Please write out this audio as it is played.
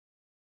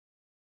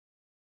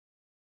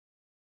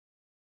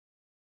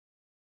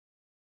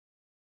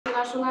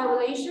international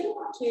relations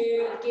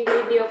to give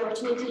me the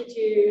opportunity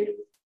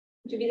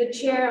to be the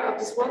chair of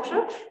this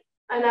workshop.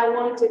 And I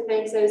want to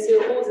thank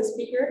also all the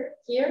speakers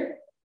here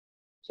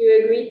to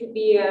agree to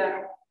be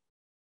an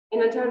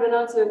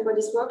intervenant for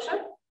this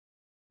workshop.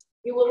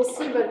 You will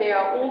see that they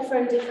are all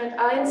from different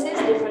alliances,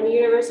 different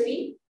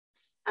universities,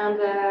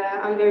 and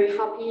I'm very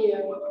happy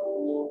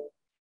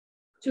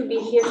to be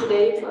here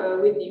today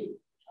with you.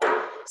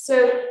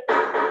 So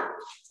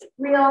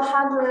we'll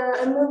have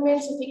a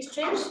moment of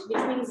exchange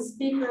between the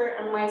speaker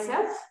and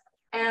myself,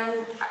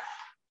 and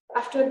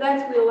after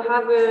that we'll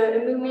have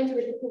a moment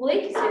with the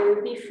public,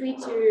 so be free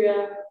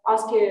to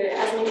ask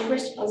as many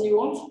questions as you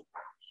want.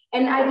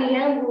 And at the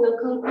end, we will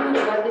conclude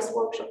about this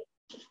workshop.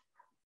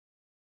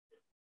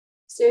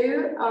 So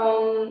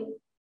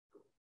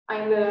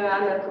I'm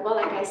a couple,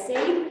 like I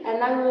said,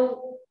 and I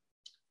will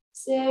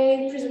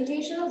say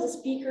presentation of the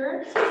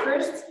speaker. So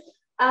first,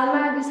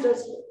 Alma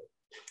Gustafsson.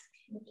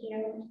 Thank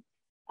you.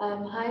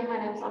 Hi, my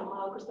name is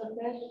Alma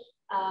Gustafsson.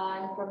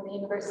 I'm from the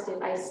University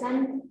of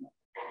Iceland.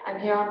 I'm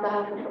here on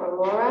behalf of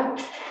Aurora,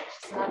 which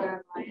is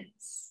another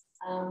alliance.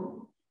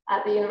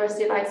 At the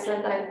University of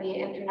Iceland, I'm the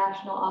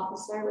international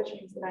officer, which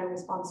means that I'm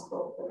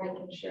responsible for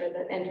making sure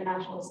that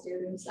international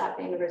students at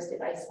the University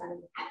of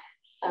Iceland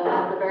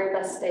have the very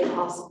best stay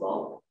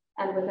possible.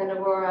 And within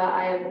Aurora,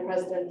 I am the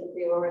president of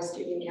the Aurora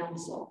Student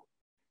Council.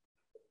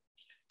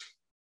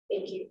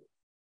 Thank you.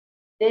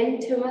 Then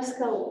Thomas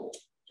Calvi.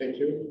 Thank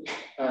you.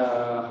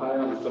 Hi,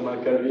 I'm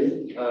Thomas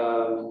Calvi.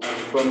 I'm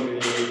from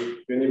the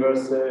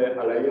University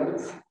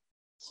Alliance.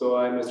 So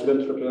I'm a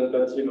student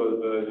representative of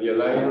the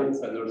Alliance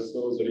and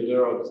also the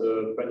leader of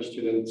the French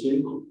student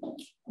team.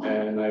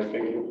 And I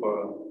thank you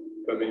for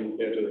coming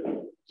here today.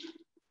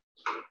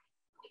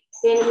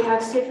 Then we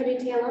have Stephanie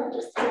Taylor.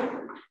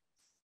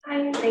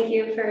 Hi, thank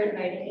you for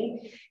inviting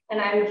me. And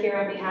I'm here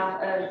on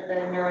behalf of the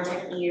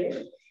Neurotech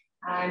EU.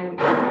 I'm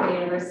from the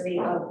University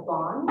of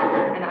Bonn,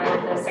 and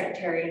I'm the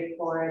secretary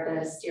for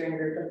the steering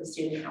group of the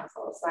Student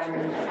Council. So I'm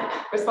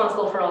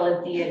responsible for all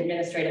of the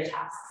administrative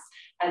tasks,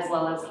 as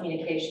well as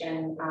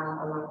communication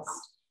amongst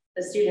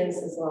the students,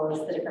 as well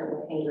as the different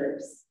working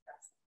groups.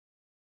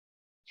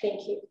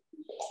 Thank you.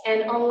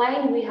 And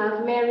online, we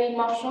have Mary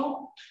Marchand.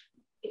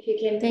 If you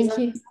can Thank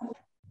you.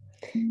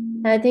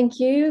 Thank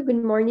you.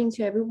 Good morning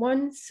to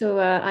everyone. So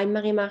I'm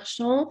Marie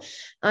Marchand.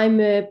 I'm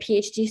a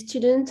PhD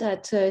student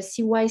at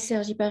CY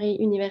Cergy Paris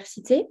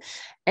Université,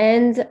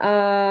 and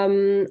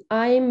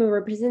I'm a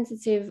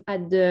representative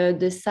at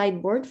the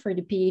site board for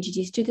the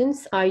PhD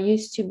students. I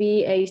used to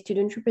be a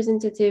student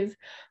representative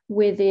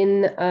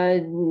within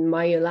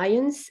my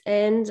alliance,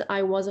 and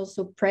I was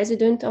also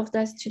president of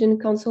that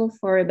student council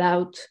for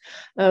about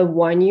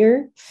 1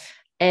 year.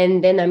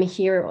 And then I'm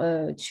here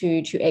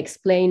to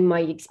explain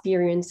my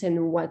experience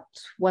and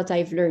what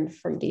I've learned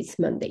from this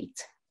mandate.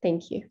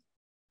 Thank you.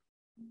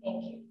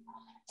 Thank you.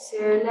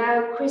 So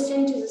now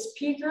question to the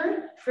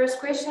speaker. First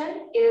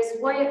question is,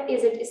 why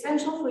is it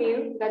essential for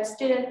you that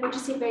students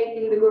participate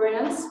in the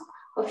governance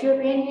of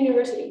European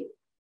University?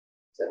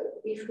 So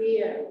if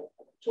we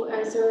to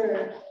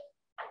answer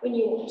when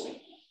you want.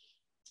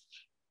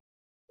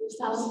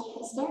 Start,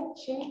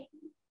 sure.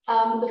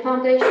 The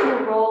foundational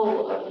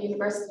role of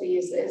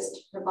universities is to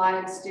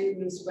provide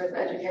students with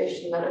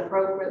education that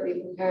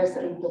appropriately prepares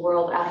them for the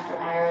world after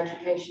higher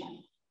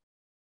education.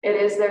 It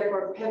is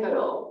therefore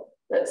pivotal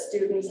that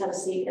students have a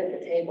seat at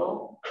the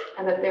table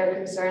and that their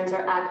concerns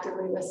are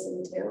actively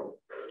listened to.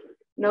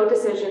 No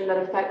decision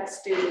that affects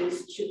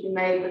students should be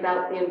made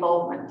without the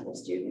involvement of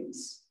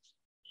students.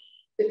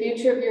 The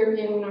future of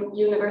European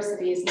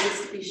universities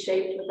needs to be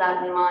shaped with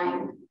that in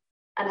mind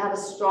and have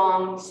a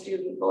strong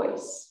student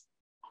voice.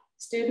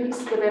 Students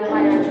within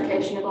higher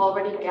education have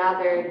already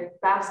gathered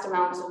vast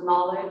amounts of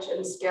knowledge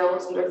and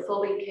skills and are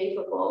fully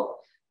capable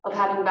of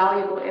having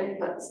valuable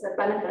inputs that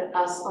benefit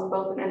us on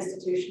both an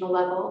institutional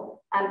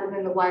level and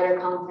within the wider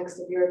context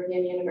of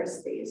European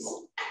universities.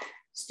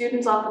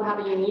 Students often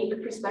have a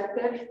unique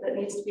perspective that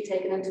needs to be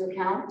taken into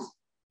account.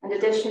 And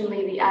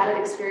additionally, the added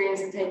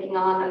experience of taking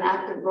on an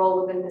active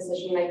role within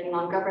decision-making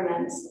on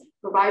governance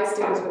provides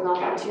students with an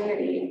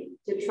opportunity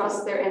to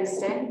trust their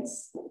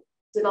instincts,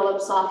 develop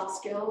soft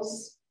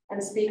skills,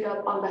 and speak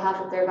up on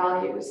behalf of their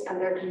values and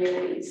their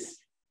communities.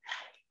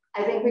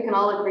 I think we can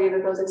all agree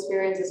that those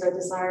experiences are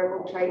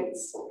desirable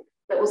traits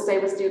that will stay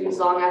with students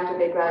long after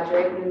they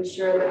graduate and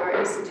ensure that our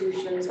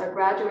institutions are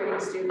graduating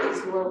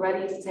students who are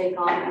ready to take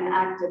on an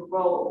active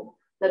role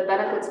that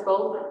benefits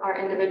both our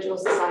individual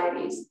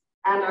societies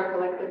and our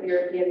collective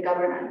European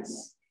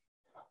governance.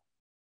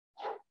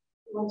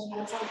 You want to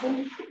add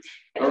something?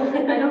 I don't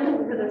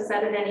think we could have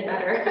said it any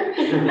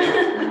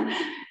better.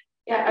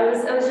 Yeah, I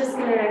was just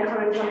going to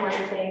comment on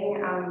one thing.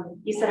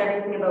 You said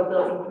everything about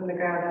building from the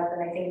ground up,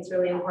 and I think it's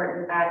really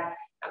important that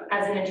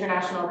as an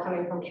international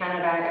coming from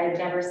Canada, I'd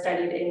never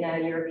studied in a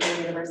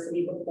European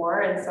university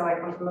before, and so I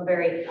come from a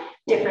very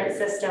different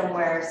system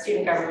where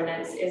student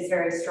governance is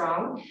very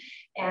strong,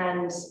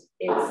 and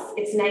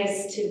it's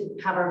nice to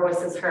have our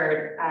voices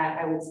heard.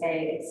 I would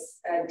say it's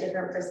a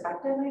different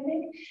perspective, I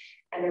think.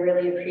 and I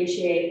really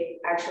appreciate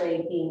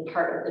actually being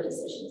part of the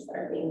decisions that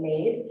are being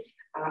made.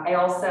 I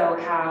also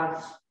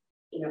have,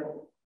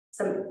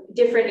 some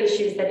different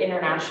issues that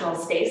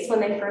internationals face when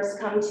they first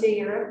come to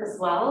Europe as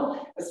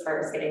well, as far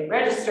as getting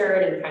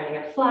registered and finding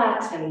a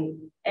flat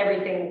and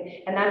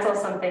everything. And that's all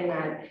something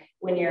that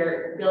when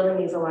you're building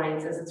these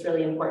alliances, it's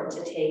really important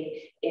to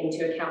take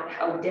into account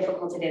how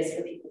difficult it is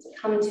for people to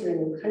come to a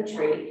new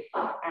country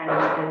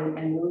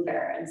and move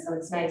there. And so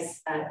it's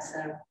nice that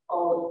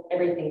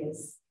everything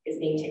is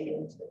being taken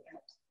into account.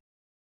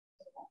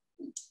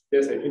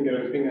 Yes, I think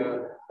everything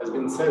has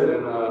been said,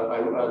 and I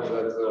would add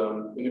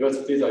that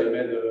universities are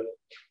made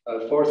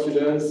for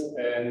students,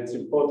 and it's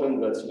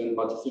important that students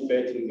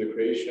participate in the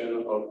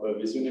creation of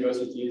these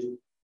universities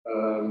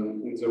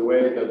in the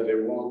way that they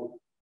want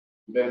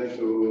them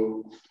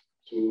to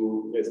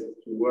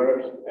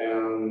work.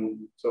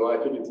 And so I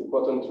think it's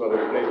important to have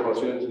a place for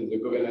students in the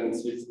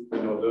governances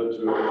in order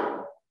to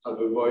have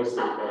a voice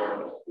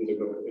in the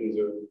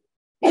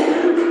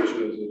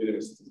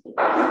university.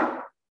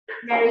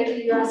 Mary, do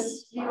you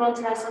want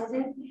to add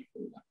something?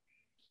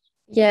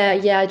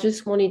 Yeah, I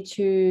just wanted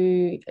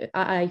to,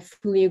 I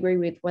fully agree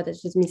with what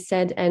Jasmine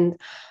said. And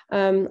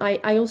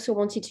I also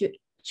wanted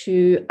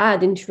to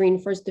add and to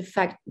reinforce the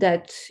fact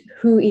that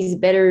who is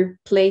better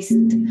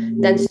placed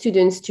than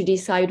students to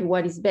decide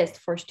what is best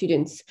for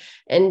students.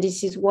 And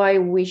this is why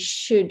we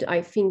should,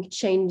 I think,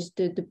 change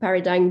the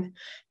paradigm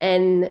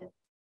and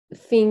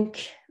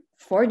think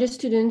for the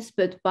students,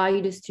 but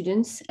by the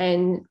students,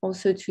 and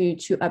also to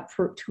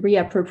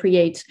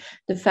reappropriate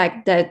the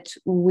fact that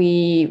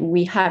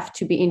we have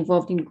to be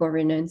involved in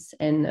governance.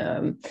 And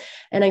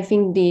I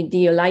think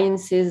the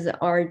alliances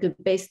are the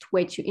best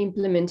way to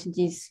implement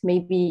this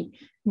maybe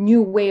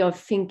new way of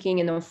thinking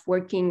and of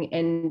working.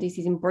 And this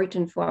is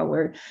important for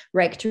our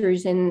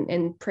rectors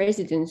and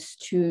presidents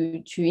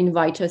to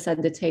invite us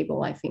at the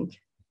table, I think.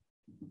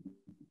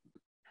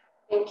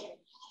 Thank you.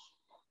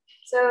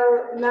 So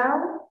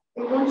now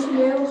we want to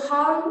know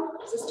how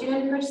the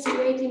student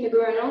participate in the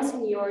governance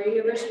in your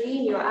university,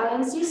 in your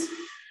alliances.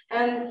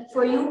 And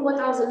for you, what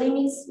are the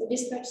limits of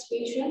this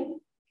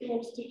participation? You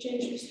want to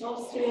change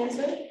yourself to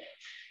answer?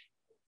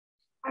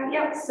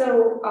 Yeah,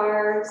 so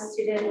our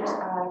student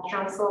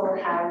council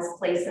has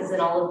places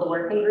in all of the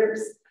working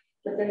groups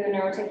within the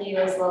Neurotech EU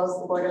as well as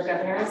the Board of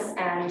Governors.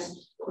 And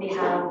we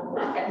have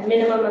a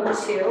minimum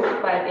of 2,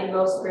 but in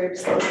most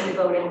groups, there will be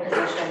voting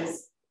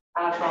positions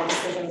for all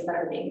decisions that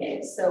are being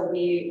made. So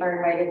we are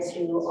invited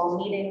to all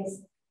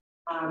meetings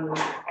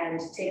and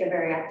take a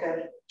very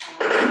active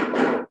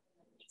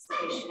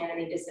participation in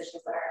any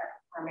decisions that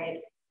are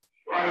made.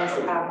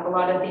 And a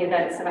lot of the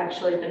events have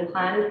actually been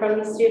planned from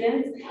the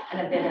students and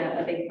have been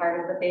a big part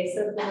of the face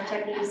of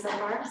Neurotech EU so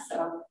far.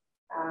 So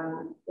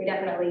we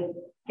definitely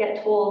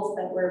get told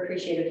that we're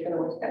appreciated for the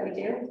work that we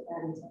do,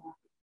 and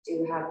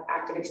do have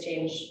active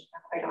exchange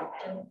quite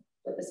often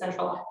with the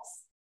central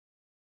office.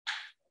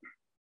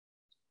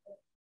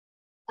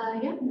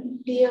 Yeah,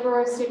 the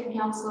Aurora Student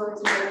Council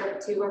is made up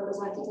of 2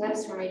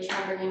 representatives from each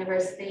member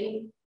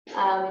university.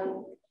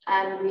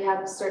 And we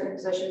have certain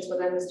positions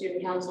within the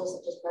Student Council,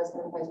 such as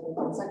President, Vice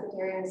President,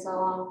 Secretary, and so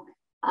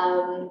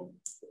on.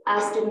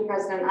 As Student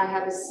President, I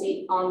have a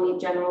seat on the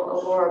General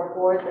Aurora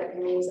Board that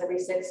convenes every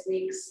 6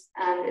 weeks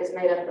and is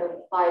made up of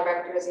 5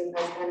 rectors and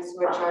presidents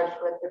who are charged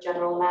with the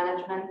general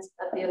management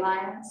of the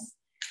Alliance.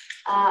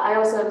 I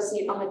also have a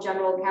seat on the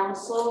General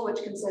Council,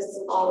 which consists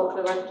of all of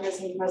the rectors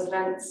and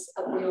presidents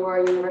of the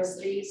Aurora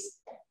universities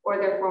or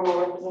their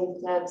formal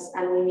representatives,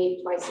 and we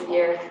meet twice a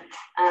year.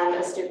 And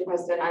as student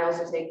president, I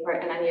also take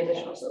part in any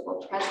additional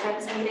so-called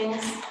presidents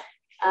meetings.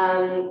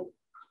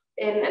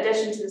 In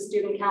addition to the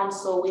Student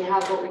Council, we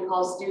have what we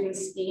call student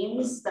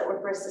schemes that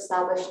were first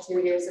established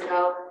 2 years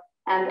ago.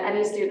 And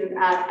any student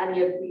at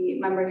any of the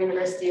member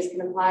universities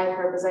can apply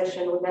for a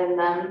position within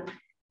them.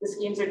 The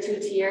schemes are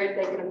 2-tiered.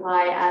 They can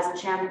apply as a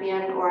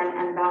champion or an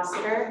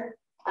ambassador.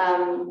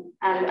 And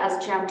as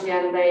a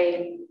champion,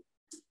 they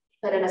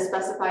put in a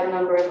specified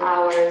number of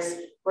hours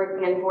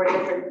working in 4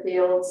 different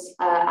fields: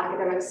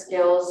 academic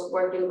skills,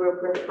 working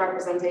group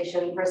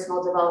representation,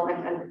 personal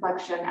development and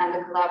reflection, and a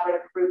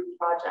collaborative group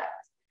project.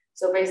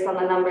 So based on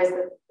the numbers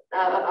of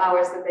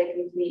hours that they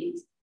complete,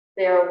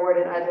 they are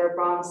awarded either a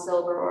bronze,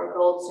 silver, or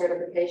gold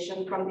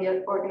certification from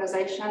the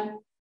organization.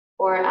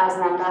 Or as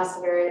an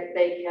ambassador,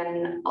 they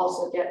can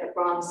also get a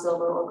bronze,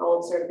 silver, or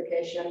gold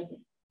certification,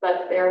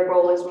 but their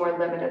role is more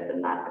limited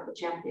than that of the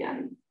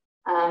champion.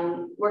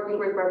 Working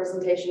group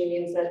representation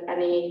means that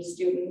any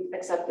student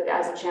accepted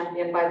as a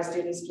champion by the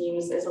student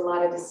schemes is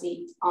allotted a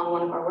seat on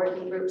one of our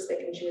working groups. They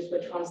can choose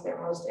which ones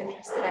they're most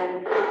interested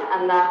in,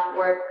 and that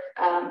work,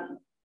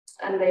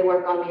 and they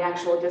work on the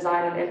actual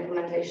design and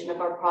implementation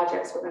of our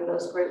projects within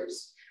those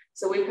groups.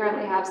 So we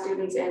currently have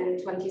students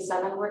in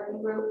 27 working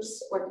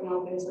groups working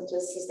on things such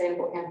as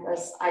sustainable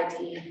campus,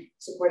 IT,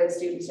 supported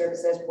student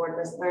services,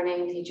 board-based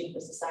learning, teaching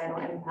for societal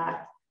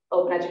impact,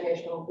 open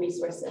educational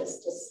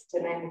resources, just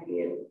to name a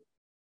few.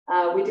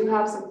 We do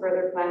have some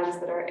further plans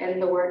that are in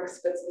the works,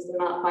 but since they're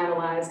not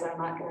finalized, I'm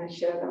not going to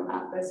share them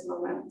at this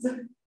moment.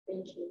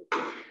 Thank you.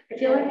 I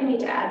feel like I need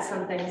to add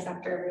some things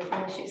after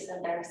everything she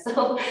said there.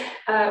 So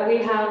we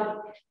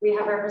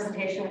have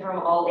representation from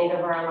all 8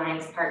 of our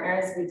Alliance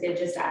partners. We did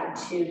just add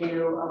 2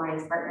 new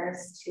Alliance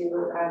partners to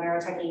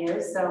Neurotech EU.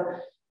 So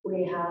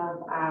we have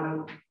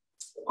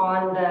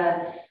on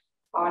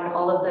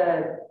all of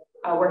the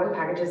working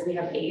packages, we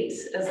have 8,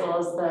 as well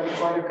as the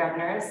Board of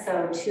Governors.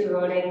 So 2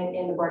 voting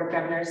in the Board of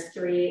Governors,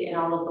 3 in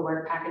all of the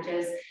work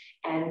packages,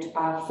 and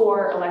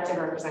 4 elected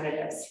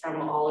representatives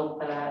from all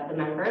of the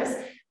members.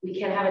 We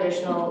can have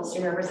additional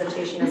student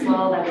representation as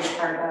well. That is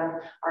part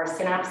of our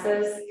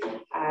synapses,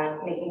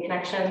 making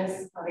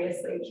connections,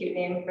 obviously a cute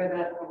name for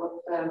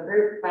the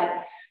group,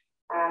 but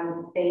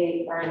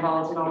they are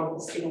involved in all of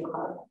the student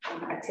club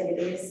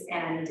activities.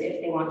 And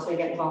if they want to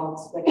get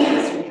involved with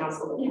the student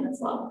council, they can as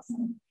well.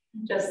 So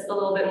just a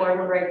little bit more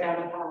of a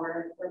breakdown of how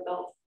we're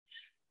built.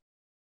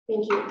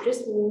 Thank you.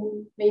 Just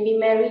maybe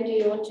Mary, do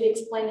you want to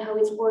explain how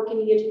it's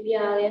working in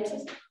Utopian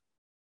Alliances?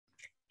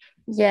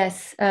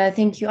 Yes,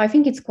 thank you. I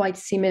think it's quite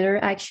similar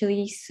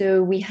actually.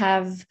 So we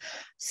have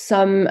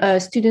some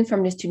students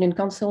from the student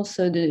council,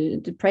 so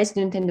the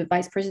president and the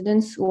vice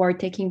presidents who are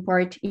taking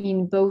part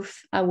in both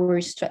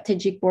our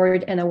strategic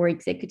board and our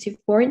executive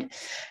board.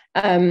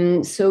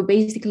 So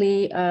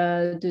basically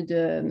the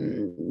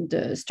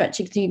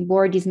strategic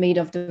board is made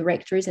of the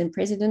directors and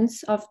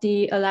presidents of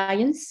the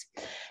alliance.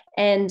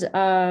 And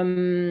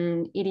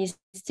it is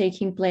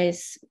taking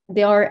place,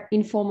 there are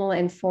informal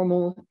and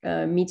formal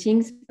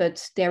meetings,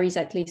 but there is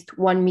at least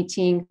 1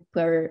 meeting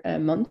per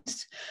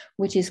month,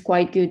 which is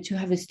quite good to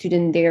have a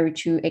student there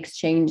to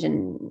exchange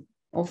and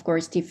of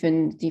course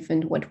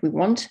defend what we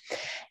want.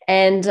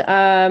 And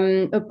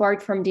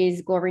apart from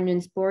this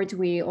governance board,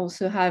 we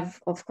also have,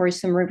 of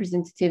course, some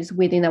representatives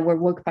within our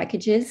work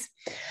packages.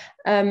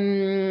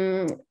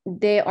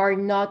 They are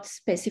not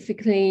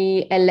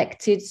specifically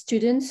elected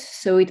students,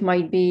 so it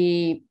might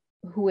be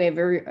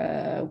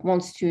whoever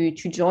wants to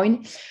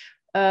join.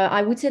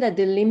 I would say that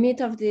the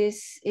limit of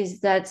this is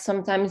that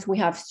sometimes we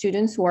have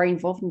students who are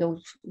involved in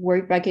those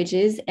work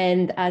packages,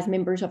 and as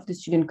members of the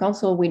student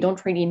council, we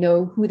don't really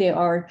know who they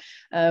are,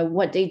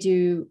 what they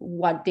do,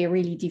 what they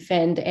really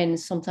defend, and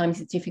sometimes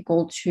it's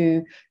difficult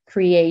to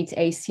create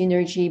a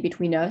synergy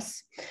between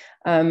us.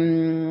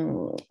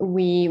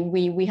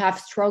 We have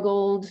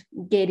struggled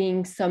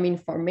getting some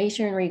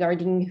information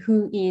regarding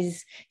who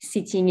is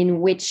sitting in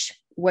which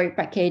work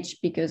package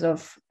because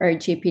of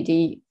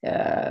RGPD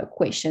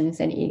questions,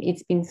 and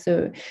it's been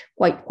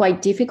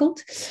quite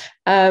difficult.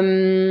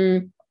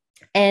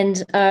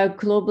 And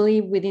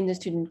globally within the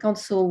student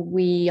council,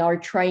 we are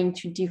trying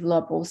to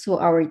develop also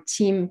our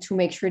team to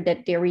make sure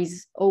that there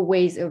is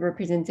always a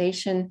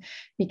representation,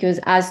 because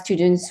as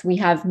students we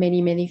have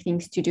many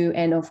things to do,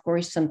 and of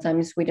course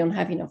sometimes we don't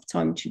have enough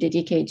time to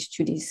dedicate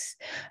to these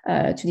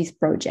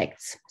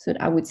projects. So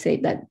I would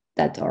say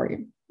that are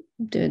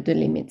the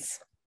limits.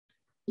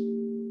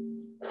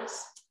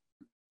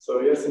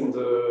 So yes, in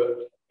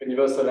the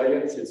Universal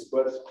Alliance, it's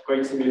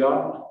quite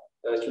similar.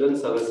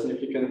 Students have a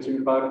significant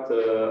impact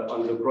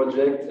on the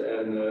project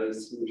and a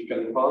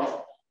significant part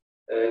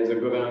in the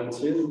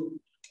governances.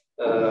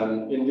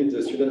 Indeed,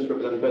 the student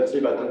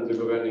representative attend the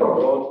governing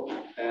board,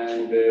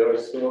 and they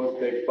also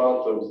take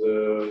part of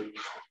the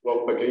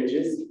work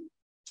packages.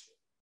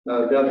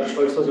 They have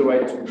also the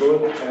right to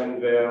vote,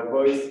 and their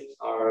voice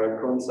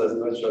counts as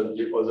much as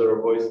the other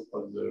voice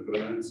of the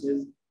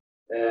governances.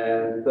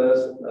 And thus,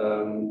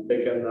 they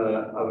can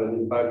have an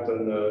impact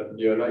on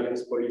the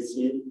alliance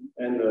policy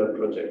and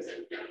projects.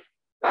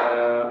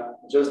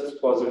 Just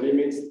for the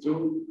limits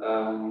too,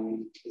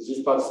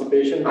 this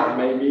participation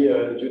may be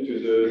due to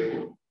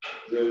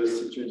the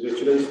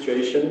student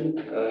situation.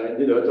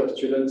 Indeed, a lot of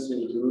students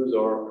in Toulouse,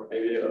 or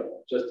maybe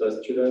just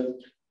a student,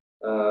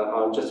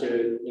 are just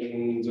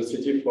in the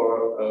city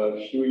for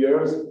a few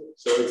years.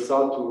 So it's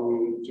hard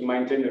to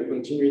maintain a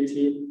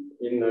continuity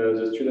in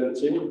the student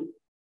team.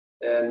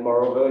 And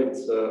moreover,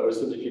 it's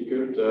also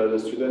difficult the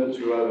student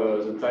to have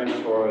the time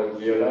for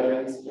the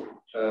alliance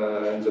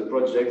and the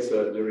projects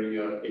during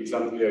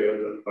exam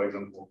period, for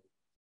example.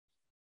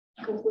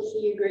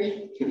 Completely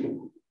agree.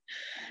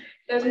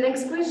 The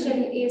next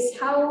question is,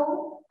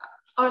 how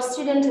are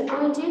students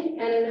appointed,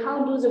 and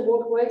how do the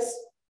board works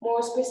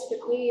more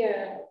specifically?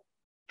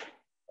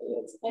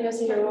 I know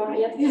Cinderella,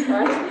 yes,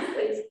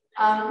 right?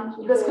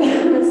 This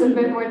question is a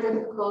bit more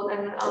difficult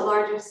and a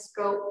larger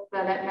scope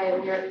than it may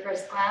appear at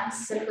first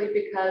glance, simply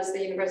because the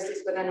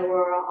universities within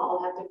Aurora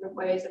all have different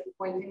ways of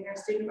appointing their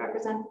student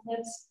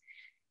representatives.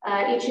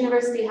 Each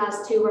university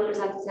has 2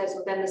 representatives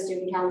within the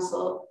student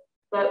council,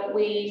 but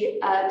we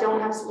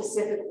don't have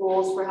specific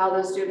rules for how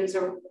those students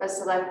are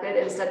selected.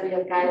 Instead, we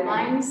have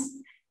guidelines.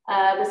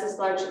 This is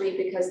largely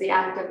because the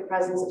active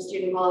presence of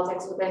student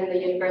politics within the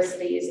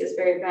universities is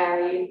very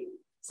varied.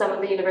 Some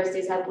of the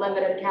universities have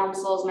limited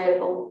councils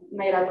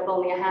made up of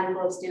only a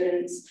handful of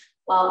students,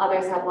 while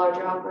others have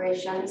larger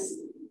operations.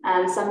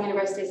 And some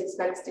universities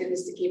expect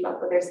students to keep up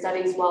with their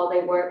studies while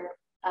they work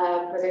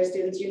for their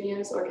students'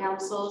 unions or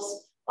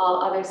councils, while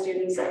other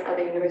students at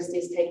other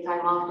universities take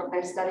time off from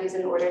their studies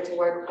in order to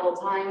work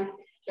full-time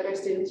for their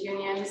students'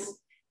 unions.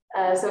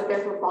 So it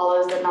therefore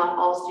follows that not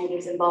all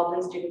students involved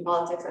in student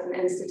politics at an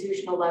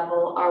institutional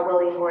level are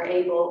willing or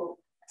able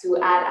to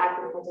add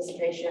active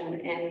participation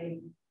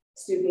in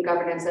student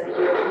governance at the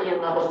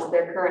European level to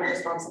their current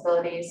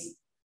responsibilities.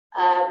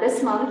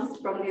 This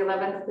month, from the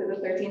 11th to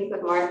the 13th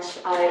of March,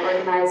 I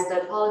organized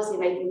a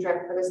policy-making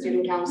trip for the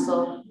Student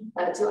Council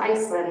to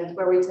Iceland,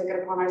 where we took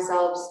it upon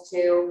ourselves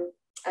to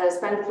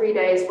spend 3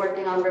 days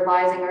working on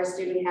revising our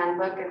student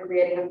handbook and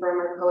creating a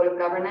firmer code of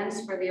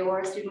governance for the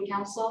Aurora Student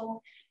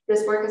Council.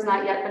 This work has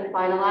not yet been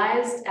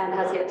finalized and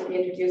has yet to be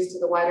introduced to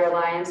the wider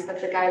alliance, but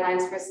the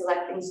guidelines for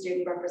selecting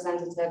student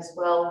representatives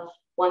will,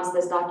 once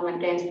this document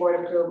gains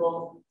board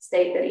approval,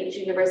 state that each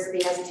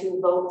university has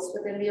 2 votes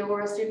within the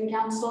Aurora Student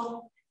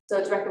Council. So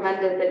it's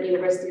recommended that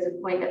universities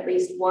appoint at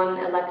least 1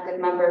 elected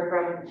member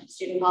from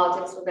student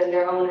politics within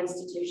their own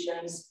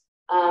institutions,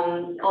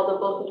 although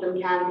both of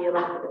them can be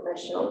elected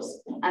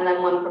officials, and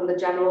then 1 from the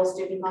general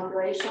student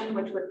population,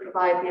 which would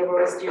provide the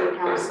Aurora Student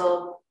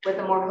Council with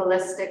a more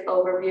holistic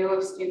overview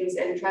of students'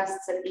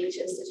 interests at each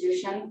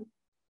institution.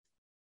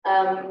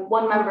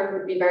 1 member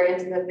would be very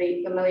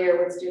intimately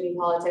familiar with student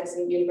politics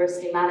and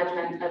university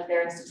management at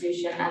their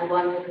institution, and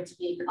 1 who could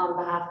speak on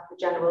behalf of the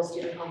general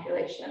student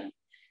population.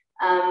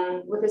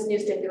 With this new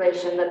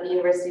stipulation that the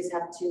universities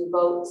have 2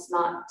 votes,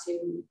 not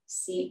 2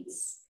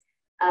 seats,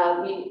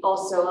 we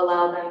also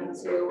allow them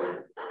to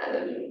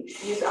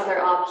use other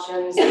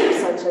options,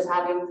 such as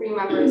having 3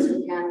 members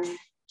who can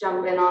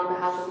jump in on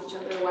behalf of each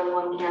other when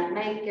 1 can't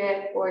make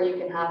it, or you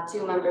can have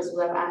 2 members who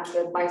have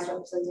active vice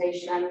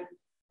representation,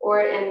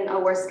 or in a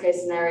worst case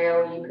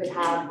scenario, you could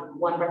have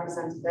 1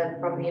 representative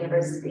from the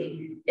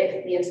university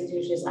if the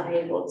institution is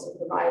unable to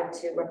provide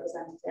 2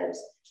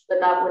 representatives, but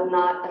that would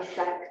not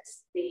affect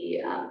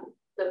the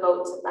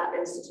votes of that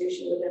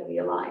institution within the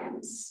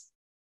alliance.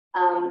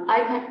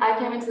 I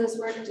came into this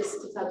work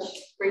just to touch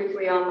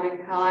briefly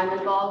on how I'm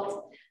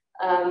involved.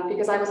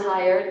 Because I was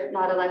hired,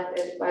 not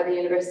elected, by the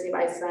University of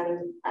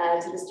Iceland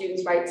to the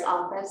Students' Rights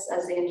Office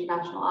as the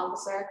international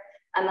officer,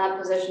 and that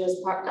position is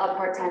a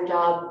part-time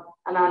job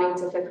amounting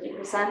to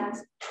 50%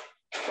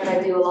 that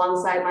I do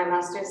alongside my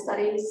master's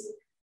studies.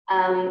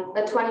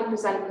 The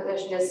 20%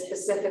 position is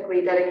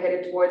specifically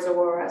dedicated towards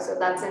Aurora, so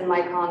that's in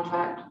my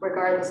contract.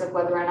 Regardless of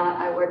whether or not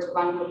I were to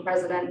run for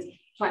president,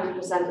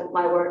 20% of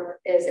my work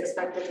is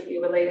expected to be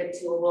related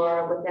to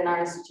Aurora within our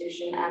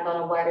institution and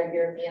on a wider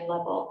European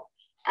level.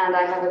 And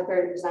I have a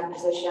 30%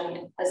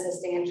 position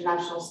assisting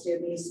international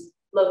students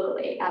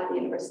locally at the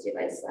University of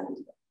Iceland.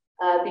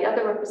 The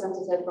other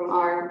representative from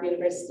our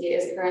university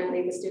is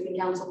currently the Student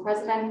Council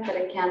President, but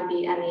it can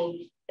be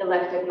any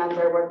elected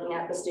member working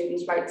at the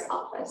Students' Rights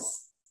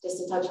Office, just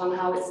to touch on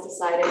how it's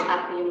decided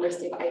at the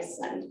University of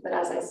Iceland. But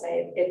as I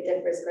say, it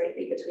differs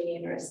greatly between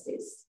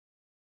universities.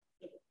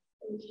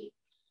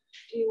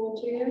 Do you want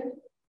to?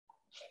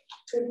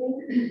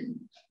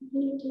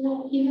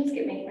 You can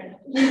skip me, friend.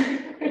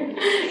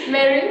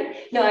 Mary?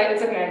 No,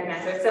 it's okay, I can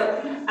answer.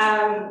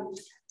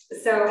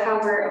 So how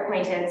we're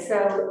appointed.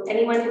 So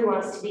anyone who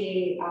wants to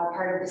be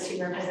part of the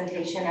student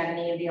representation at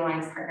any of the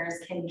Alliance partners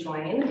can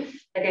join.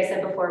 Like I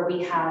said before,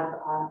 we have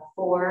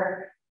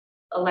 4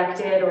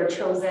 elected or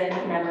chosen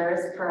members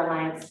per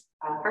Alliance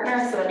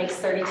partner. So that makes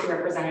 32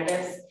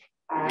 representatives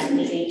in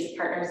the 8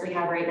 partners we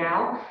have right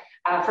now.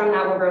 From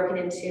that, we're broken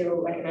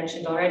into, like I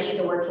mentioned already,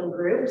 the working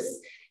groups,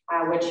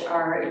 which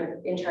are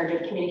in charge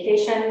of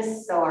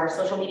communications, so our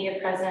social media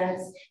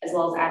presence, as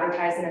well as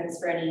advertisements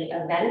for any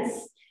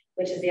events,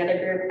 which is the other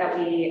group that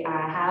we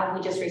have.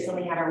 We just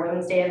recently had our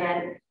Women's Day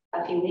event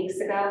a few weeks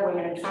ago,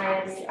 Women in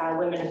Science,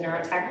 Women of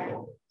Neurotech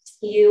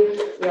EU.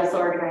 We also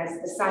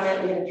organized the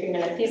summit. We had a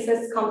 3-minute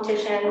thesis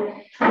competition.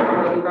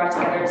 We brought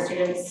together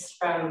students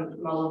from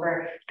all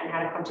over and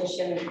had a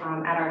competition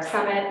at our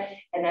summit.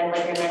 And then,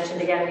 like I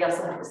mentioned again, we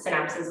also have the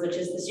Synapses, which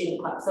is the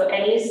student club. So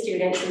any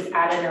student who's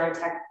at a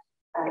Neurotech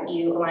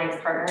EU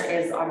Alliance partner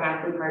is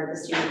automatically part of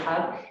the student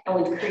club. And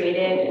we've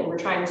created, and we're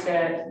trying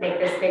to make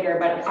this bigger,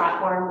 but a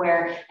platform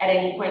where at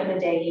any point in the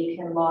day you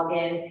can log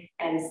in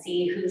and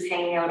see who's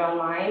hanging out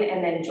online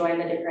and then join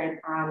the different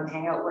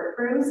hangout work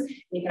rooms.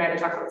 You can either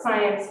talk about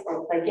science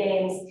or play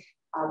games,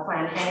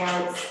 plan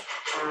hangouts,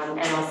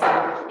 and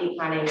also be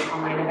planning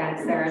online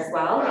events there as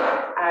well.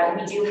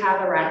 We do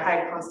have a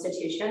ratified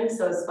constitution.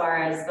 So as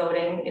far as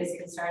voting is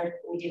concerned,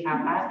 we do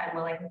have that. I'm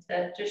willing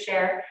to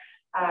share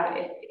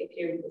if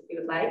you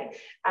would like.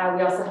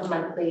 We also have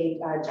monthly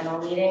general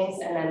meetings,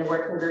 and then the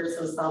working groups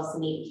themselves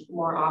meet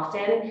more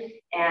often.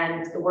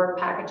 And the work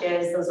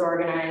packages, those are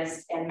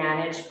organized and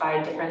managed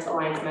by different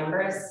Alliance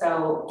members.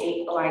 So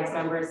 8 Alliance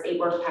members, 8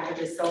 work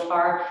packages so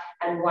far,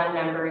 and 1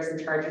 member is in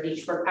charge of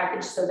each work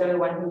package. So they're the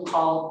one who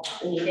call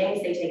the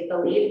meetings, they take the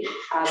lead,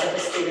 but the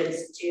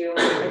students do,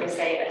 like I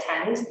say,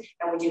 attend,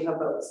 and we do have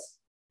votes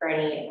for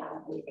anything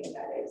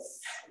that is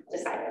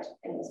decided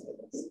in those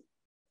meetings.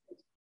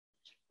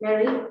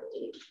 Mary?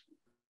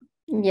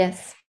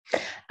 Yes.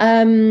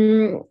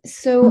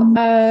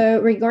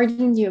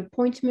 Regarding the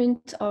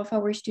appointment of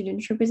our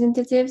student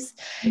representatives,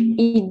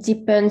 it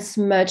depends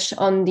much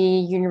on the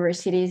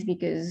universities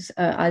because,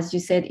 as you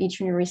said, each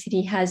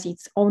university has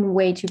its own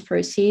way to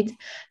proceed.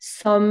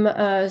 Some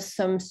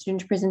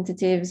student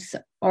representatives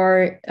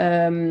are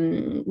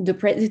the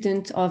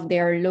president of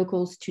their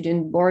local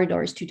student board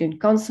or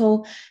student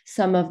council.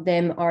 Some of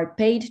them are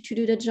paid to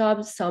do the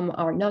job, some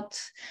are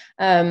not.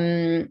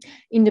 In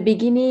the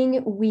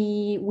beginning,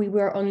 we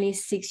were only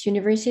 6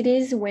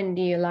 universities when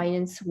the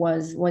alliance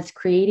was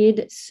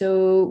created,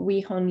 so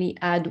we only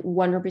had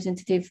 1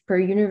 representative per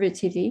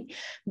university,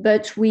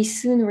 but we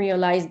soon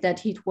realized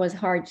that it was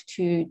hard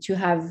to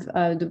have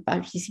the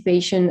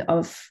participation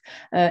of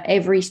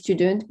every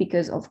student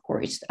because, of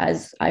course,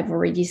 as I've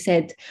already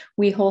said,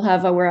 we all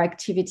have our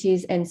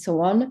activities and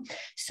so on.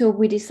 So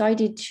we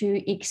decided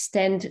to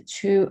extend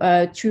to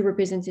 2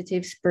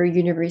 representatives per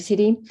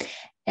university.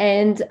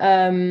 And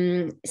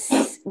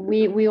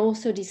we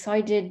also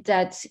decided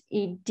that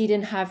it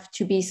didn't have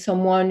to be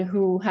someone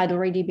who had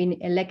already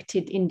been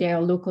elected in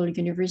their local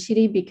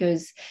university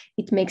because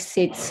it makes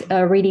it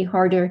really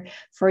harder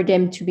for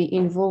them to be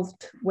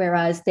involved,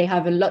 whereas they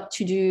have a lot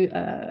to do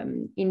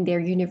in their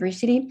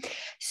university.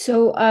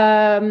 So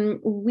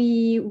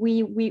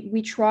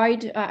we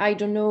tried. I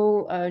don't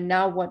know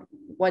now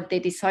what they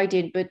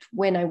decided, but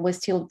when I was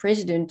still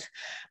president,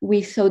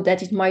 we thought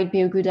that it might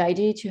be a good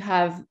idea to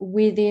have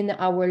within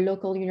our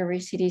local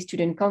university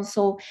student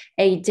council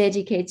a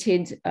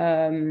dedicated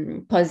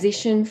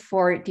position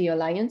for the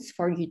Alliance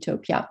for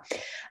Utopia.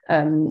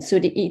 So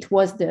it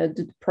was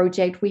the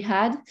project we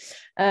had.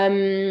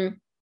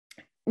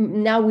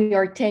 Now we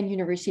are 10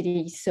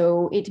 universities,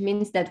 so it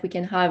means that we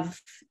can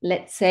have,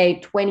 let's say,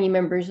 20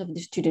 members of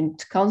the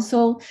student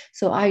council.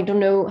 So I don't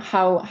know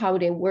how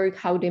they work,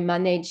 how they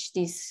manage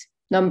this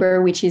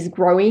number, which is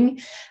growing.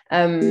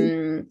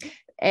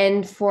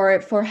 And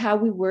for how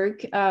we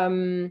work,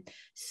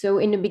 so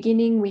in the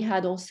beginning, we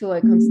had also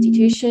a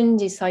constitution,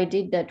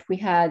 decided that we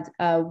had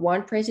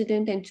 1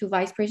 president and 2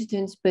 vice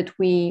presidents, but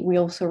we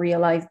also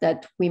realized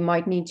that we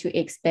might need to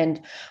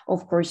expand,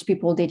 of course,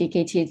 people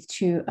dedicated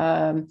to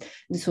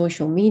the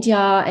social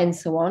media and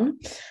so on.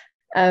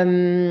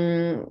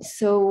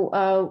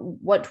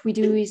 What we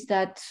do is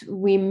that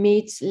we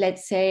meet,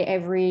 let's say,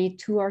 every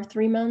 2 or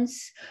 3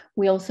 months.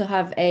 We also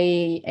have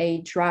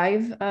a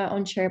drive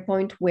on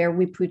SharePoint where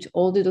we put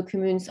all the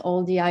documents,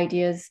 all the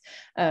ideas.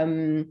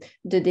 The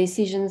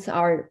decisions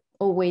are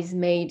always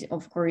made,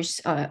 of course,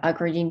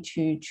 according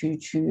to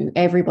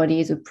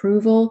everybody's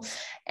approval.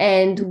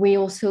 And we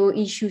also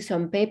issue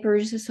some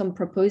papers, some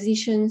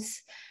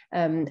propositions.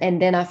 And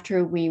then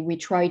after we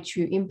try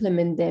to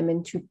implement them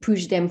and to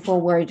push them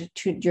forward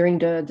during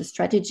the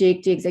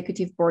strategic, the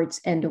executive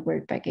boards, and the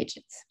work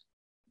packages.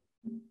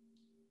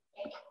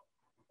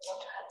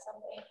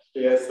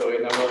 Yeah, so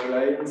in our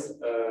alliance,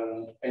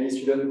 any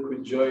student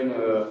could join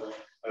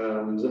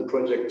the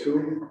project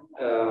too.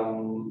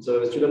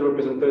 The student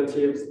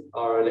representatives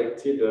are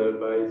elected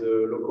by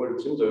the local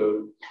team,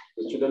 the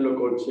student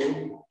local team,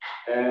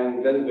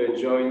 and then they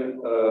join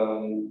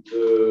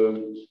the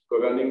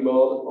governing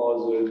board or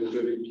the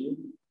WP,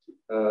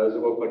 the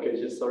work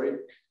packages, sorry.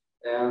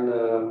 And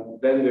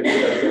then they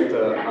could attend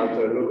at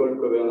local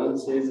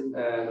governances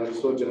and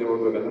also general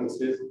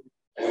governances,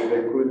 and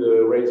they could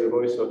raise the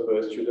voice of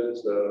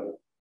students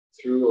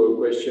through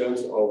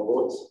questions or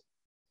votes.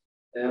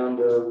 And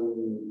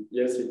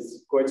yes,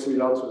 it's quite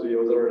similar to the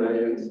other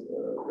alliance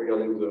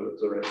regarding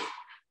the rest.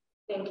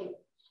 Thank you.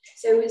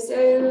 So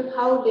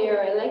how they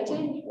are elected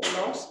or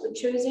not, or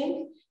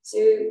chosen. So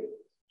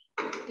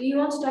do you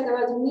want to talk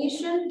about the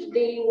mission,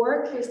 daily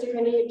work?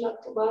 Stephanie, you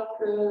talked about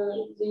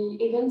the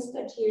events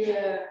that you...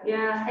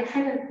 Yeah, I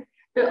kind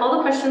of, all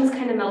the questions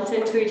kind of melt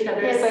into each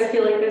other, yes. So I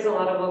feel like there's a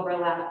lot of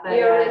overlap. But,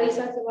 you already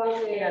talked about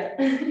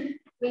it.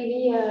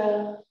 Maybe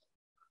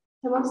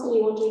Thomas, do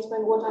you want to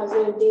explain what are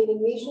the daily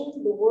missions,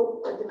 the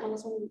work of the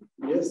council?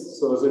 Yes,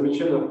 so the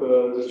mission of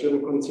the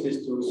student council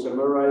is to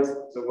summarize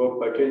the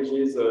work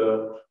packages,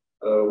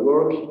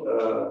 work,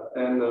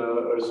 and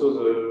also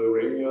the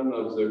reunion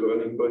of the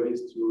governing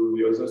bodies to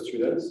the other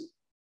students.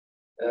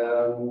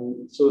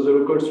 So the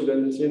local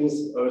student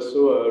teams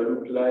also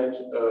look like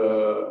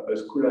a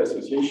school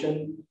association.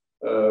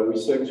 We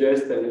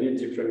suggest and lead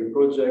different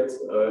projects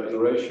in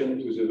relation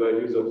to the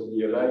values of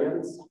the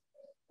alliance.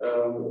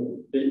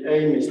 The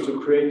aim is to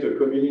create a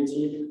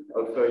community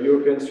of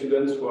European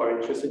students who are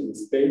interested in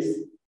space.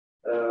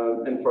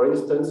 And for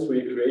instance,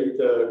 we create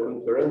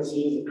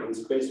conferences on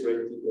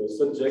space-related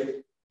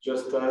subjects,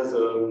 just as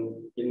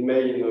in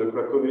May in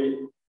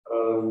Cracovia,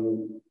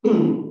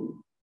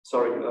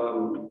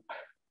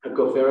 a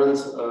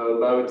conference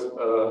about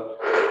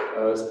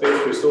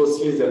space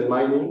resources and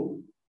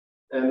mining.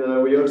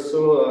 And we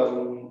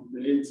also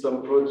lead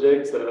some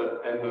projects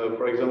and,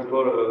 for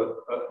example,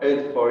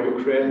 aid for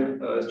Ukraine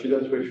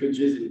student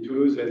refugees in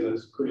Toulouse and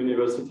school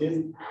universities.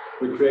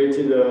 We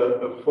created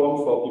a form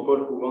for people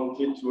who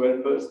wanted to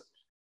help us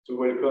to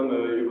welcome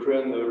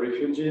Ukraine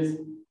refugees.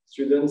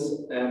 students,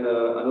 and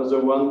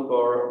another one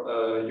for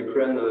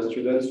Ukrainian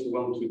students who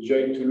want to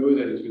join Toulouse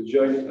and to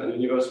join a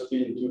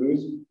university in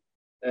Toulouse.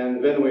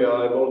 And then we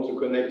are able to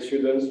connect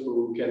students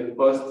who can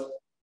host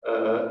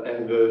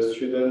and the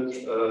student,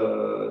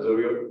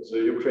 the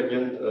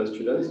Ukrainian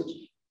students.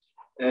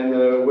 And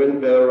when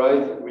they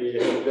arrive, we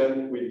help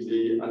them with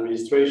the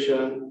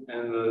administration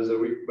and the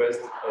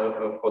request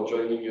for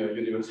joining a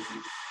university.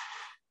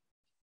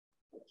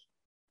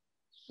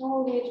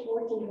 How do you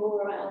work in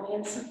Aurora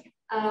Alliance?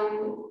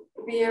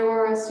 The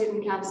Aurora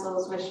Student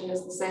Council's mission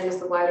is the same as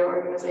the wider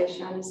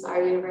organizations.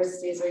 Our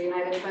universities are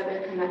united by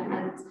their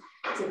commitment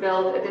to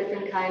build a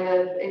different kind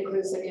of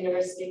inclusive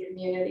university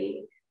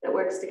community that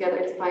works together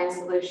to find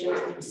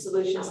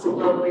solutions to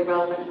globally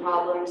relevant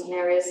problems in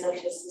areas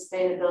such as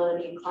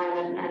sustainability,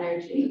 climate and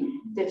energy,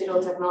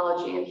 digital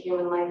technology, and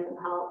human life and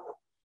health.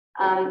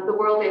 The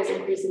world is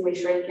increasingly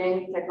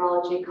shrinking,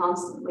 technology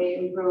constantly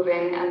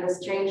improving, and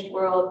this changed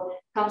world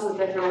comes with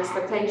different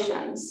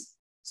expectations.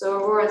 So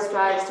Aurora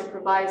strives to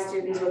provide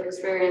students with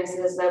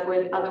experiences that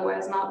would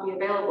otherwise not be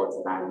available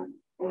to them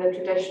in the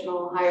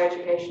traditional higher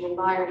education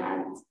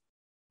environment,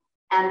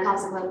 and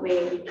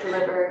consequently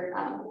deliver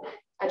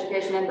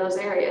education in those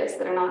areas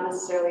that are not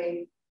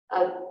necessarily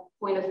a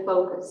point of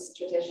focus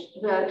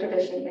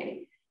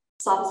traditionally.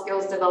 Soft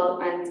skills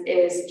development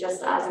is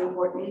just as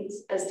important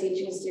as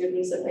teaching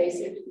students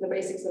the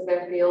basics of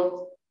their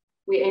field.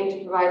 We aim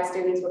to provide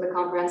students with a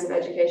comprehensive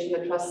education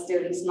that trusts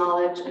students'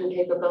 knowledge and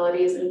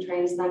capabilities and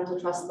trains them to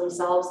trust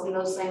themselves in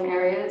those same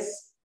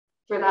areas.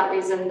 For that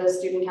reason, the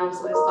Student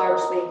Council is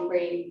largely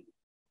free.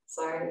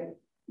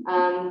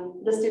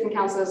 The Student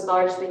Council is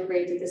largely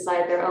free to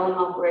decide their own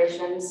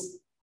operations.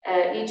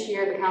 Each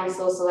year, the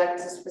council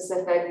selects a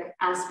specific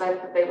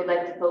aspect that they would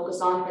like to focus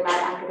on for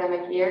that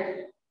academic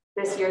year.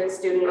 This year, it's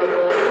student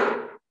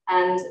mobility,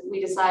 and we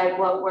decide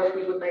what work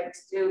we would like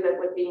to do that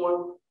would be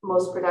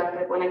most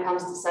productive when it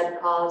comes to said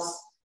cause.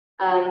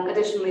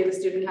 Additionally, the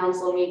Student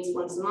Council meets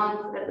once a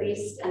month at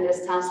least and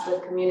is tasked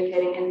with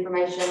communicating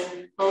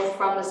information both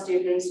from the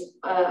students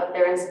of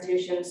their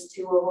institutions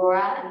to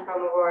Aurora and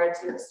from Aurora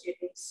to the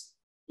students.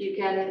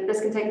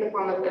 This can take the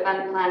form of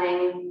event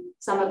planning,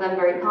 some of them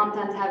very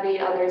content heavy,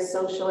 others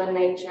social in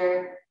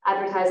nature,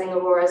 advertising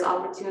Aurora's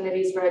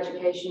opportunities for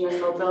education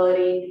and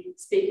mobility,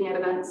 speaking at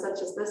events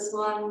such as this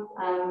one,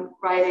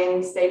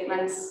 writing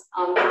statements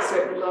on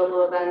certain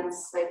global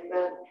events like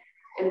the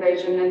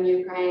invasion in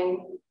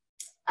Ukraine,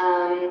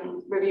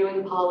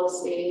 reviewing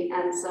policy,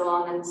 and so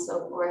on and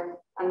so forth.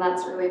 And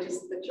that's really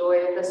just the joy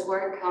of this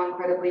work, how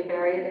incredibly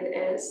varied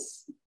it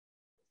is.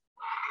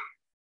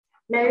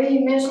 Mary,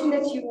 you mentioned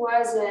that you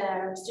was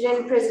a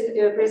student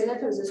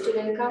president of the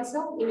Student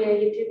Council in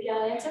Utopia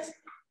Alliances.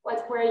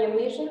 What were your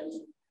missions?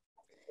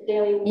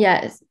 Daily work?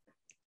 Yes.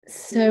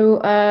 So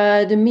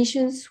the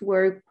missions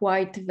were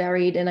quite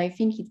varied, and I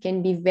think it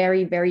can be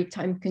very, very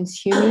time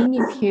consuming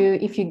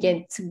if you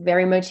get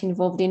very much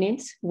involved in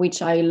it,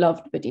 which I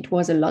loved, but it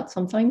was a lot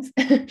sometimes.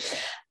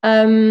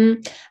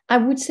 I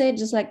would say,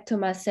 just like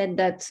Thomas said,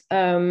 that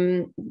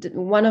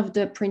one of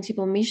the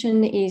principal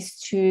mission is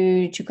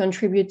to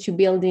contribute to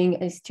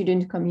building a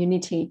student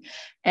community.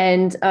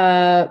 And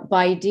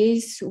by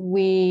this,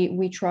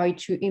 we try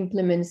to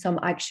implement some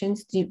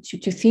actions,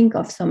 to think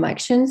of some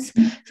actions.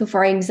 So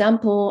for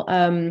example,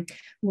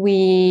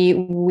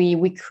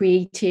 we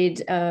created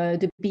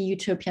the Be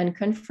Utopian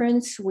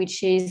conference,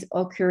 which is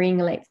occurring,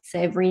 let's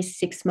say, every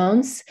 6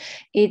 months.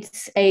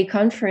 It's a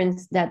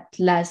conference that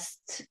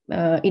lasts,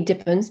 it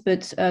depends,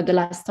 but the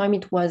last time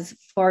it was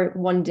for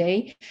 1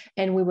 day,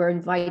 and we were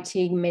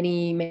inviting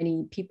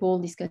many people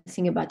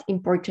discussing about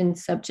important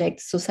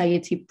subjects,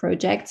 society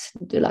projects.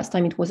 The last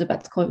time it was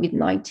about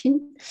COVID-19.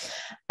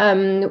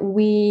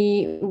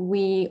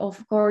 We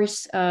of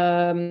course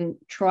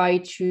try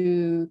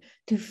to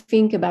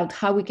think about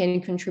how we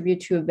can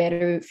contribute to a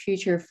better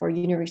future for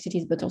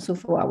universities, but also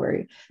for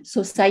our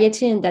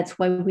society. And that's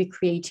why we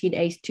created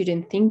a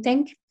student think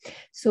tank.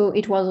 So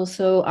it was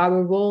also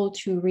our role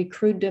to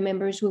recruit the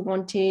members we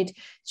wanted,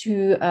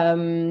 to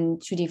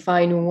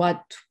define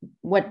what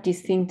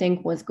this think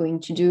tank was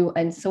going to do,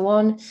 and so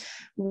on.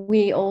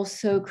 We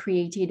also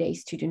created a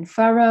student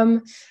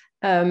forum.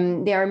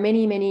 There are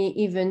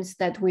many events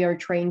that we are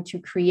trying to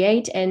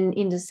create, and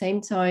in the same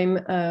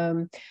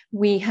time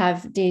we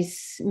have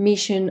this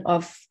mission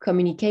of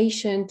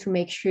communication to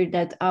make sure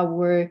that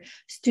our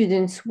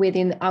students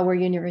within our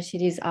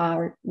universities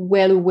are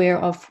well aware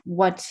of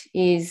what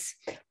is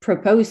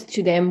proposed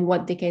to them,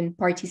 what they can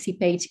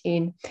participate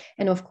in.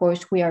 And of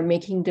course we are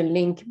making the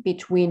link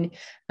between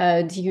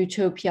the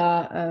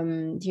Utopia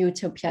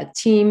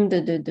team,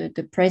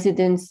 the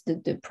presidents,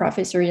 the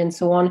professors, and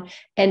so on,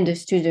 and the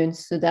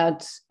students, so that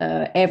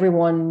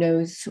everyone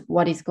knows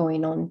what is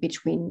going on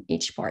between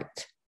each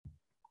part.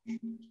 Do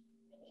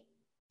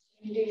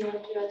you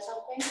want to add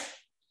something?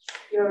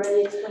 You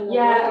already explained.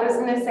 Yeah, I was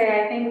going to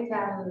say, I think,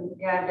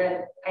 yeah,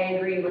 that I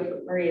agree with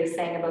what Maria is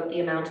saying about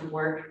the amount of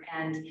work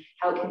and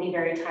how it can be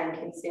very time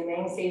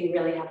consuming. So you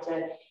really have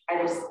to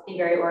either be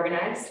very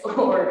organized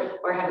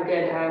or have a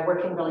good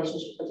working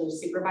relationship with your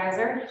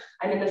supervisor.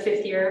 I'm in the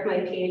 5th year of my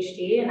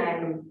PhD and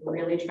I'm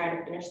really trying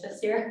to finish this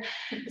year.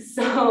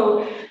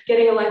 So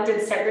getting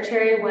elected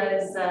secretary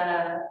was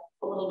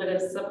a little bit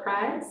of a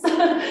surprise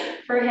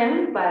for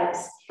him, but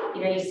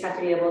you know, you just have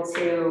to be able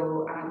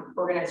to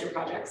organize your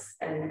projects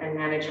and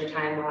manage your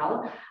time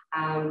well.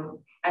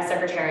 As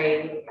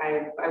secretary,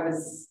 I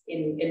was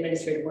in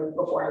administrative work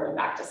before I went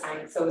back to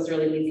science, so it was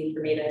really easy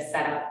for me to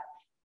set up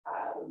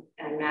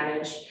and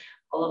manage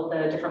all of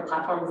the different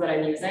platforms that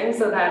I'm using.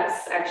 So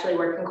that's actually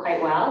working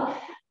quite well.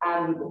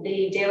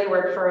 The daily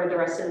work for the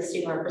rest of the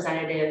student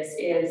representatives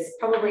is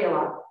probably a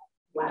lot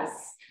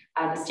less.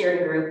 The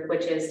steering group,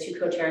 which is 2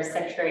 co-chairs,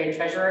 secretary and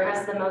treasurer,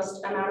 has the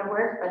most amount of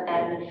work, but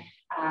then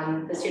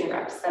the student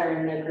reps that are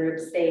in the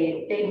groups,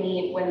 they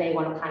meet when they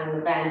want to plan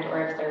an event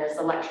or if there's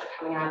a lecture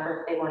coming up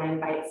or if they want to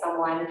invite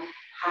someone.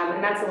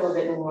 And that's a little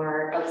bit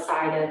more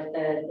outside of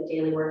the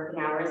daily working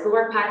hours. The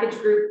work package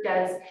group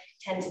does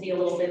tend to be a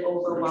little bit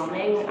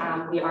overwhelming.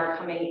 We are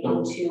coming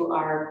into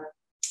our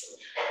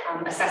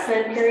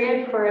assessment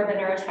period for the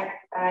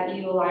Neurotech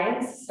EU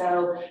Alliance.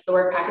 So the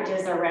work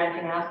packages are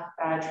ramping up,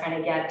 trying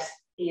to get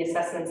the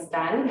assessments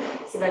done.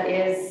 So that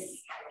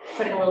is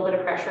putting a little bit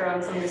of pressure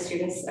on some of the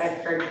students. I've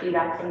heard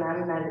feedback from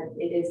them that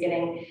it is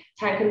getting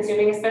time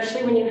consuming,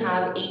 especially when you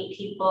have 8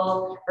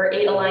 people or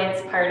 8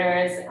 alliance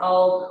partners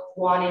all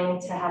wanting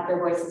to have their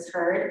voices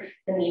heard.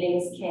 The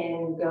meetings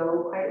can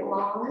go quite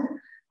long.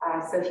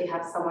 So if you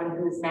have someone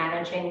who's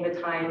managing the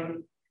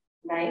time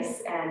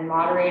nice and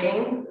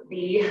moderating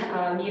the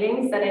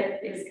meetings, then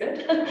it is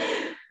good.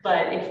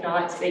 But if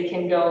not, they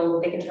can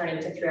turn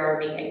into 3-hour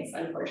meetings,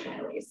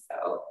 unfortunately.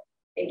 So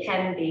it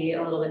can be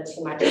a little bit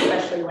too much,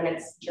 especially when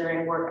it's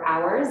during work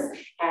hours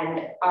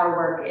and our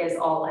work is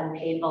all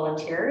unpaid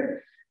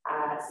volunteer.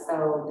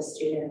 So the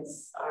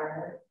students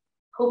are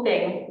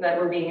hoping that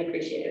we're being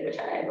appreciated, which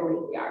I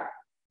believe we are.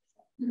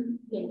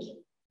 Thank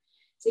you.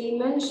 So you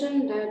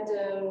mentioned that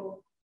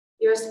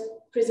you're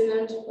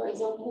president, for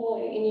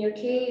example, in your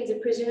case, the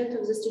president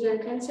of the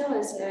student council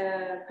has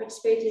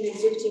participated in the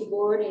executive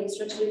board and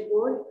strategic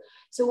board.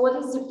 So what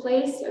is the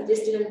place of the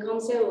student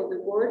council or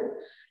the board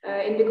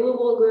in the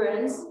global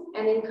governance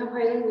and in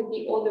comparison with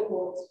the other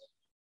boards?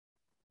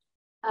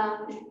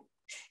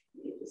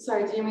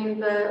 Sorry, do you mean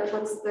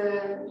what's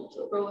the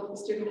role of the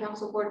student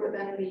council board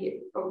within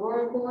the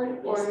Aurora board,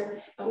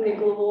 or the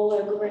global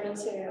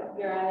governance of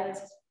your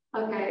alliance?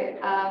 Okay,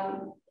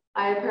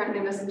 I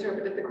apparently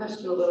misinterpreted the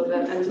question a little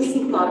bit and just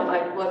thought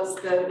like, what's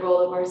the role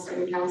of our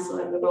student council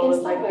and the role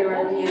of like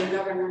European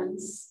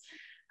governance,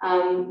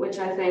 which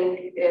I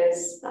think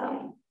is,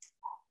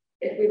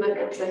 if we look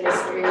at the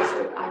history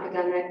of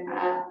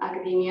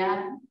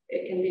academia,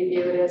 it can be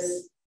viewed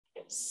as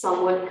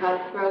somewhat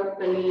cutthroat,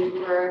 the need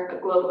for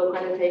a global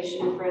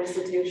accreditation for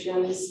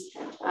institutions,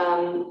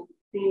 the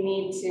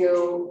need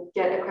to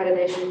get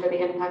accreditation for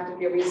the impact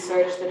of your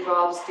research, the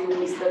draw of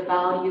students, the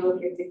value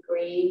of your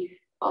degree,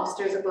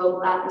 fosters a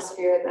global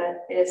atmosphere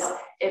that is,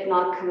 if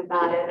not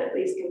combative, at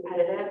least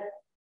competitive.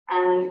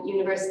 And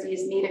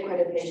universities need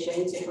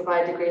accreditation to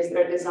provide degrees that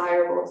are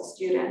desirable to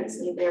students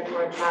and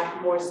therefore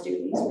attract more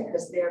students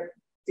because their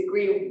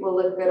degree will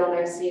look good on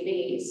their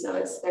CV. So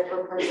it's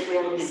therefore perfectly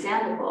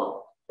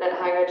understandable that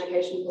higher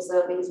education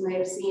facilities may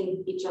have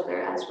seen each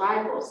other as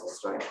rivals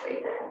historically.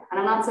 And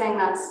I'm not saying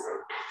that's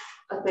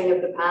a thing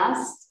of the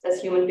past.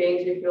 As human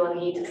beings, we feel a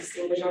need to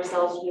distinguish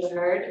ourselves from the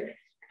herd.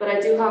 But I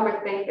do,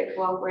 however, think that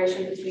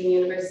cooperation between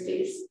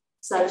universities,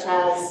 such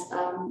as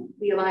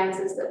the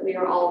alliances that we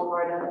are all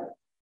part of,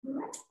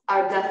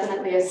 are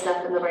definitely a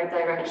step in the right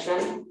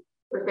direction.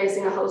 We're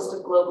facing a host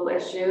of global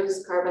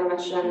issues. Carbon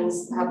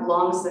emissions have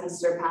long since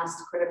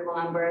surpassed critical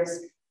numbers.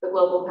 The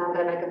global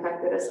pandemic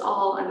affected us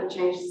all, and the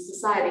change to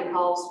society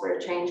calls for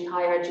a changed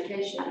higher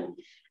education.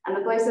 And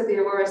the place of the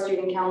Aurora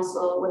Student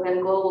Council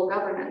within global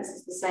governance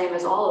is the same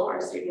as all of our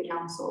student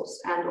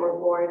councils and or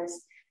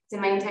boards, to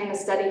maintain a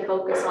steady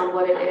focus on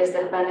what it is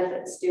that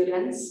benefits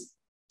students,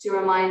 to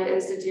remind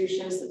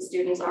institutions that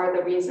students are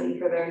the reason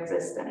for their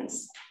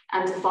existence,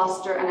 and to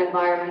foster an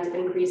environment of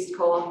increased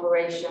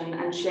cooperation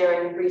and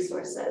sharing of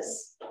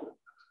resources.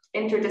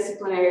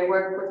 Interdisciplinary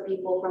work with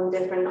people from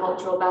different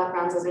cultural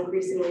backgrounds is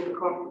increasingly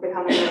becoming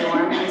the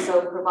norm, and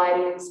so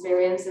providing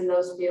experience in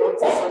those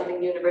fields is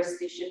something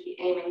universities should be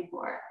aiming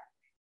for.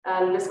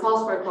 This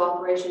calls for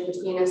cooperation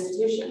between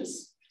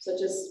institutions,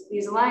 such as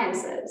these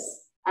alliances.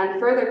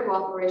 And further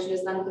cooperation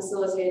is then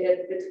facilitated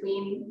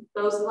between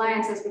those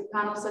alliances with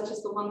panels such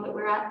as the one that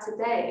we're at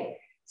today.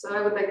 So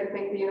I would like to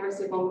thank the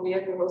University of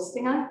Montpellier for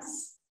hosting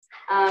us.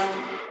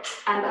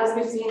 And as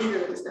we've seen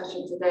through the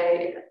discussion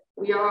today,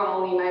 we are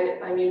all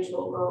united by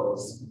mutual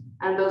goals,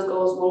 and those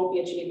goals won't be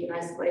achieved in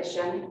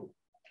isolation.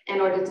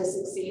 In order to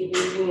succeed,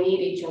 we do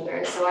need each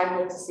other. So I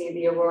hope to see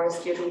the Aurora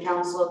Student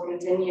Council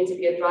continue to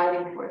be a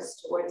driving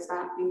force towards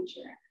that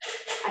future.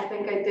 I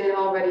think I did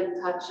already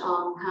touch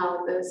on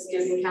how the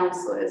student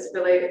council is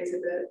related to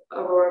the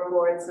Aurora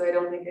board, so I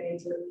don't think I need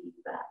to repeat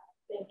that.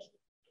 Thank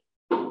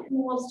you.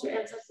 Who wants to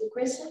answer the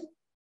question?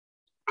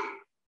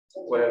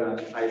 Well,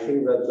 I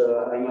think that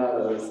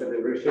Anna said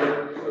everything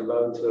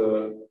about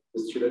the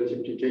student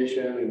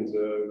implication in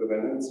the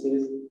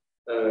governances.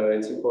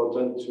 It's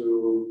important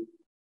to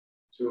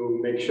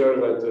make sure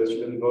that the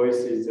student voice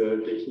is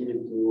taken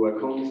into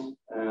account,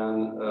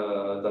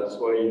 and that's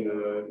why in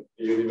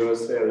the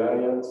Universal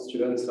Alliance,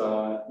 students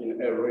are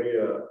in every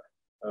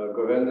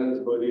governance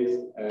bodies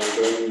and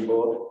governing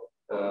board.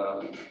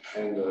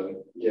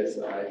 Yes,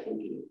 I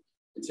think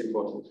it's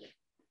important.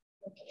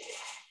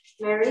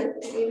 Mary,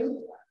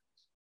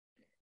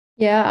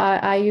 Yeah,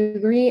 I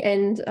agree.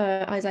 And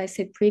as I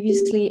said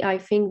previously, I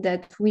think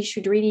that we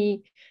should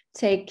really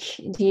take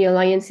the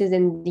alliances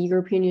and the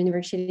European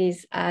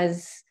universities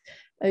as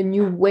a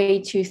new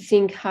way to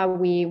think how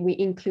we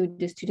include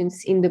the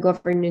students in the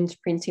governance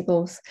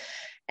principles.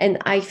 And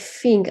I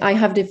think I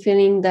have the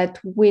feeling that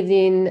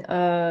within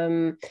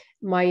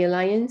my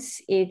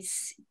alliance,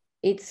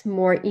 it's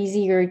more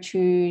easier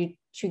to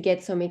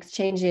get some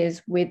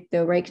exchanges with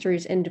the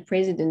rectors and the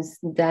presidents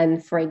than,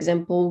 for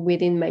example,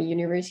 within my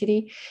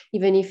university,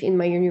 even if in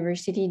my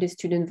university the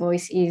student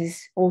voice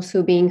is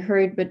also being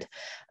heard. But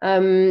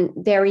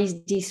there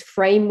is this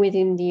frame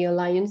within the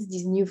alliance,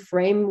 this new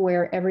frame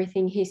where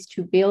everything is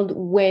to build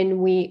when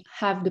we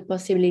have the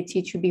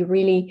possibility to be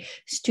really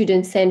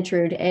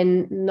student-centered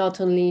and not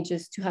only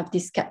just to have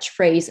this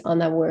catchphrase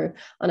on our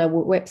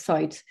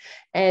website.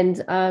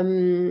 And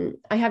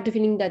I have the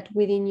feeling that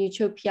within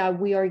Utopia,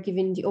 we are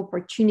given the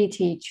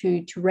opportunity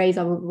to raise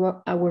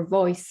our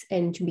voice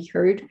and to be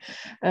heard.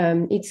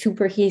 It's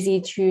super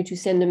easy to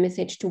send a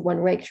message to one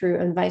rector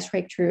and vice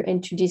rector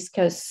and to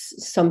discuss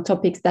some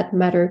topics that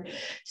matter.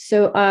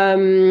 So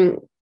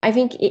I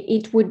think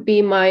it would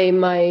be my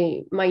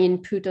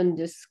input on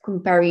this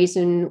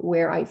comparison,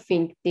 where I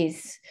think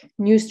this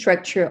new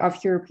structure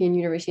of European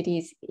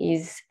universities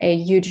is a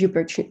huge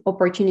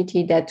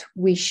opportunity that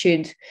we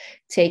should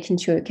take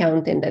into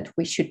account and that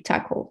we should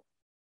tackle.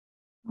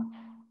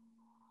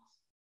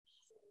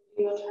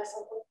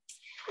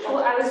 Well,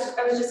 I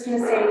was just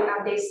going to say,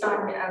 based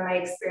on my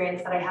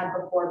experience that I had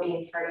before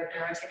being part of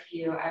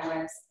NeuroTechU, I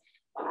was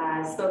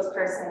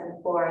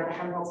spokesperson for the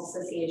Helmholtz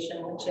Association,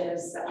 which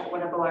is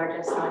one of the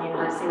largest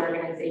non-university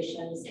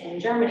organizations in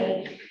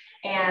Germany.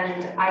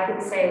 And I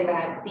could say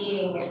that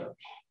being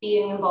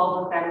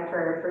involved with them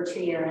for 2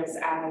 years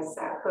as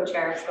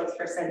co-chair,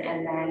 spokesperson,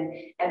 and then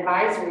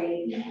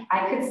advisory,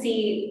 I could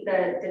see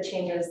the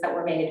changes that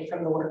were made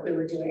from the work we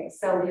were doing.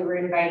 So we were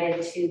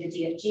invited to the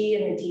DFG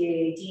and the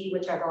DAAD,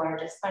 which are the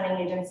largest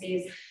funding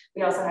agencies.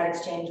 We also had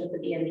exchange with the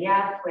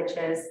BMBF, which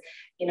is,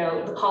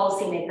 the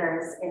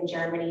policymakers in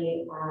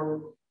Germany.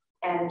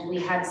 And we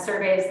had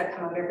surveys that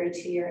come out every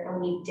 2 years,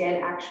 and we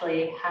did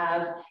actually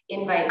have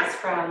invites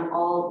from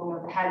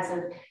all the heads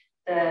of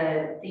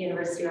the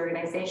university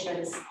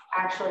organizations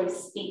actually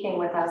speaking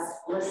with us,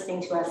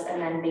 listening to us,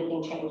 and then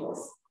making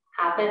changes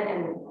happen,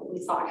 and we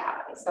saw it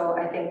happen. So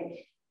I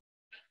think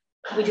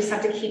we just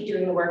have to keep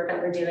doing the work that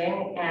we're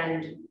doing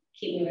and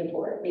keep moving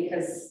forward,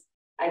 because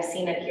I've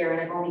seen it here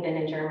and I've only been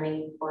in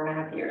Germany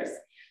 4.5 years.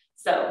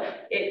 So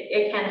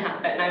it can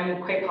happen.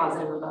 I'm quite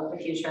positive about the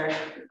future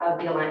of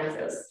the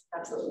alliances.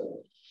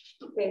 Absolutely.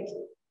 Thank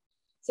you.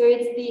 So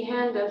it's the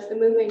hand of the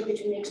movement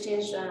between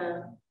exchange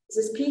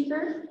the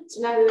speaker.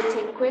 So now we will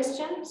take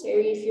questions. So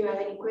if you have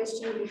any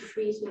question, be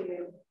free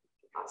to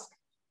ask.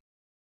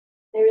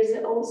 There is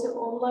also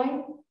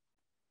online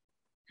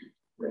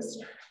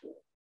question.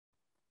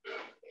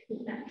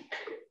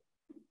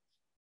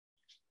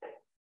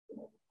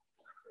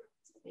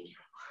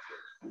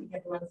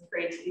 Everyone's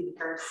afraid to be the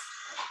first.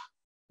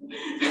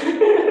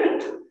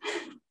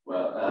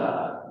 Well,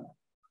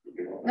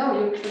 No,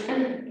 you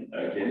can.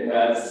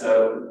 okay.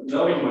 So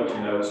knowing what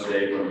you know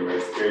today from your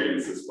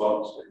experiences,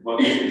 what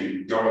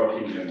in your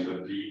opinion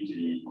would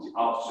be the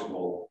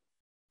optimal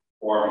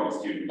form of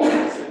student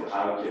council?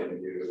 How can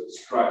you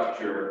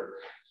structure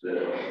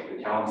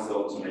the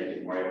council to make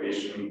it more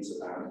efficient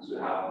and to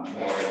have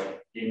more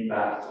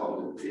impact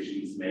on the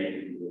decisions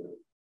made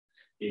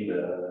in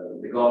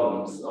the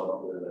governance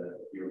of the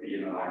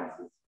European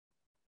alliances?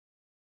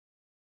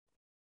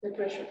 The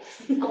pressure.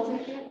 I'll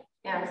take it.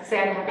 Yeah, say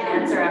I'm happy to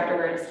answer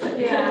afterwards. But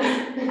Yeah,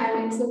 I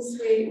mean, since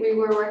we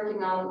were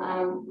working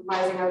on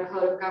revising our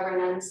code of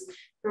governance,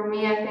 for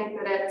me, I think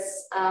that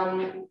it's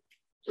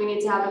we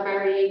need to have a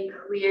very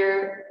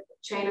clear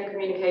chain of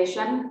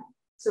communication.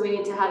 So we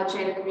need to have a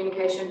chain of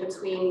communication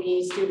between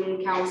the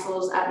student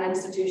councils at an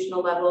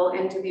institutional level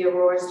into the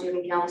Aurora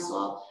Student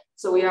Council.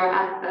 So we are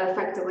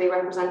effectively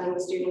representing the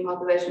student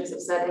populations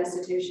of said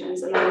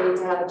institutions, and then we need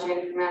to have a chain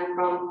of command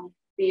from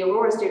the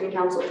Aurora Student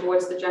Council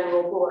towards the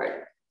general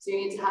board. So you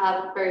need to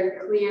have very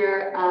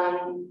clear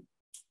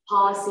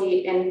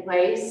policy in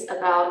place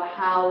about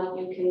how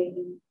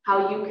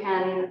you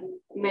can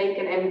make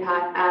an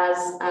impact as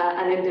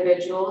an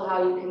individual,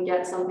 how you can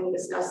get something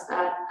discussed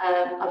at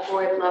a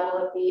board level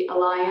of the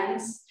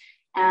alliance,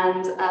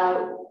 And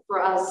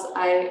for us,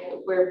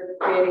 we're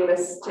creating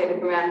this chain of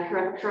command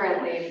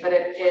currently, but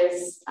it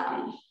is,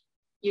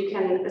 you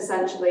can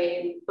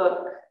essentially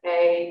book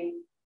a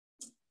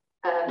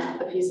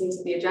piece into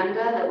the agenda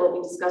that will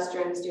be discussed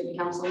during the student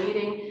council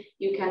meeting.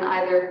 You can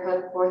either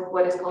put forth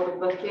what is called a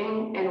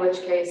booking, in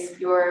which case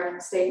your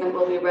statement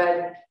will be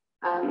read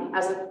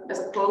as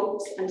a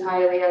quote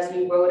entirely as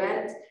you wrote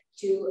it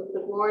to the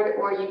board,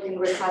 or you can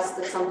request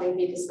that something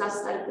be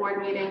discussed at a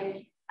board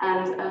meeting,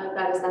 and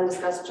that is then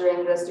discussed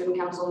during the student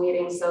council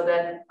meeting, so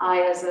that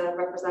I, as a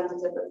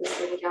representative of the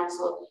student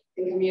council,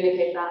 can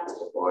communicate that to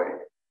the board.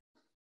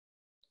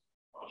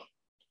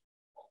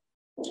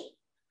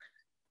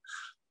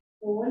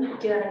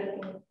 Do you have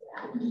anything to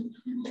add?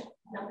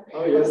 No.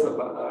 Oh yes,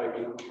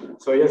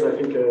 so yes, I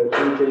think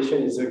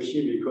communication is a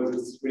key, because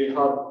it's really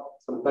hard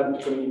sometimes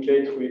to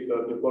communicate with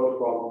people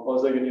from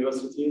other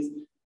universities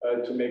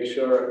to make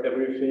sure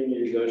everything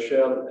is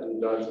shared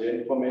and that the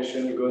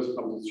information goes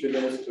from the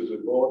students to the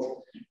board.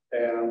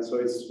 And so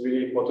it's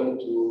really important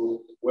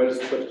to well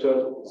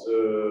structure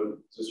the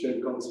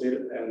student council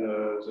and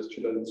the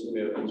student team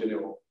in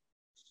general.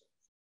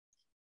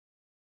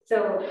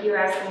 So you were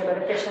asking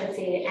about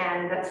efficiency,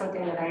 and that's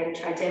something that I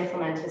tried to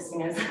implement as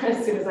soon as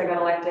I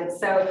got elected.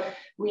 So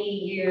we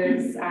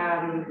use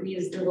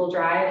Google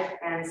Drive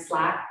and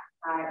Slack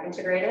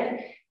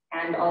integrated,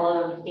 and all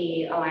of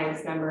the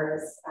Alliance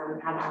members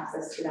have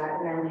access to that.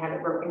 And then we have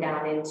it broken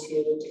down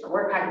into different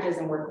work packages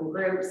and working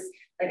groups.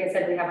 Like I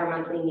said, we have our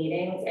monthly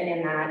meetings, and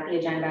in that the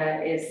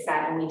agenda is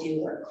set, and we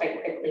do work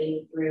quite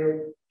quickly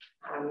through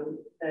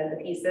the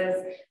pieces.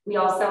 We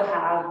also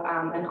have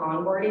an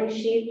onboarding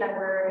sheet that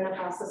we're in the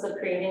process of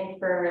creating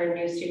for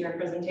new student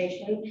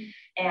representation,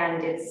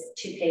 and it's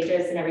 2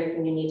 pages and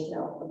everything you need to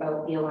know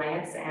about the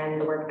Alliance and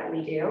the work that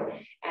we do.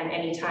 And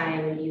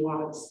anytime you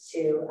want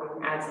to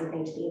add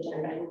something to the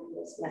agenda, you can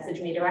just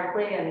message me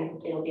directly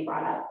and it'll be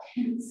brought up.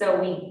 So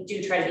we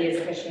do try to be as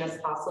efficient as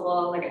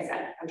possible. Like I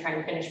said, I'm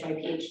trying to finish my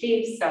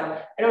PhD, so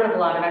I don't have a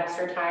lot of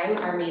extra time.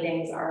 Our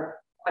meetings are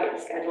quite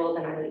scheduled,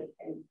 and I'm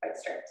quite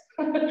strict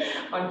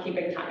on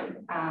keeping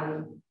time.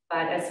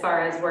 But as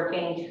far as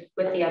working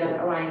with the other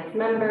Alliance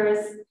members,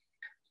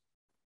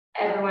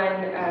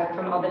 everyone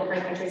from all the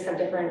different countries have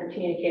different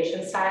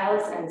communication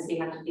styles, and so you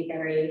have to be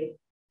very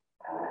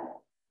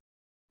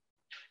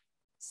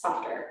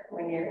softer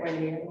when you're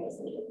in those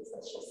meetings,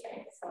 let's just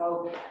say.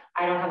 So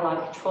I don't have a lot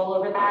of control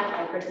over that.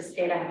 I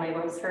participate, I have my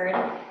voice heard.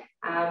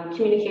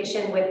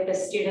 Communication with the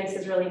students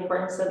is really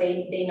important, so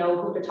they know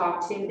who to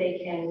talk to, they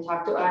can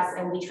talk to us,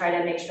 and we try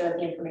to make sure that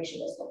the information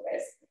goes both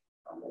ways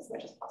as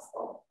much as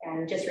possible.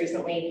 And just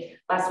recently,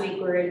 last week,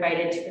 we were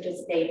invited to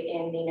participate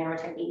in the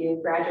Maritime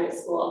EU graduate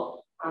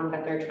school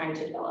that they're trying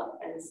to develop.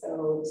 And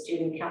so the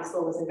student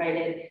council was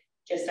invited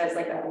just as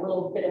like a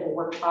little bit of a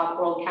workshop,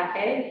 World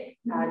Cafe,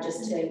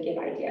 just to give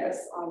ideas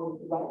on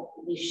what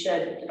we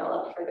should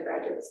develop for the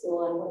graduate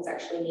school and what's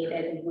actually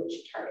needed and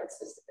which targets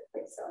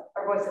specifically. So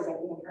our voices are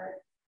being heard.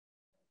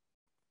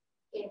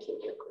 Thank you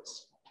for your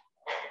question.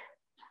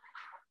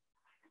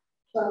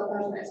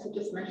 Well, as we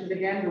just mentioned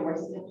again, the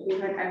voices have to be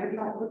heard. I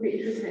would be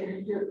interested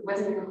in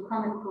whether you have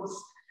come across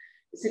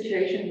a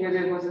situation where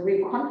there was a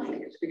real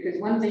conflict, because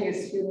one thing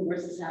is student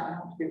versus how I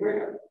have to be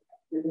heard of.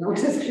 There's no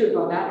dispute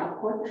about that, of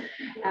course.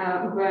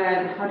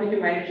 But how did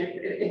you manage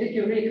it? Did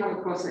you really come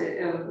across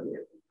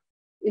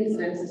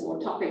incidences or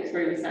topics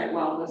where you say,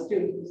 well, the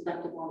student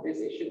perspective on this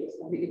issue is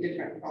completely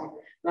different from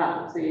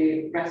that of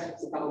the rest of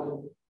the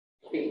government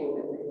people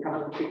and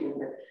government people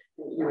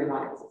in your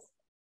alliances?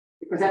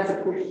 Because that's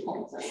a crucial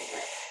point.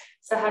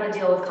 So how to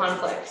deal with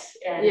conflict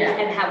and,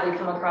 and have we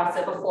come across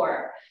it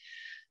before?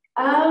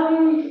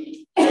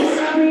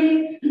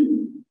 Personally,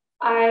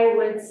 I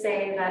would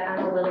say that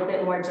I'm a little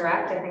bit more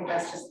direct. I think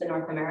that's just the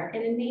North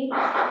American in me.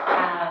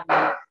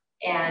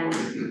 And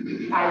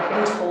I've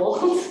been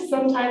told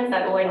sometimes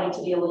that, oh, I need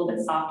to be a little bit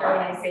softer when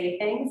I say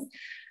things.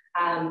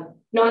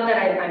 Not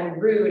that I'm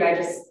rude, I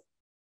just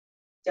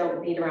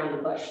don't beat around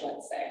the bush,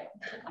 let's say.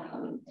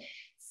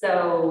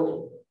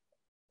 So,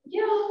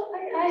 yeah,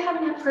 I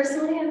haven't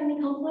personally had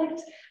any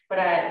conflict, but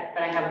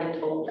I have been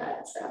told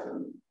that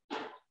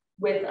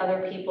with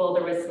other people,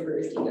 there was some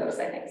bruised egos,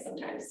 I think,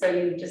 sometimes. So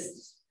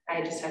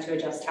I just had to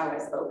adjust how I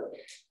spoke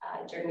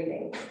during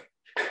meetings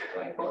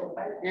going forward.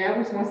 But yeah, I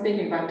was more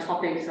thinking about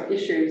topics or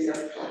issues of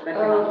that.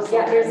 Oh,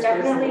 yeah, there's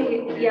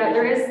definitely, yeah,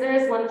 there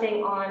is one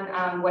thing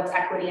on what's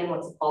equity and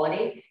what's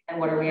equality and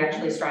what are we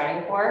actually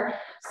striving for.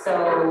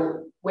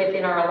 So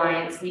within our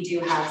alliance, we do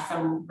have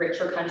some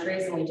richer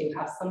countries and we do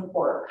have some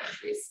poorer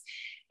countries.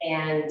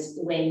 And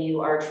when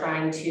you are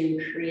trying to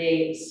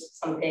create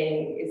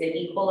something, is it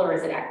equal or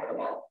is it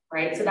equitable?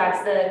 Right, so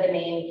that's the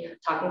main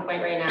talking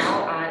point right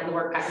now in the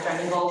work package I'm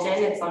involved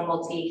in. It's on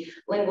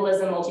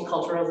multilingualism,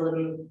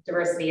 multiculturalism,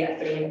 diversity,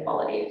 equity, and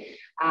equality.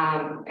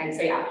 And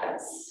so yeah,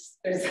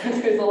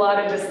 there's a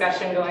lot of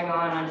discussion going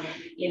on.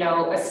 You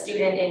know, a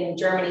student in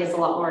Germany is a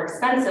lot more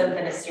expensive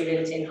than a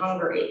student in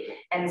Hungary.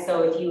 And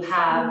so if you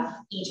have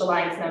each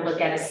alliance member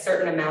get a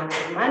certain amount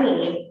of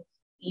money,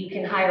 you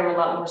can hire a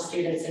lot more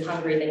students in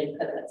Hungary than you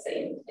could, let's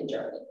say, in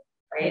Germany.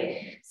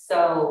 right?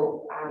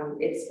 So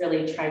it's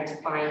really trying to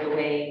find a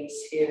way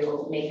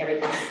to make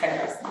everything as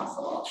fair as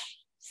possible.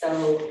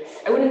 So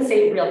I wouldn't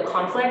say real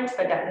conflict,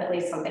 but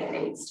definitely something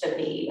that needs to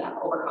be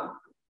overcome.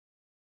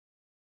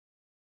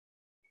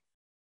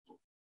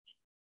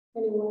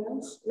 Anyone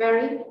else?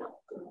 Mary?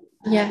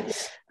 Yeah.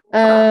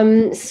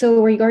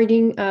 So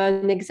regarding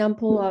an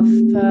example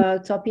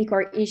of topic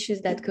or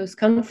issues that cause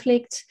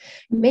conflict,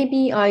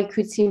 maybe I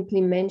could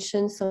simply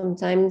mention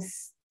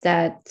sometimes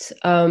that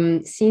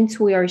since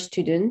we are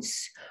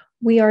students,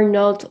 we are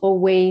not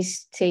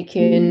always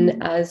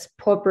taken as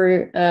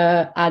proper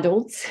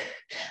adults.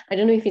 I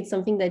don't know if it's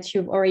something that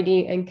you've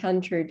already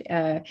encountered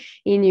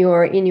in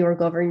your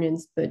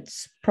governance, but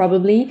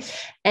probably.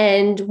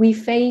 And we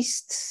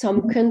faced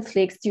some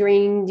conflicts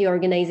during the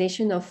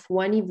organization of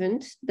one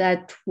event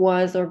that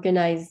was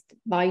organized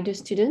by the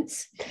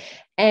students,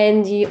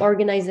 and the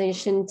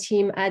organization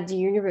team at the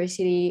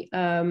university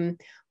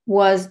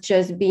was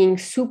just being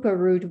super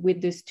rude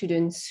with the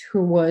students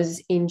who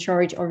was in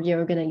charge of the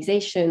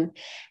organization.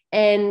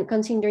 And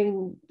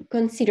considering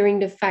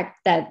the fact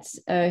that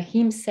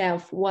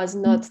himself was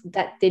not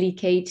that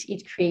delicate,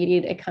 it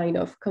created a kind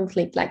of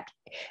conflict. Like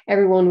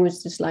everyone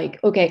was just like,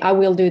 okay, I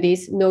will do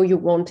this. No, you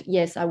won't.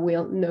 Yes, I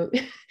will. No.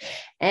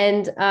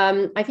 And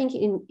I think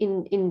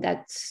in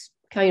that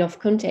kind of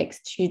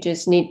context, you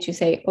just need to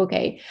say,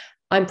 okay,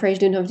 I'm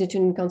president of the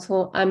student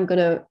council. I'm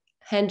gonna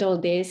handle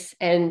this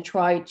and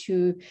try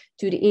to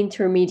do the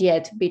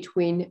intermediate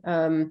between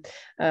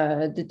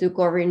the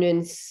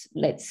governance,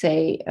 let's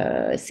say,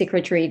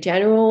 secretary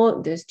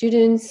general, the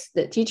students,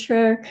 the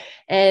teacher,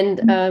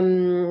 and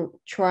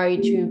try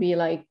to be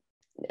like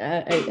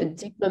a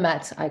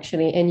diplomat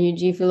actually, and you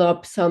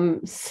develop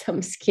some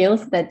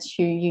skills that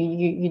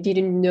you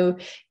didn't know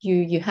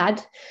you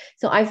had.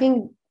 So I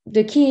think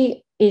the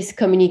key is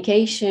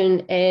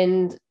communication,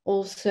 and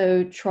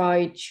also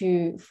try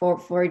to for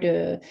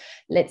the,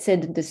 let's say,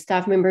 the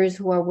staff members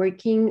who are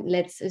working,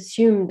 let's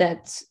assume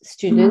that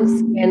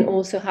students can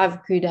also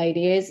have good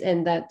ideas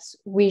and that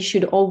we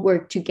should all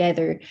work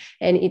together,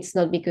 and it's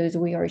not because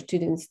we are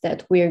students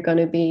that we're going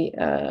to be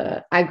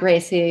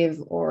aggressive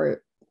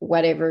or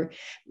whatever.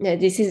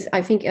 This is,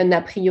 I think, an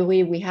a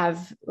priori we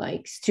have,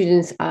 like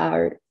students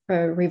are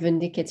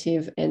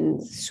reivindicative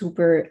and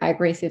super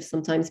aggressive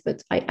sometimes,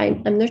 but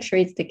I'm not sure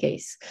it's the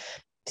case.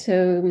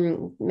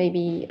 So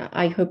maybe,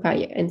 I hope I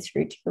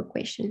answered your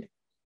question.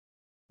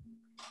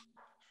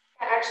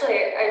 Actually,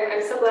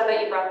 I'm so glad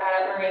that you brought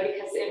that up, Marie,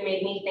 because it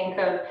made me think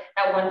of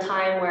that one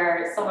time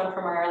where someone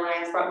from our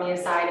alliance brought me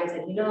aside and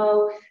said, you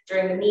know,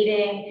 during the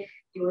meeting,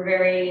 you were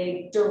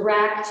very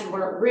direct, you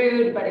weren't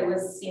rude, but it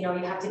was, you know,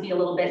 you have to be a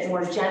little bit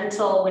more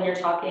gentle when you're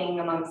talking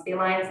amongst the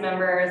alliance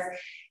members.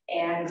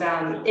 And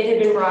it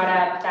had been brought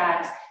up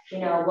that, you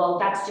know, well,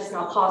 that's just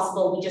not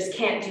possible. We just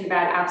can't do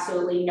that.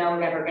 Absolutely no,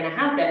 never going to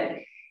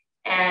happen.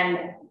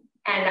 And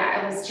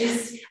I was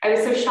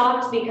so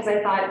shocked, because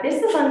I thought,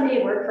 this is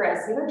unpaid work for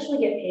us. You actually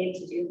get paid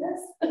to do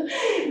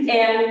this.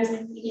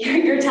 And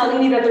you're telling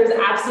me that there's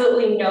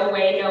absolutely no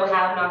way, no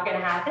how, not going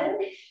to happen.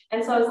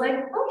 And so I was like,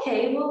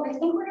 okay, well, I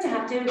think we're going to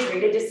have to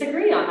agree to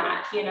disagree on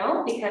that, you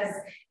know, because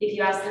if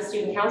you ask the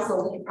student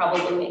council, we could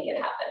probably make it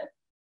happen.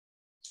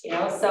 You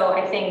know, so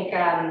I think,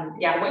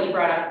 yeah, what you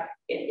brought up,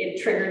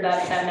 it triggered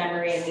that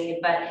memory in me.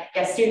 But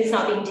yeah, students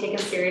not being taken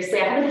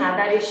seriously, I haven't had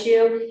that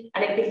issue.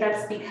 And I think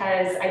that's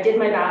because I did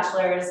my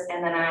bachelor's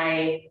and then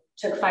I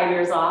took 5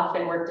 years off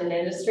and worked in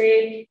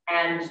industry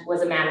and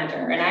was a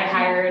manager, and I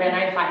hired and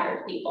I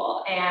fired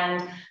people.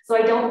 And so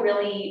I don't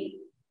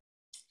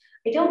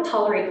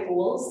tolerate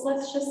fools,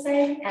 let's just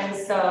say. And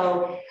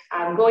so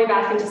going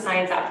back into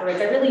science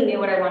afterwards, I really knew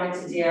what I wanted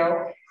to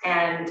do.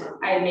 And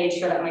I made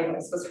sure that my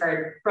voice was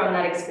heard from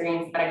that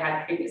experience that I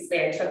had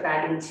previously. I took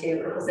that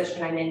into the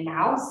position I'm in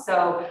now.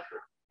 So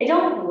I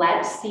don't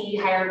let the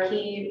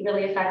hierarchy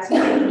really affect me.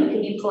 You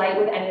can be polite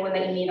with anyone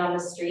that you meet on the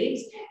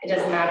street. It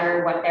doesn't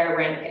matter what their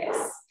rank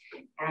is.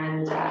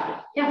 And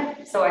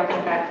yeah, so I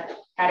think that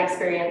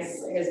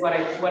experience is what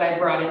I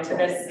brought into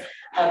this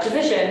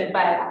position.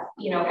 But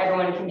you know,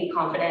 everyone can be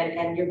confident,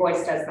 and your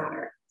voice does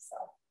matter. So,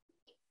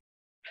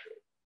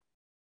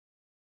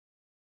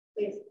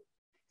 please.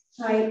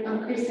 Hi,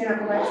 I'm Christina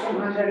Kovacs from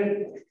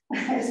Hungary,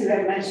 as you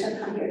have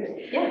mentioned,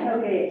 Hungary. Yeah.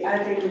 Okay,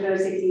 at the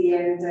university,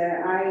 and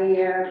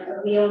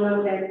we all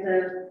know that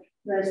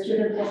the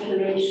student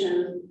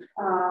population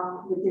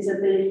with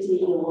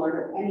disability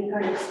or any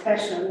kind of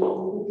special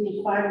needs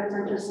between 5 or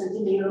 10%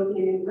 in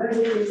European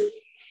universities.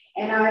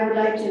 And I would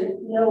like to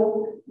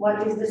know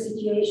what is the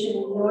situation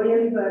in your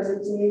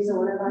universities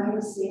or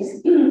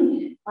alliances.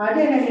 Are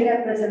there any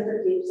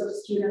representatives of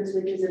students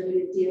with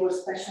disability or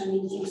special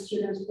needs in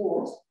student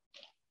boards?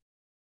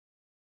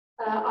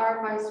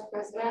 Our vice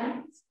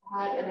president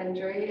had an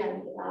injury,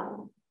 and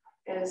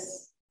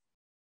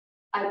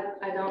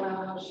I don't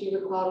know how she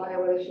would qualify,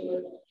 whether she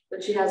would,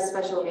 but she has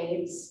special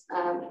needs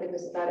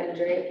because of that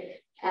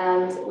injury.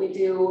 And we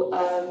do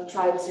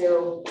try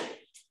to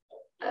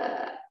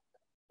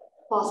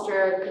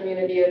foster a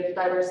community of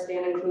diversity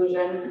and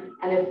inclusion.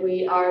 And if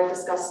we are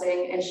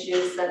discussing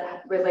issues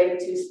that relate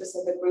to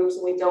specific groups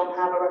and we don't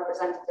have a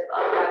representative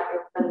of that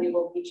group, then we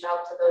will reach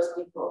out to those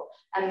people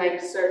and make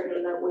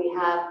certain that we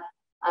have,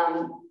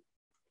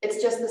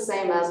 it's just the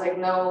same as like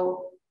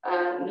no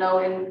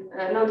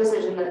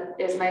decision that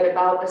is made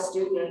about a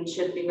student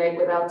should be made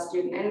without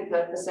student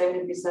input. The same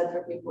can be said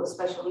for people with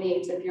special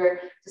needs. If you're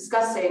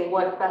discussing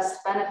what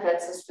best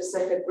benefits a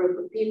specific group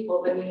of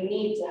people, then you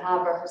need to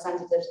have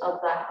representatives of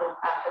that group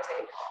at the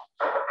table.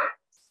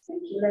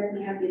 Thank you. Let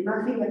me have it.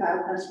 Nothing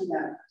about us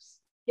without us.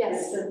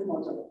 Yes. That's the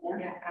motto, yeah?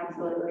 Yeah,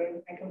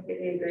 absolutely. I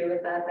completely agree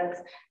with that.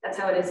 That's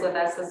how it is with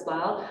us as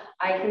well.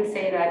 I can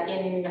say that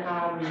in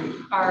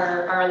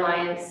our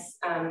alliance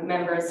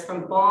members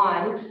from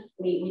Bonn,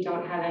 we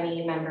don't have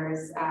any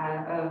members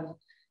of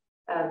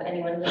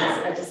anyone who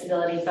has a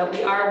disability, but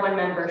we are one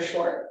member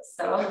short.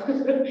 So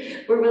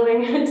we're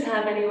willing to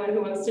have anyone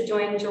who wants to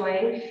join.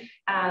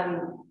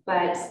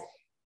 But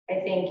I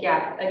think,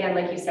 yeah, again,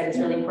 like you said, it's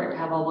really important to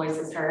have all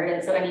voices heard.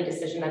 And so any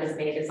decision that is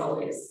made is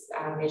always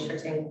made sure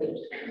to include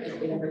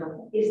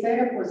everyone. Is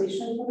there a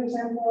position, for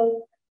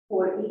example,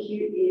 for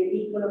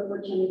equal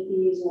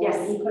opportunities or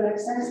yes. equal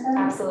access?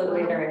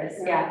 Absolutely, there is,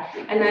 yeah.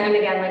 And then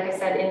again, like I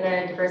said, in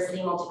the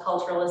diversity,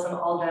 multiculturalism,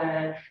 all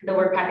the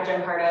work package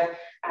I'm part of,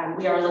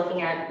 we are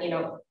looking at,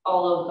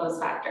 all of those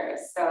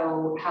factors.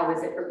 So how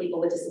is it for people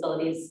with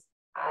disabilities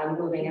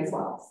moving as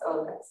well?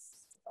 So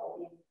that's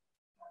all.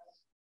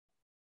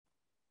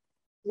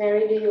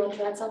 Mary, do you want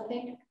to add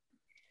something?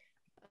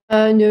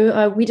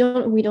 No, we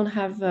don't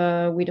have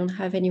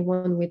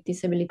anyone with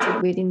disability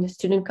within the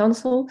student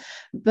council,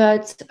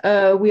 but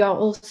we are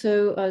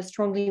also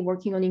strongly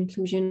working on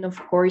inclusion, of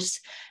course,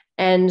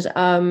 and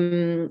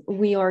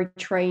we are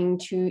trying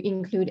to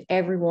include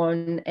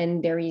everyone,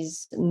 and there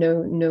is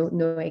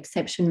no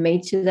exception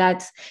made to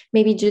that.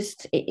 Maybe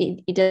just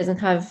it doesn't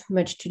have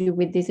much to do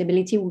with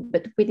disability,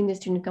 but within the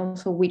student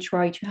council, we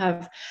try to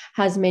have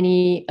as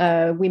many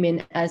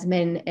women as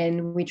men,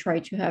 and we try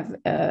to have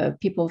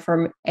people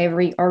from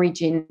every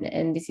origin,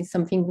 and this is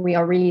something we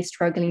are really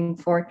struggling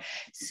for.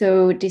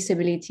 So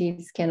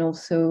disabilities can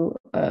also,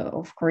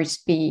 of course,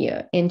 be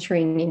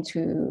entering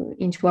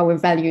into our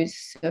values.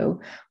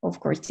 So of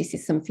course, this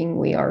is something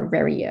we are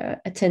very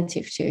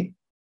attentive to.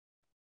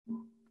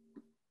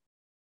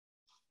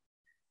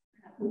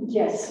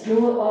 Yes,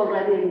 you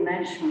already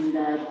mentioned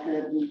that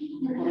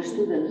for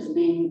students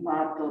being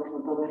part of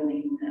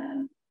governing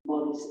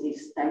bodies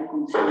is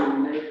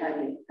time-consuming, very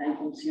highly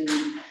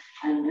time-consuming,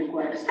 and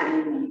requires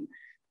commitment.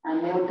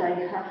 And what I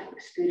have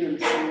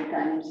experienced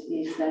sometimes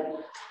is that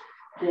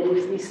there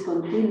is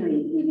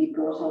discontinuity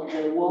because of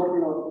the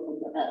workload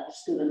that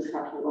students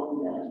have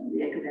along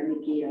the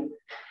academic year.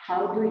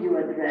 How do you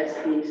address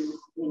this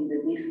in the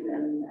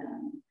different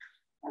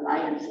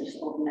alliances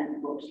of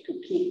networks to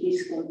keep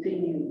this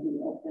continuity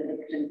of the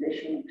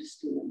representation of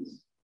students?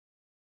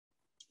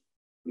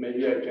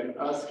 Maybe I can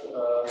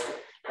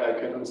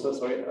answer,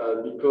 sorry,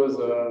 because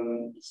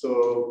so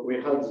we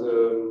had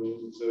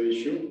the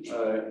issue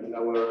in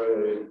our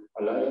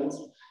alliance.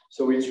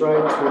 So we try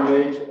to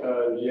make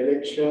the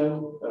election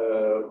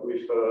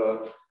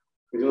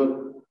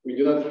we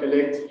do not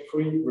elect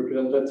 3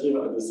 representatives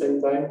at the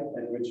same time,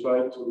 and we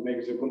try to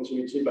make the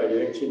continuity by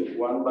electing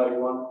one by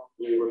one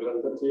the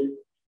representative.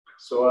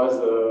 So as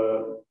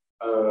a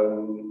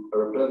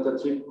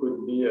representative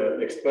could be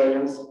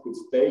experienced, could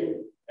stay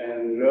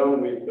and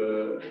learn with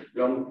the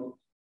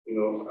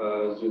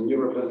new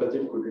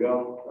representative could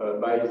learn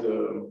by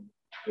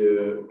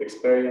the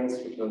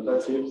experienced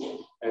representatives,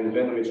 and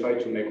then we try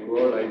to make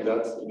role like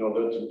that in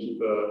order to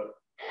keep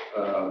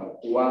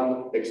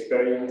one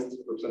experienced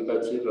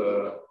representative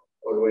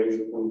always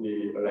on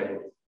the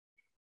alliance.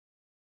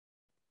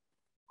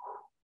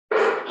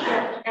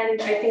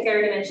 And I think I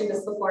already mentioned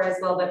this before as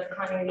well, but for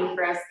continuity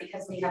for us,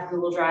 because we have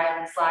Google Drive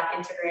and Slack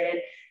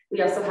integrated,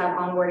 we also have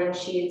onboarding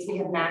sheets. We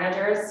have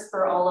managers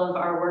for all of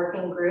our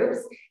working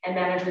groups and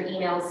manager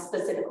emails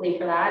specifically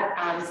for that.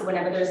 So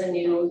whenever there's a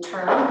new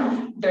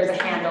term, there's a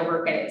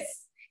handover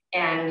phase.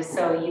 And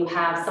so you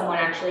have someone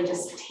actually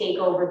just take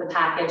over the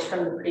package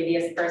from the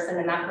previous person,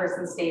 and that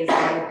person stays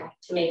on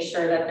to make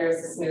sure that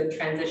there's a smooth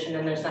transition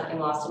and there's nothing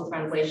lost in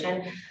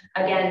translation.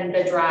 Again,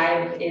 the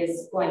drive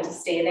is going to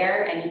stay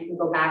there, and you can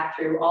go back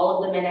through all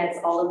of the minutes,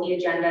 all of the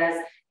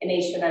agendas, and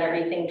make sure that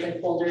everything's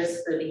in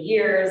folders for the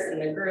years and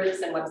the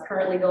groups and what's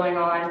currently going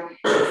on.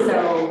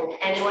 So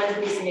anyone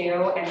who's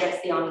new and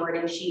gets the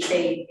onboarding sheet,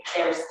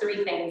 there's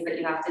 3 things that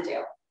you have to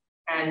do.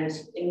 And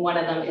in one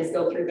of them is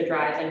go through the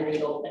drive and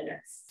read all the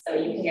minutes. So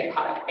you can get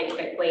caught up quite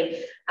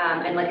quickly.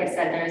 And like I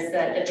said, there's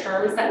the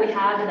terms that we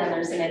have, and then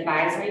there's an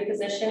advisory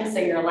position. So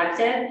you're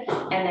elected,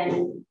 and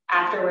then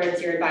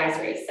afterwards you're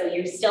advisory. So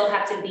you still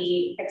have to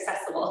be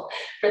accessible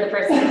for the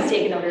person who's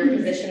taken over your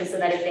position, so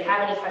that if they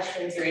have any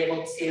questions, you're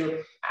able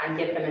to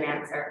give them an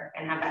answer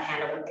and have that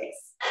handover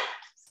phase.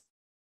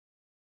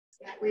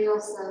 Yeah, we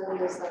also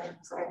use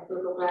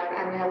Google Drive,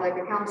 and we have like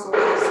a council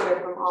register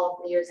from all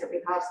of the years that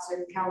we've had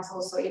student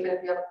council. So even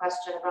if you have a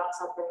question about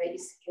something that you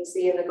can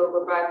see in the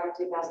Google Drive from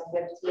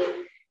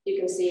 2015, you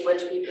can see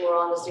which people are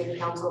on the student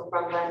council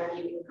from then, and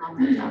you can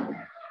contact them.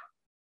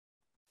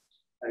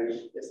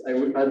 Yes, I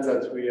would add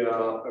that we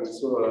are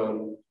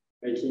also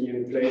making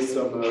in place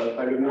some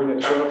alumni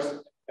networks,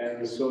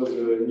 and so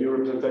the new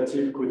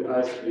representative could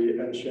ask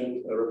the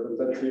ancient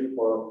representative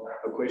for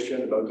a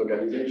question about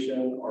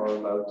organization or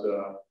about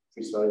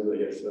precise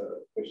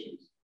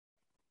questions.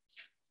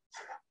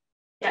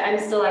 Yeah, I'm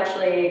still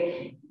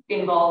actually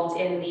involved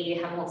in the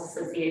Helmholtz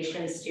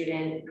Association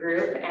student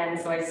group, and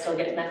so I still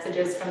get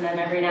messages from them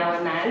every now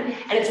and then.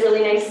 And it's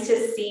really nice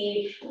to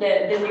see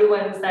the new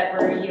ones that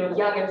were, you know,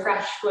 young and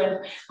fresh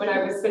when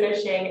I was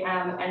finishing,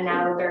 and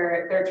now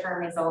their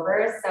term is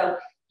over. So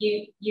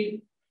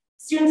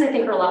students, I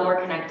think, are a lot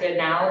more connected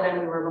now than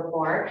we were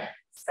before.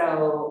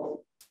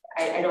 So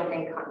I don't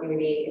think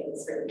continuity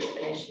is really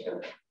an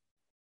issue.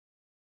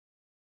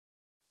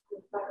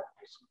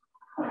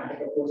 I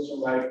have a question,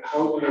 like,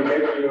 how do you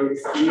get your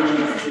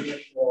students to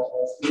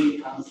the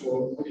student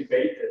council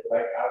motivated?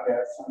 Like, are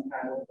there some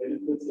kind of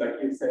benefits? Like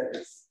you said,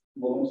 it's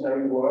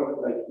voluntary work.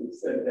 Like you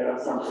said, there are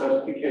some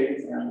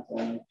certificates,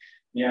 and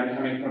yeah, I'm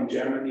coming from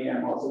Germany.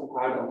 I'm also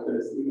part of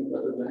the student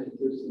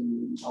representatives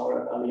in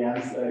our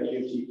Allianz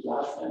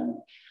EUT+, and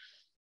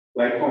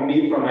like for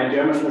me, from my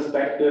German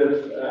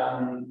perspective,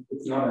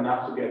 it's not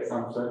enough to get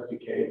some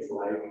certificates.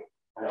 Like,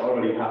 I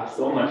already have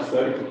so much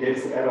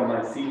certificates to add on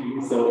my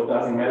CV, so it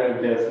doesn't matter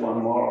if there's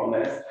one more or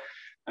less.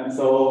 And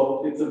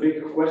so it's a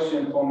big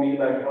question for me,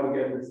 like how to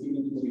get the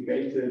students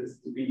motivated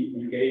to be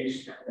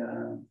engaged.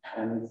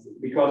 And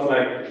because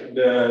like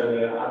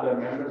the other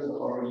members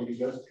of our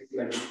university,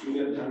 like the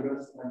student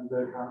members and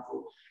the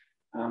council,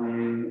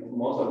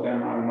 most of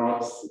them are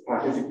not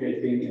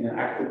participating in an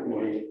active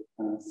way.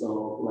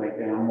 So like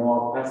they are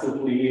more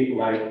passively,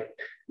 like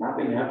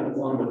nothing happens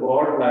on the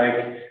board,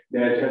 like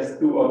there are just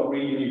 2 or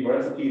 3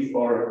 universities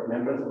or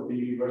members of the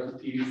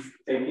universities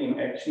taking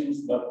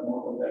actions, but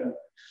most of them,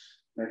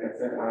 like I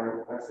said,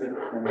 are passive.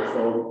 And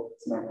so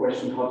it's my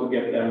question, how to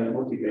get them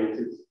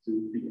motivated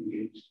to be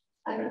engaged.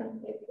 I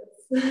can take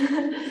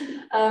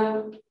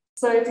this.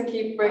 Sorry to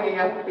keep bringing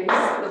up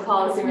the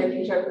policy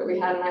making trip that we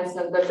had in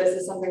Iceland, but this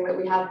is something that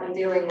we have been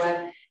dealing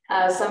with.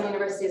 Some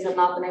universities have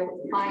not been able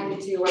to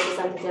find 2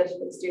 representatives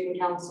for the student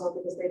council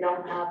because they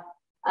don't have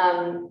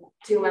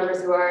 2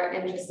 members who are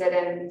interested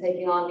in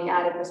taking on the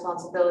added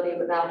responsibility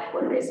without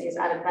what they see as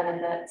added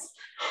benefits.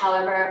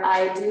 However,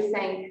 I do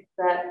think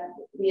that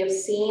we have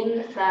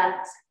seen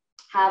that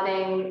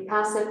having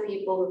passive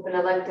people who've been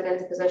elected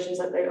into positions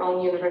at their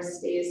own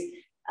universities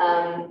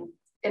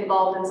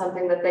involved in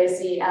something that they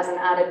see as an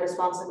added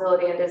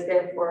responsibility and is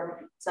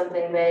therefore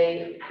something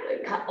they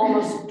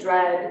almost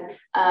dread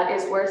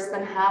is worse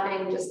than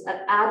having just an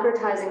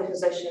advertising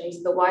position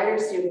to the wider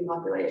student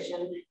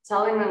population,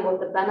 telling them what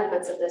the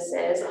benefits of this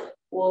is,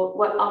 well,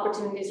 what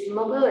opportunities for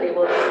mobility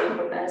will there be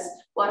from this,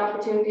 what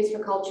opportunities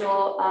for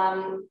cultural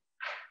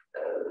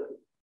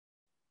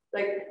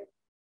like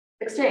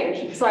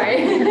exchange, sorry,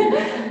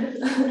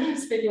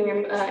 speaking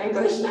in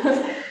English,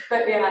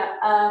 but yeah,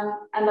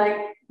 and like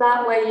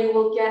that way you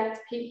will get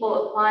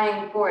people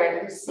applying for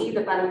it who see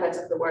the benefits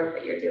of the work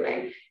that you're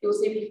doing. You'll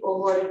see people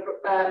who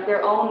are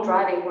their own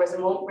driving force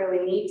and won't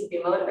really need to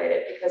be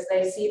motivated because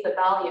they see the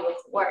value of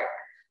the work.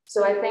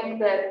 So I think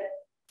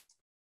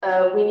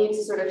that we need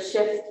to sort of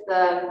shift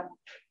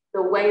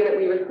the way that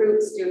we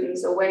recruit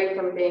students away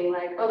from being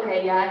like,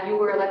 okay, yeah, you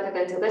were elected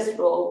into this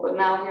role, but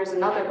now here's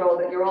another role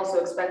that you're also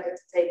expected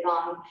to take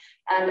on,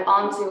 and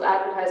onto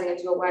advertising it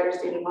to a wider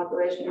student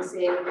population and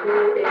seeing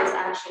who is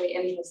actually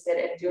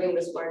interested in doing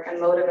this work and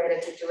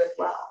motivated to do it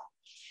well.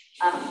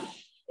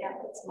 Yeah,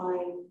 that's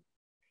my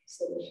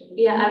solution.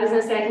 Yeah, I was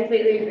gonna say I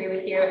completely agree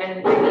with you.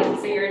 And I mean,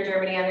 so you're in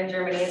Germany, I'm in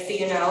Germany, so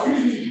you know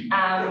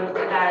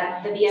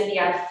that the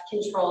BMBF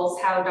controls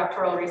how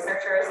doctoral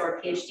researchers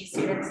or PhD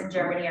students in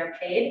Germany are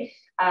paid.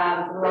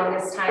 For the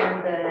longest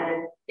time,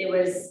 it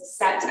was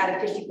set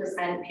at a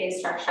 50% pay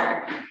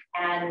structure.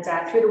 And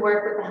through the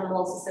work with the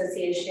Helmholtz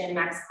Association,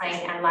 Max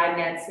Planck, and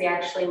Leibniz, we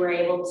actually were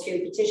able to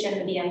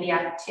petition the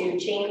BMBF to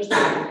change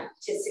that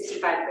to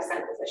 65%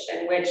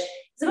 position, which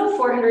is about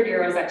 400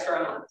 euros extra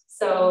a month.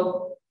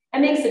 So it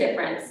makes a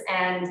difference.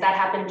 And that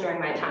happened during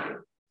my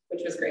time,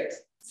 which was great.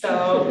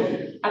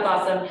 So that's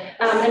awesome.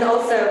 And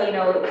also, you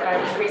know,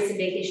 increase in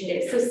vacation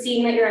days. So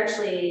seeing that you're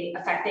actually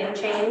affecting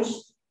change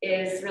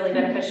is really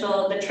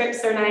beneficial. The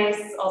trips are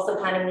nice, also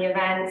planning the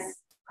events,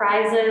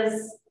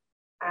 prizes.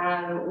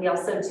 We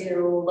also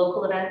do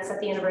local events at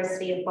the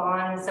University of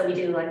Bonn. So we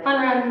do like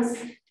fun runs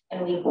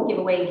and we give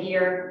away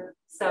gear.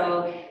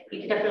 So you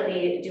can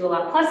definitely do a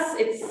lot. Plus,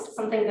 it's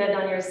something good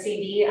on your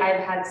CV.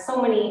 I've had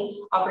so many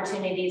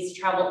opportunities to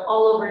travel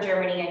all over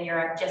Germany and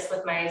Europe just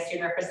with my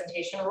student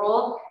representation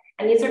role.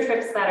 And these are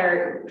trips that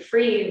are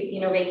free, you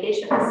know,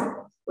 vacations,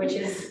 which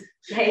is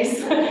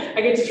nice. I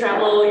get to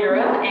travel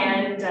Europe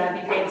and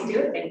be paid to do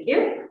it. Thank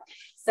you.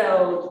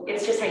 So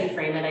it's just how you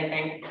frame it, I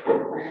think.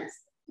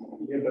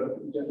 Yeah, but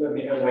just let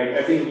me like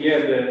I think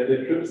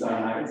the trips are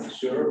nice,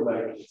 sure.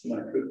 Like it's my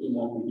trip to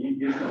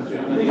Montpellier from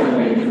Germany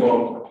like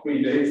for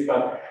 3 days,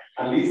 but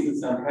at least it's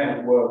some kind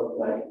of work.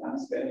 Like I'm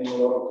spending a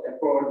lot of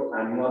effort.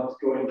 I'm not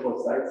going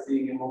for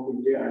sightseeing in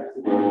Montpellier. I'm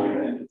sitting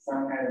here and it's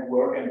some kind of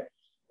work. And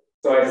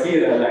so I see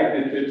it. I like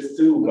the trips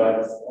too,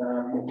 but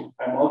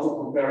I'm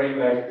also comparing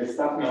like the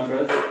staff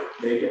members.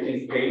 They're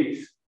getting paid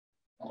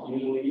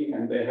usually,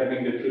 and they're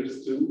having the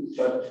trips too,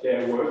 but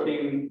they're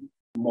working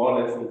more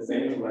or less the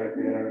same, like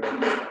they're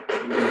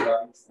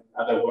doing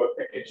other work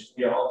package.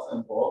 We are also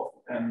involved,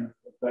 and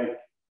like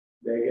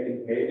they're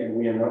getting paid and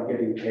we are not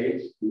getting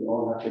paid. We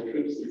all have the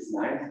trips, it's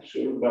nice,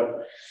 sure,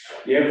 but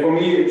yeah, for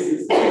me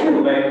it's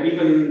like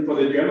even for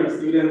the German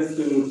students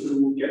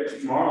to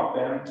get more of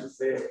them to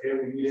say, okay,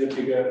 we need a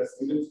bigger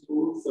student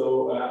pool,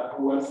 so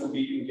who wants to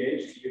be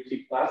engaged in UT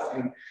Plus?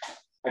 And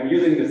I'm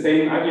using the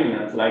same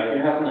arguments, like you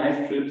have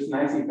nice trips,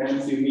 nice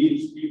events, you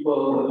meet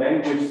people,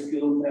 language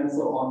skills and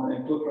so on,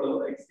 and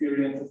cultural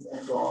experiences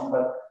and so on,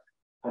 but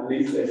at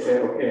least they say,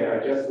 okay,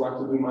 I just want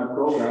to do my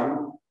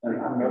program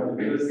and I'm not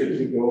interested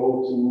to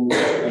go to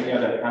any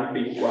other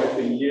country twice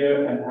a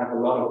year and have a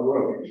lot of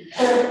work.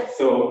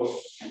 So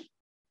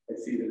I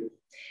see that.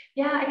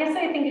 Yeah, I guess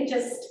I think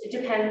it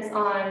depends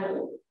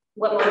on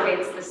what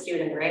motivates the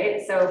student,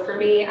 right? So for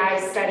me, I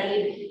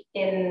studied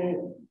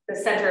in the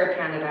center of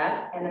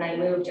Canada, and then I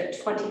moved a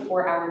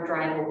 24-hour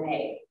drive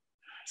away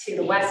to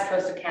the west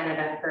coast of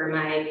Canada for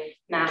my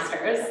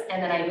master's,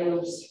 and then I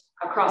moved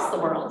across the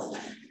world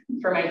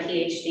for my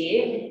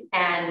PhD.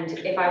 And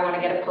if I want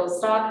to get a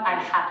postdoc,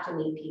 I have to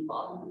meet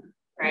people,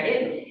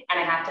 right? And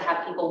I have to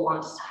have people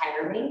want to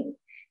hire me.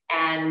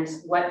 And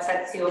what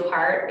sets you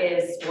apart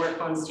is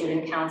work on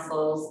student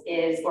councils,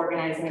 is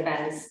organizing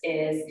events,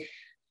 is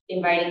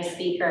inviting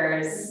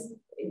speakers,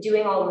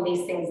 doing all of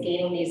these things,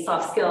 gaining these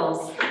soft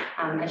skills.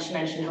 As she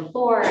mentioned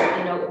before,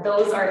 you know,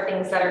 those are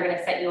things that are going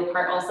to set you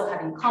apart. Also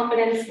having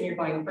confidence when you're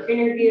going for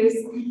interviews.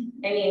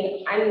 I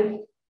mean,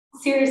 I'm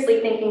seriously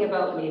thinking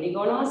about maybe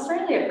going to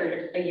Australia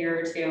for a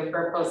year or two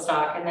for a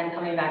postdoc and then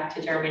coming back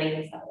to Germany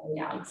and settling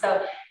down.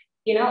 So,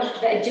 you know,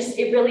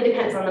 it really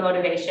depends on the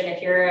motivation.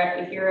 If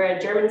you're a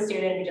German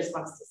student who just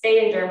wants to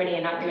stay in Germany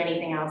and not do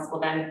anything else,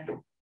 well then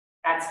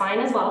that's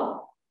fine as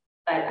well.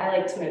 But I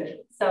like to move.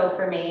 So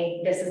for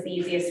me, this is the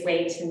easiest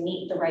way to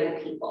meet the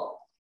right people.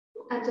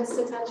 And just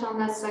to touch on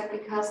this, like,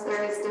 because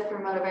there is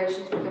different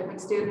motivations for different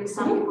students,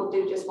 some people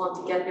do just want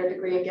to get their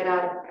degree and get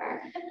out of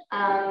there.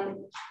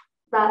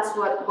 That's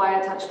why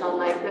I touched on,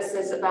 like, this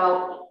is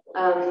about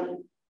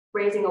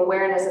raising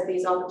awareness of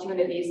these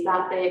opportunities,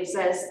 that they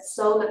exist,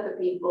 so that the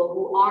people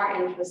who are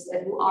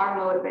interested, who are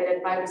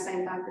motivated by the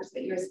same factors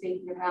that you're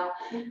speaking about,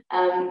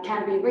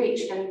 can be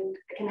reached and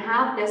can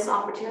have this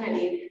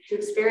opportunity to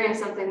experience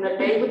something that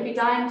they would be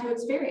dying to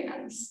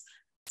experience.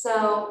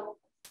 So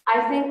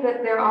I think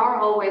that there are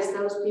always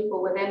those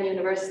people within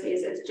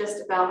universities. It's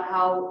just about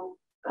how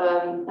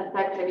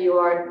effective you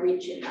are at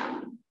reaching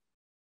them.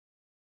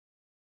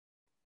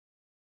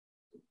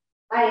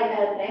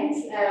 Hi,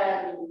 thanks.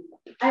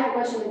 I have a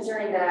question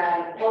concerning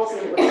the policy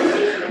and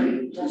organization that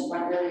we touched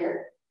on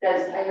earlier,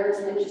 because I heard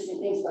some interesting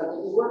things about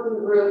the working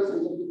groups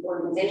and different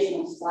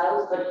organizational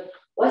styles, but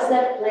was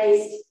that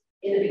placed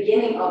in the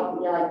beginning of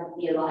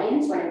the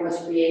alliance when it was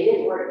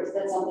created, or is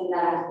that something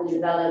that has been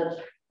developed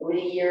over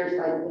the years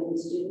by the different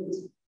student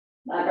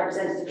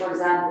representatives, for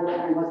example,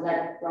 and was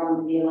that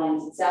from the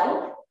alliance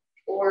itself,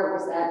 or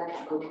was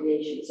that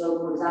co-creation? So,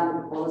 for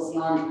example, the policy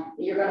on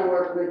that you're going to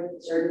work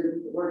with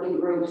certain working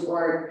groups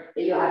or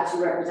that you have 2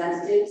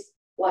 representatives,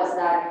 was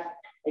that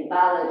a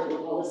valid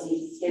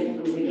policy stated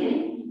from the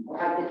beginning, or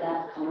how did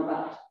that come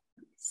about?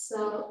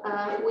 So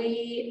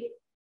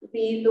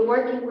the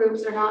working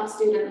groups are not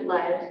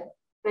student-led.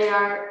 They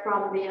are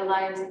from the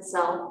alliance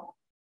itself,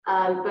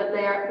 but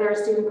they're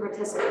student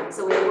participants.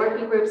 So we have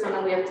working groups, and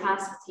then we have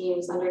task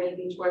teams underneath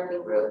each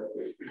working group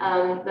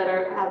that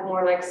have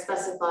more like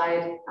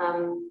specified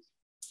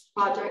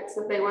projects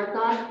that they work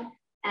on.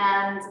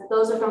 And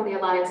those are from the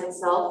alliance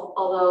itself,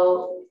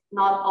 although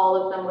not all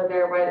of them were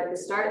there right at the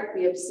start.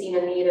 We have seen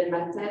a need and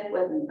met it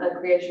with a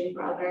creation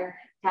for other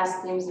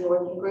task teams and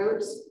working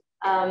groups.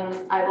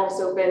 I've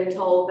also been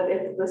told that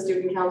if the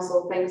student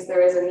council thinks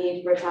there is a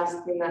need for a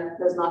task team that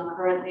does not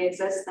currently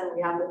exist, then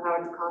we have the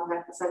power to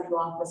contact the central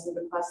office and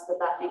request that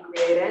that be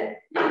created.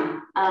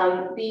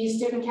 The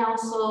student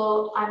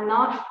council, I'm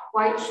not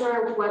quite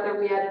sure whether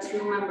we had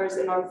 2 members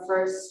in our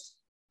first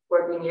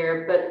working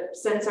year, but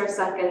since our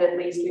second, at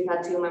least, we've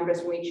had 2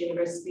 members from each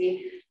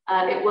university.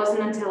 It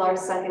wasn't until our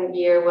second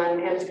year when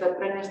Elisabeth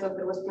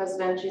Brennersdottir was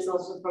president. She's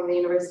also from the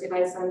University of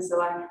Iceland,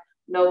 so I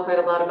know quite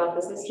a lot about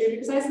this history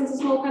because Iceland's a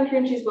small country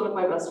and she's one of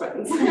my best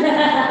friends.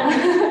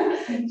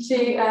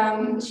 She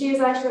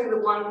is actually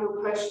the one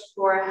who pushed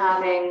for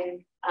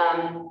having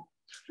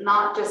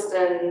not just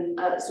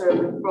a sort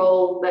of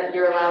role that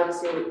you're allowed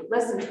to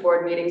listen to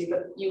board meetings,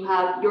 but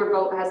your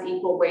vote has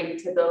equal weight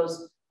to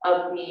those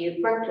of the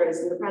rectors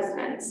and the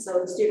presidents. So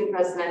the student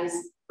president's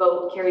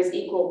vote carries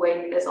equal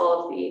weight as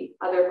all of the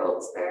other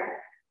votes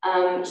there.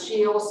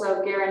 She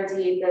also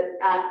guaranteed that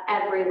at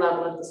every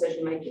level of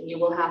decision making, you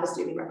will have a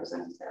student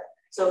representative.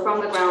 So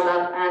from the ground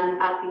up and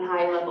at the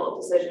high level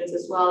of decisions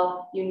as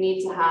well, you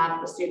need to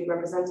have a student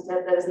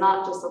representative that is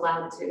not just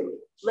allowed to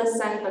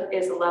listen, but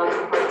is allowed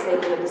to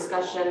partake in the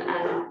discussion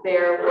and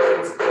their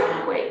words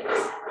hold weight.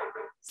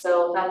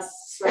 So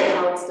that's sort of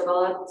how it's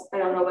developed. I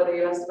don't know whether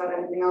you asked about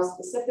anything else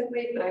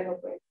specifically, but I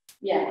hope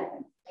yeah.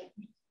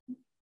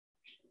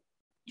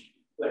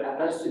 Well,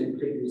 attached to the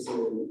previous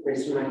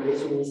question, my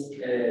question is, do you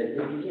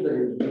think that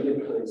the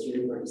degree of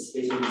student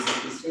participation is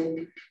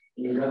sufficient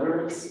in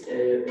governance, or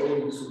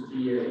it should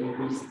be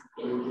increased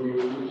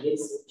in the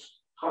case?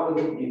 How will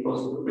it be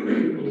possible in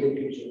the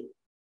future?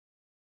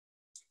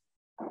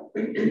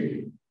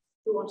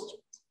 Who wants to?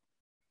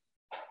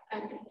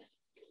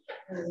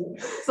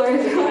 Sorry,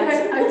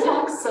 I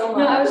talk so much.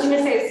 No, I was going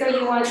to say, so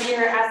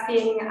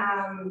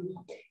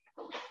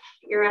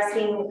you're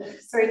asking,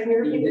 sorry, can you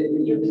repeat?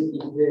 If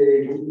the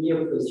degree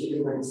of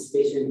student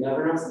participation in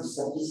governance is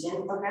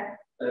sufficient, okay.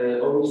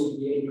 Or it should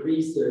be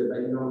increased by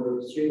the number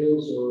of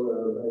students or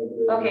by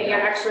the... Okay, yeah,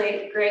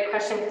 actually, great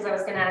question, because I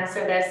was going to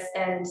answer this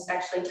and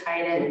actually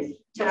tie it in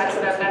to that,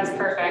 so that's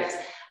perfect.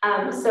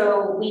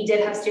 So we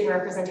did have student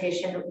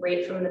representation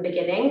right from the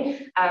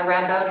beginning.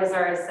 Ramboud is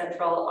our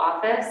central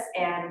office,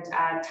 and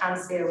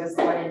Tansu was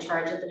the one in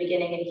charge at the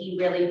beginning, and he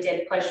really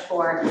did push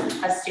for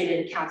a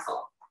student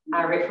council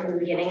right from the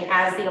beginning.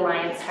 As the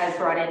Alliance has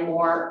brought in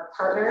more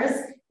partners,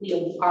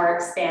 we are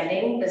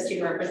expanding the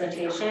student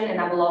representation, and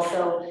that will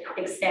also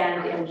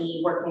expand in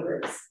the working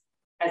groups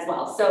as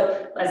well.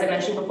 So as I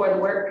mentioned before, the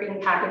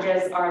working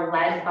packages are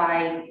led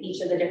by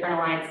each of the different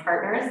Alliance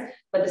partners,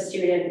 but the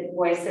student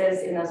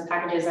voices in those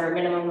packages are a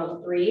minimum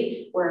of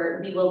 3, where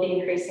we will be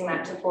increasing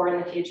that to 4 in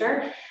the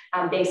future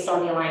based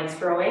on the Alliance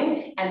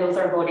growing, and those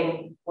are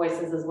voting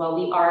voices as well.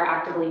 We are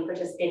actively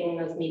participating in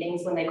those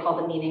meetings. When they call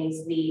the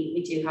meetings,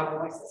 we do have our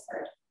voices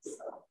heard.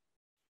 So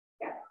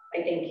yeah,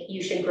 I think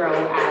you should grow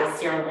as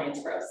Sierra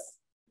Alliance grows.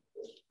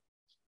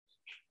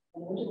 I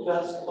wanted to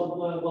ask about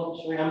what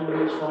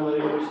Ramboud is from the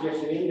University of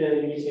Seville,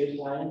 the Ministry of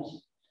Science.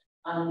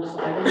 And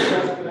I wanted to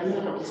ask, when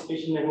the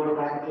participation in the work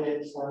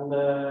packages and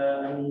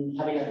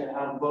having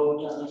a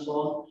vote and so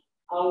on,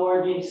 how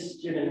are these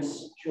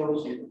students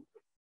chosen?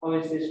 How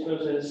is this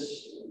process?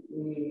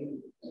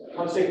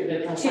 How's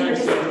the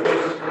transparency of the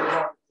process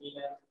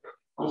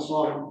and so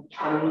on?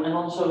 And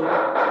also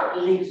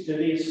linked to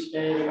this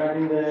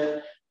regarding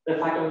the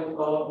fact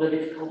of the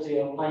difficulty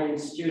of finding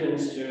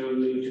students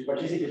to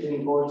participate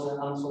in boards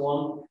and so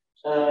on.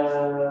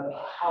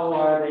 How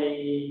are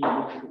they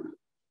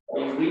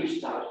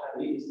reached out?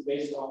 Is it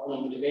based on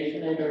a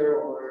motivation letter,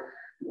 or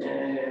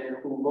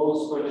who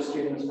votes for the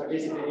students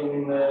participating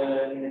in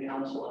the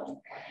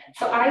council?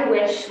 So I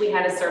wish we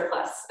had a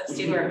surplus of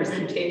student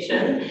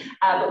representation,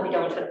 but we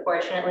don't,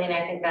 unfortunately, and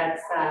I think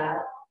that's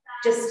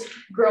just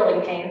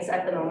growing pains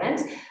at the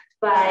moment.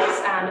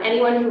 But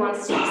anyone who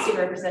wants to use student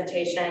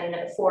representation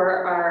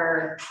for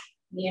our,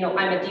 I'm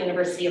at the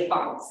University of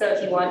Bonn. So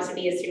if you want to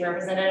be a student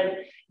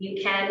representative,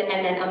 you can.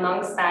 And then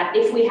amongst that,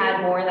 if we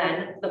had more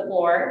than the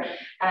 4,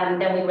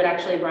 then we would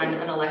actually run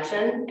an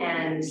election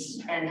and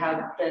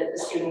have the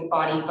student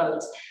body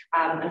vote.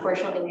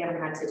 Unfortunately, we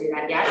haven't had to do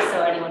that yet.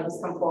 So anyone who's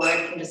come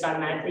forward can just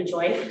automatically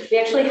join. We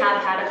actually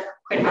have had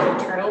quite a bit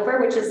of turnover,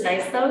 which is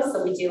nice though.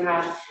 So we do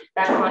have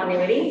that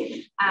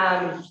continuity.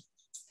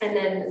 And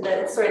then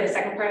the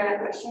second part of that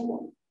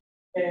question.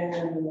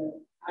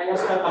 I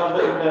asked about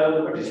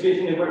the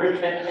participation in the work.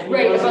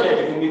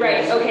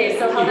 Right. Okay.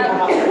 So how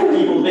that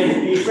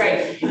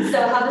right. So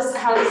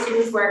how the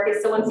students work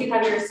is, so once you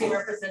have your student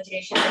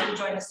representation, then you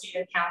join the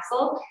student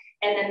council,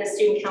 and then the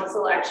student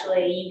council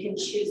actually you can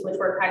choose which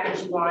work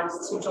package you want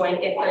to join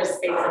if there's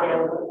space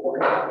available for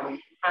you.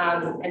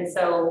 And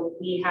so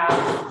we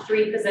have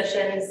 3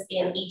 positions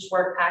in each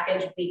work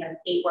package. We have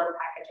 8 work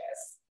packages.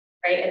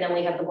 Right, and then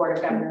we have the Board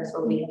of Governors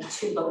where we have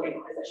 2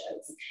 voting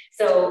positions.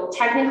 So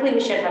technically we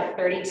should have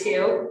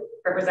 32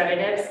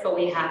 representatives, but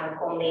we have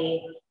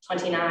only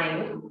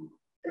 29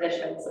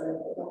 positions.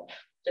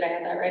 Did I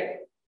have that right?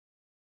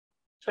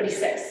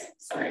 26,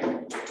 sorry,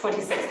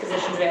 26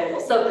 positions available.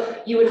 So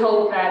you would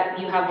hope that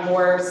you have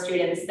more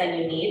students than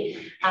you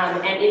need.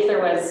 And if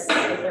there was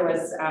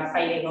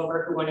fighting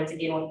over who wanted to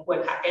be in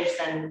what package,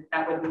 then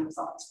that would be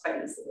resolved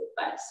quite easily.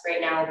 But right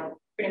now,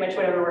 pretty much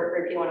whatever work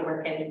group you want to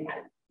work in, you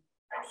can.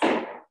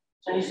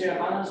 And is there a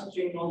balance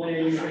between all the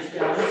university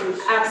alliances?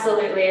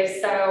 Absolutely.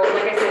 So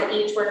like I said,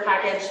 each work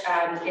package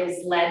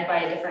is led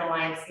by a different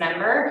Alliance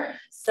member.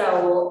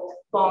 So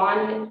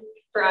Bonn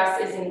for us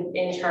is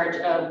in charge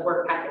of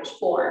work package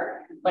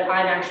 4, but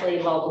I'm actually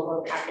involved with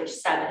work package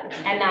 7,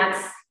 and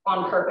that's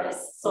on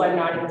purpose. So I'm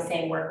not in the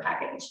same work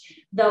package,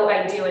 though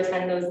I do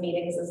attend those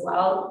meetings as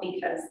well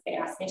because they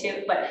asked me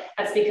to, but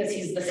that's because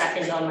he's the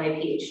second on my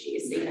PhD.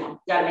 So, you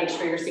gotta make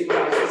sure your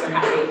supervisors are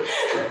happy.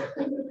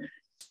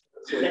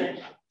 So,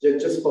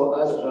 just for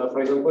us,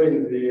 for example,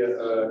 in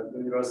the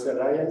Universal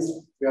Alliance,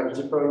 we have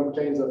different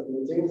kinds of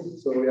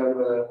meetings. So we have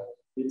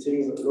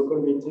meetings,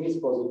 local meetings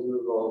for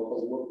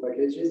the work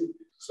packages.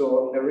 So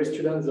every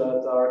student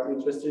that are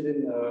interested in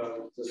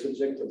the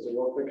subject of the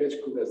work package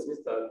could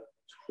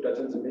could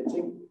attend the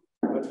meeting.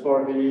 But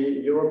for the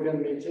European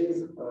meetings,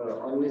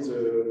 only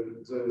the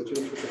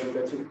student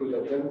representative could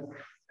attend.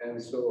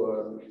 And so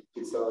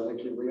it's an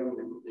equilibrium.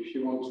 If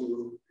you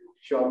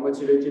are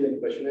motivated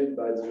and passionate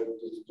by the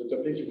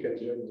topic, you can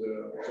join the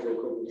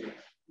local meeting.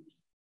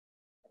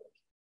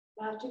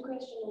 I have two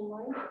questions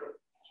online.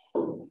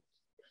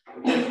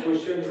 First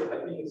question, I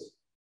think it's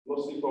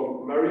mostly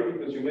for Mary,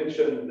 because you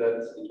mentioned that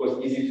it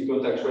was easy to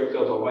contact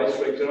rectors or vice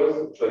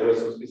rectors to address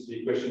some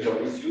specific questions or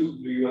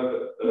issues. Do you have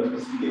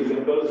specific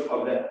examples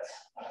of that?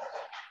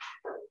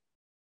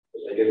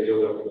 I get the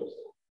other question.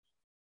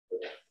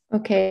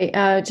 Okay,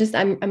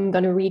 I'm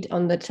going to read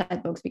on the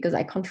chat box because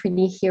I can't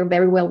really hear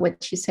very well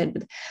what you said.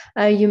 But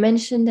you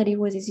mentioned that it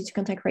was easy to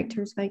contact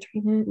rectors by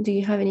Trina. Do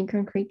you have any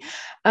concrete?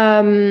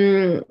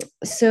 Yes,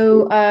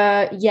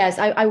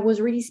 I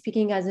was really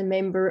speaking as a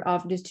member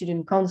of the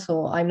student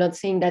council. I'm not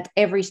saying that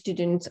every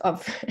student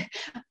of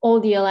all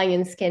the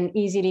alliance can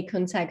easily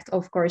contact,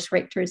 of course,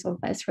 rectors or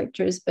vice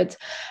rectors. But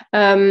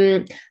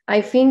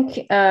I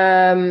think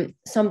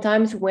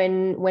sometimes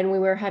when we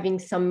were having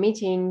some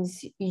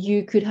meetings,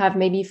 you could have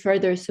maybe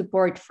further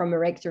support from a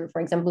rector. For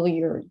example,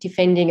 you're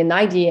defending an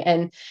idea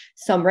and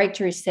some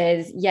rector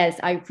says, yes,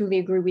 I fully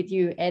agree with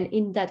you. And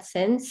in that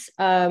sense,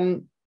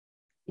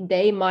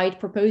 they might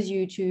propose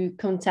you to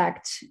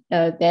contact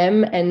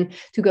them and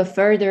to go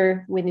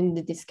further within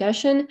the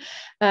discussion.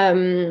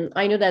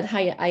 I know that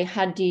I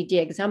had the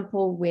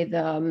example with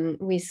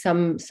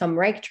some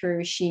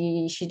rector.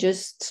 She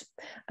just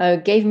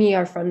gave me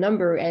her phone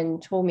number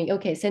and told me,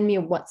 okay, send me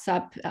a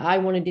WhatsApp. I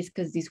want to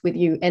discuss this with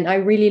you. And I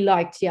really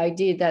liked the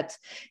idea that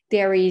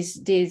there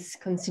is this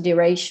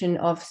consideration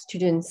of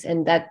students,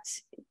 and that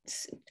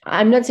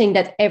I'm not saying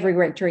that every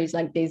rector is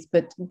like this,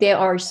 but there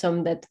are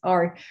some that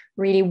are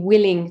really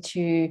willing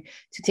to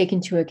take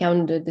into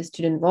account the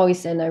student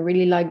voice. And I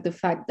really like the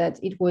fact that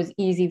it was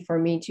easy for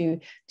me to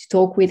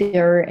talk with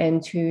her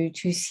and to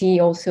see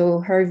also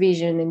her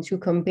vision and to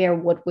compare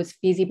what was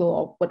feasible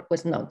or what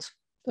was not.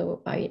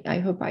 So I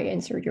hope I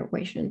answered your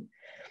question.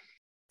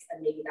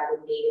 And maybe that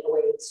would be a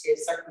way to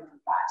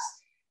circumvent that.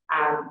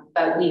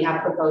 But we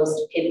have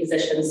proposed paid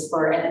positions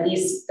for at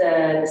least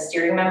the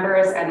steering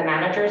members and the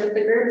managers of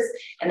the groups.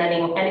 And then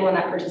anyone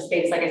that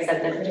participates, like I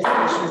said, the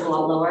participation is a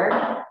lot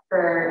lower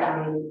for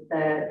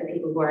the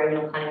people who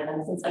are planning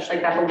events and such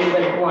like that. But we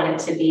would want it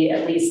to be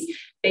at least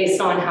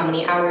based on how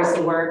many hours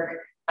you work,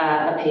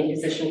 a paid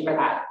position for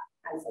that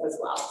as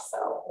well.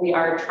 So we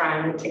are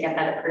trying to get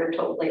that approved.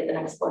 Hopefully at the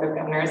next Board of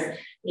Governors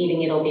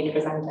meeting, it'll be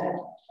presented.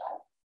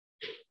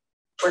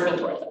 Working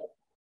towards it.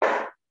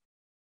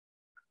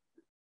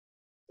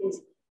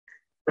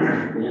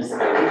 Yes,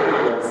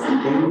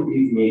 can you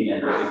give me an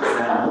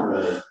example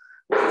of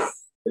a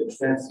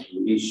successful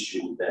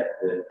issue that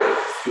the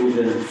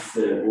students'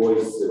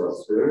 voice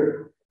was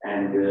heard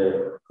and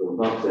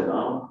bottom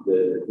up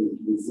the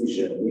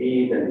decision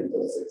made and it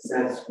was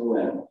successful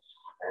and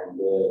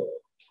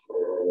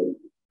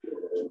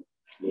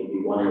maybe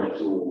one or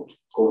two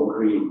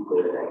concrete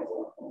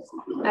examples?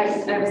 I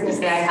was going to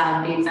say I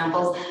have the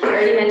examples. I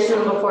already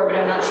mentioned them before, but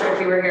I'm not sure if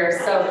you were here.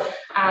 So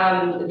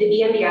the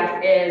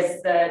BMBF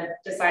is the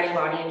deciding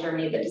body in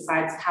Germany that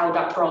decides how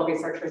doctoral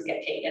researchers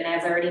get paid. And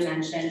as I already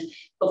mentioned,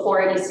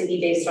 before it used to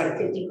be based on a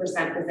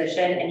 50%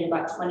 position and you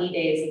got 20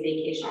 days of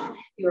vacation.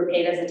 You were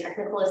paid as a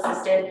technical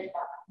assistant.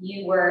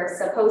 You were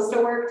supposed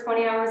to work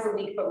 20 hours a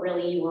week, but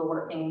really you were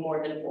working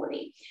more than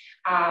 40.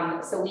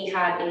 So we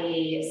had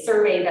a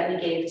survey that we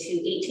gave to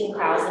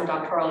 18,000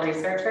 doctoral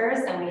researchers,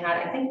 and we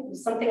had, I think,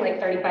 something like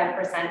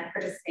 35%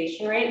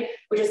 participation rate,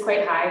 which is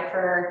quite high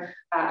for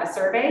a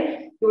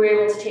survey. We were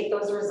able to take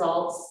those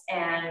results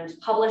and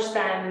publish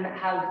them,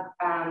 have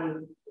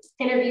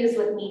interviews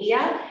with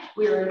media.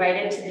 We were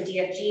invited to the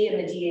DFG and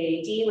the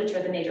DAAD, which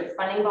are the major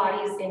funding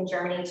bodies in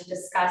Germany, to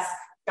discuss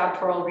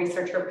doctoral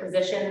researcher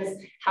positions,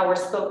 how we're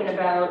spoken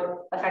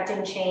about,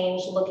 affecting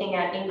change, looking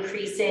at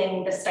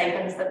increasing the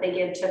stipends that they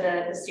give to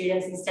the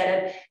students.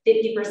 Instead of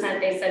 50%,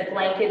 they said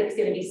blanket, it's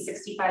going to be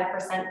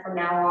 65% from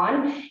now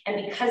on.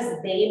 And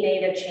because they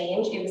made a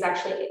change, it was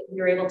actually, we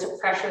were able to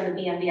pressure the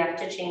BMBF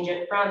to change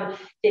it from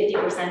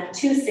 50%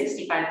 to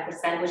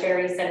 65%, which I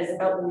already said is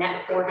about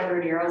net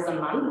 400 euros a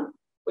month,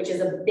 which is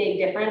a big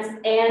difference.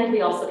 And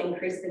we also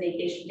increased the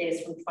vacation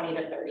days from 20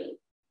 to 30.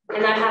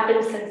 And that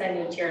happened since I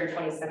moved here in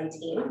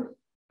 2017.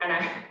 And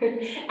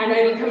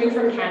I'm coming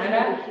from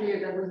Canada.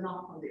 That was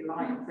not from the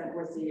Alliance. That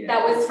was the.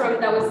 That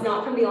was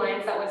not from the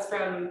Alliance. That was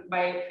from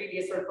my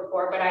previous work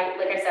before. But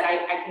like I said,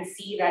 I can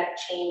see that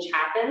change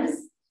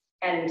happens,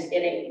 and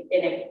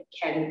it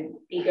can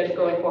be good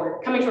going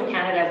forward. Coming from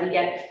Canada,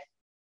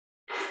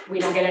 we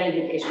don't get any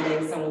vacation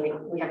days, and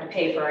we have to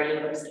pay for our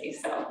university.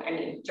 So I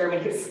mean,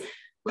 Germany is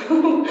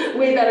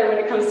way better when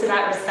it comes to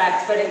that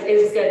respect, but it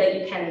is good that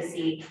you can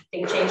see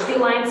things change. The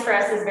Alliance for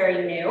us is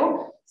very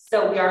new,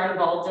 so we are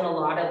involved in a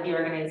lot of the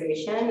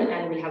organization,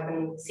 and we have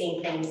been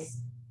seeing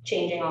things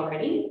changing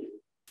already.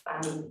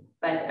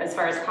 But as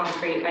far as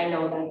concrete, I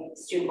know that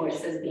student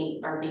voices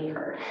are being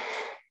heard.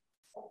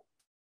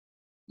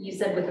 You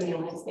said within the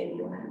Alliance, maybe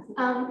you want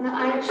to. No,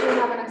 I actually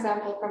have an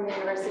example from the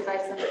University of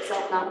Iceland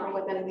itself, not from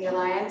within the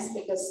Alliance,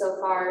 because so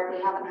far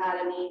we haven't had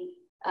any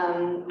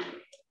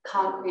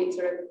concrete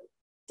sort of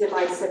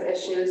divisive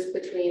issues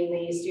between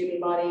the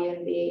student body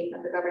and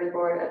the governing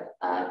board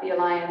of the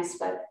Alliance.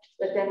 But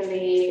within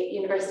the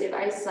University of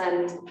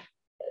Iceland,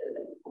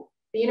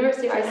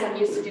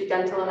 used to do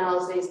dental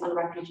analyses on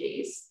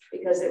refugees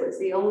because it was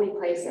the only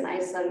place in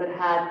Iceland that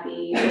had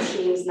the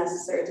machines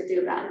necessary to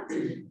do that.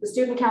 The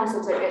student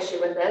council took issue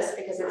with this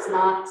because it's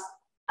not,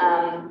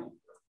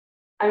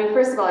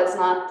 first of all, it's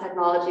not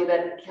technology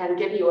that can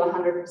give you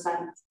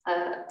 100%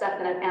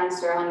 definite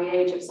answer on the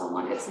age of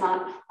someone. It's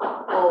not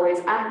always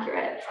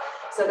accurate.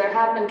 So there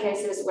have been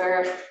cases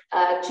where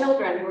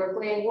children who were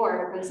fleeing war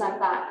have been sent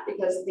back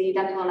because the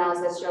dental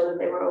analysis showed that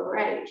they were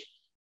overage.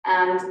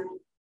 And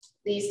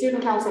the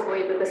student council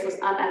believed that this was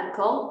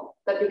unethical,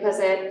 but because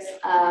it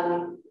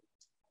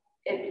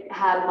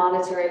had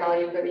monetary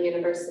value for the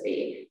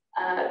university,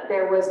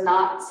 there was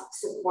not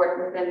support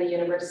within the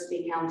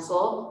university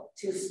council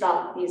to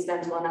stop these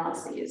dental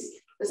analyses.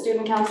 The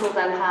student council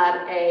then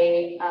had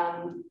a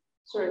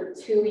sort of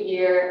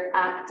 2-year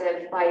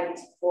active fight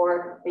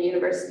for the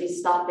university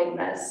stopping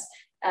this,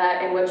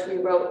 in which we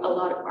wrote a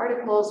lot of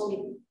articles.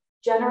 We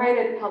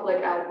generated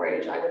public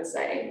outrage, I would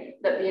say,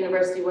 that the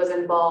university was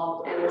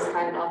involved in this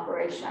kind of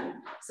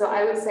operation. So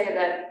I would say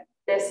that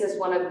this is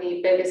one of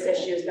the biggest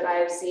issues that I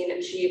have seen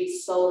achieved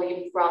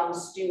solely from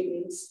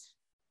students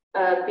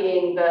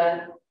being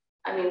the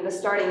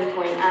starting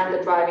point and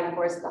the driving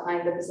force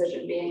behind the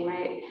decision being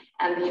made.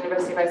 And the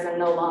University of Iceland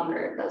no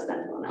longer does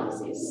dental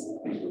analyses.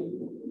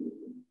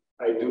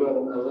 I do have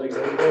another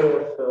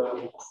example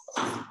of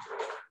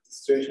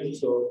situation.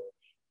 So,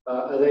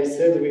 as I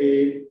said,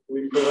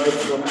 we provide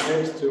some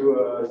help to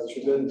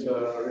student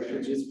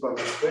refugees from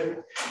Ukraine,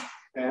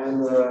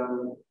 and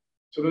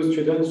Toulouse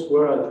students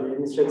were at the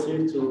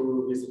initiative to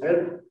this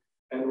help,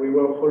 and we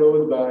were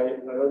followed by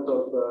a lot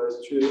of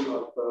students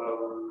of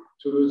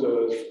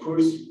Toulouse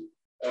schools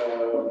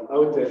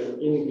out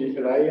in the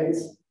Alliance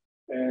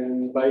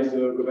and by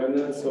the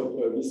governance of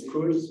these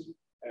schools,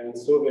 and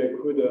so they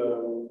could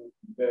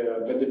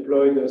they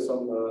deployed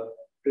some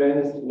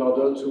plans in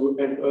order to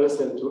help us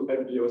and to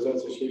help the other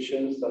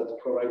associations that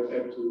provide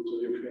help to the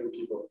Ukrainian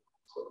people.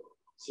 So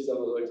this is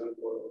another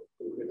example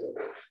of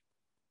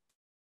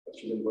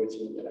student voice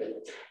in the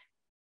Alliance.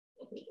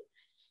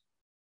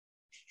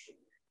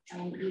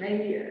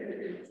 Maybe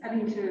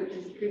adding to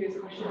this previous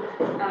question,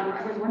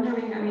 I was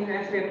wondering,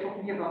 as we are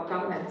talking here about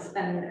governance,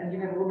 and you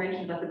have all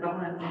mentioned that the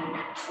governance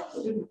of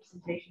student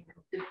representation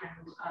in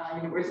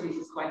different universities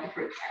is quite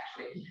different,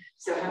 actually.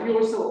 So have you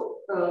also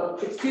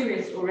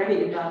experienced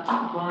already that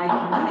by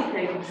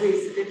communicating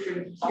with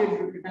different student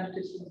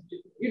representatives in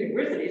different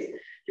universities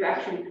to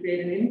actually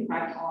create an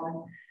impact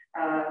on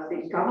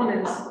the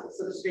governance,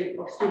 so to speak,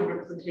 of student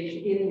representation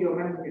in your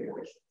member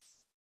universities?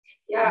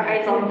 Yeah,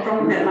 I think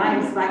from the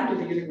Alliance back to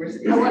the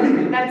university.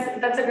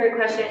 That's a great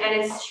question,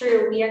 and it's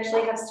true. We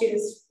actually have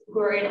students who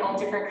are in all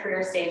different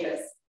career stages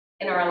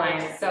in our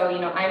Alliance. So,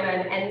 I'm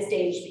an end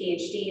stage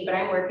PhD, but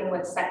I'm working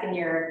with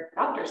second-year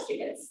doctor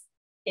students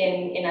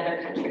in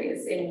other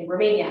countries, in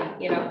Romania,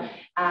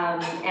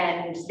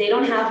 and they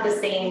don't have the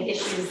same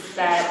issues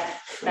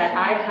that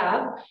I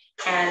have,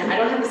 and I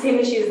don't have the same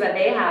issues that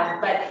they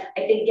have. But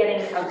I think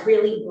getting a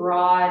really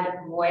broad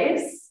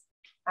voice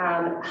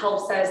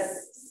helps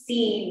us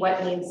see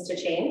what needs to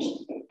change,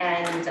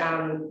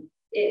 and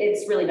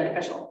it's really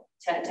beneficial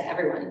to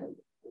everyone.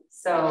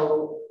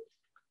 So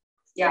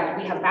yeah,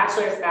 we have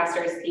bachelor's,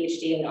 master's,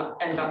 PhD,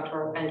 and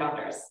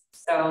doctors.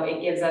 So it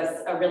gives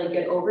us a really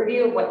good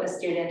overview of what the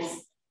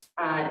students'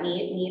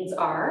 needs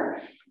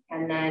are,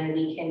 and then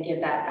we can give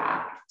that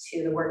back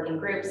to the working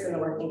groups and the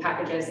working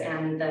packages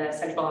and the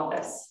central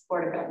office,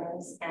 Board of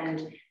Governors.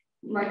 And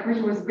my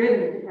question was a bit in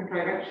a different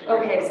direction.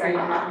 Okay, sorry.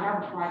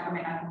 I'm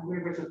from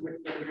University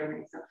of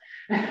Germany, so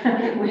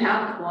we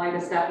have quite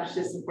established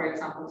system, for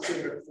example,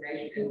 student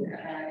representation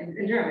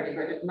in Germany,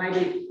 but it might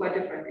be quite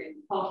different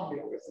in partner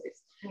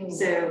universities.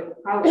 So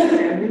how is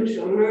there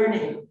mutual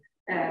learning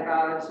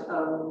about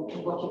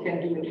what you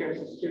can do in terms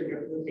of student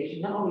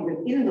representation, not only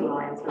within the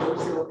Alliance, but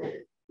also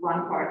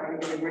one partner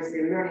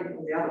university learning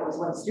from the other, or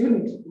one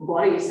student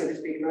body, so to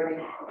speak,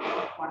 learning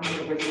one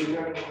university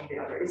learning from the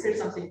other? Is there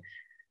something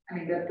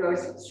that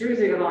goes through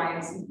the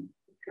Alliance,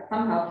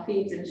 somehow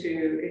feeds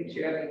into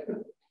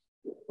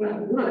well,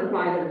 do not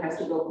imply that it has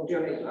to go from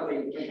Germany to other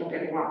universities, don't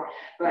get me wrong,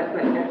 but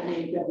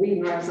that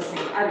we learn something,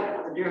 I don't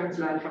know, the Germans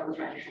learn from the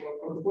French or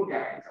from the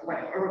Bulgarians or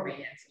whatever, or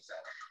Romanians or so,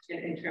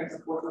 in terms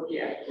of what we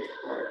have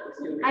for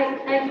students.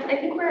 I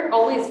think we're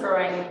always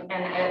growing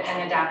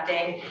and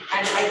adapting,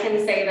 and I can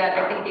say that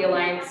I think the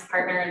Alliance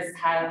partners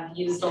have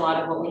used a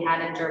lot of what we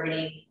had in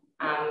Germany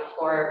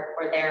for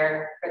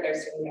their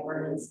student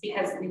governance,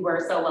 because we were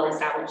so well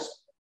established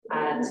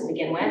to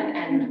begin with,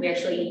 and we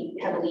actually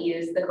heavily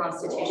used the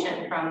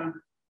constitution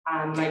from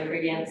my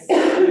previous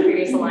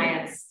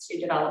Alliance to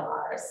develop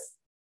ours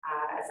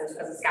as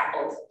a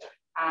scaffold.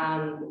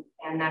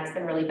 And that's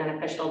been really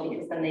beneficial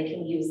because then they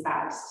can use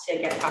that to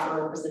get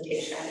proper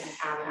representation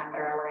at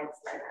their alliance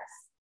partners.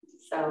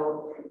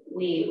 So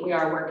we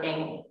are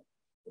working,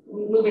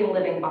 moving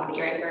living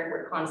body, right?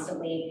 We're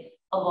constantly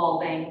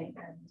evolving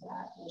and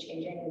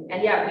changing.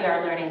 And yeah, we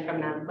are learning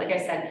from them. Like I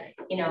said,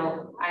 you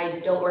know,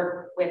 I don't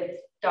work with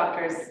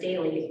doctors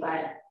daily,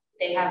 but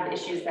they have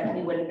issues that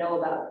we wouldn't know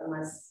about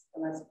unless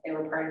they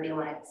were part of the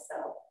alliance.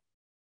 So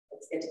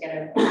it's good to get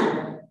a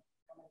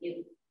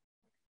view.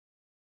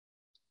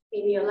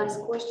 Maybe your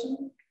last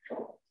question?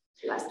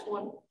 Last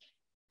one.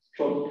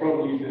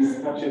 Probably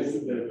this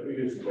touches the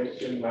previous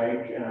question,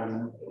 like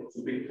it's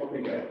a big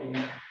topic, I think.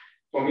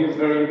 For me, it's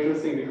very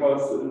interesting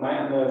because my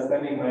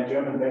understanding, my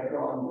German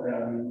background,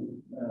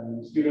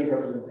 student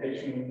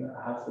representation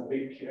has a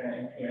big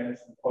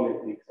influence in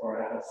politics, or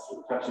has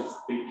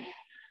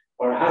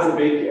a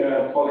big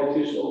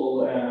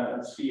political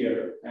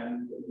sphere.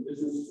 And this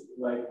is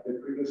like the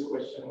previous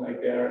question, like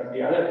there are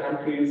the other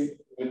countries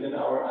within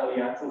our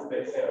alliances,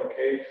 they say,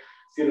 okay,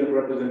 student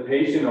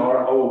representation or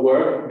our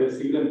work, the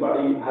student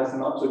body has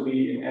not to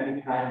be in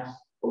any kind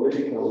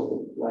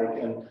political,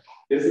 like, and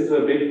this is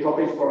a big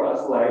topic for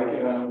us, like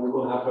we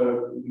will have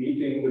a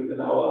meeting within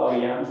our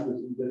alliance,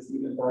 within the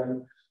student body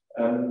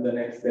the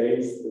next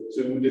days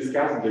to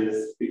discuss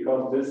this,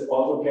 because this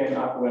also came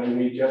up when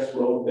we just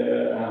wrote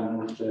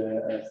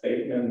the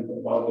statement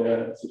about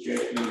the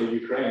situation in the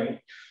Ukraine,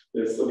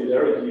 the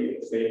solidarity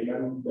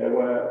statement. They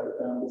were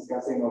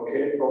discussing,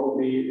 okay,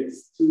 probably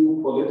it's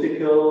too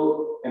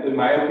political, and in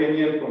my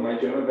opinion, from my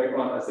German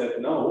background, I said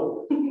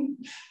no.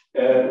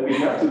 We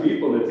have to be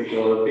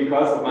political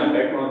because of my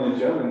background in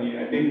Germany.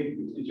 I think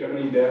in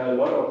Germany there are a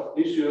lot of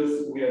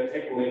issues we are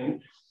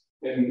tackling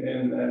in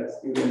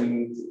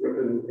student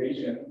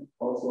representation,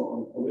 also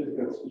on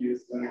political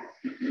spheres.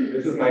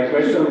 This is my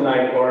question,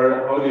 like,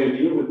 or how do you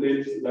deal with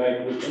it,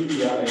 like within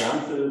the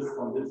alliances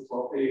on this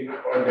topic,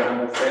 or the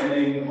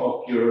understanding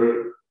of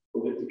your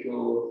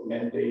political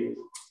mandate?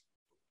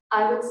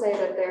 I would say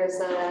that there's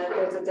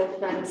a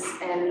difference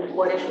in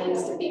what it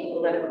means to be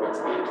political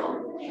to people,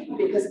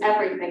 because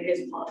everything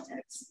is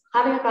politics.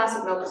 Having a glass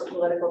of milk is a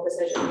political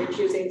decision. You're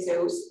choosing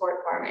to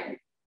support farming.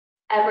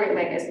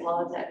 Everything is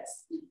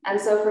politics.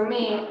 And so for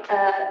me,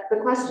 the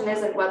question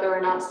isn't whether or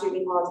not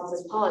student politics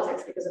is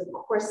politics, because of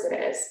course it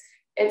is.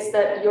 It's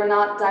that you're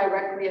not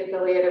directly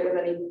affiliated with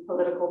any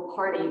political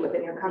party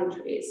within your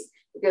countries,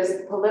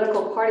 because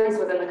political parties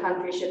within the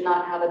country should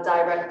not have a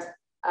direct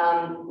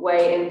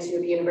way into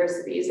the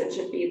universities. It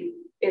should be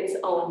its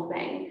own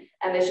thing.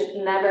 And they should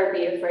never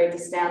be afraid to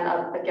stand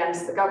up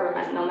against the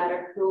government, no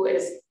matter who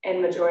is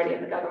in majority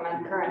in the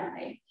government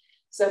currently.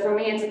 So for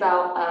me, it's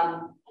about,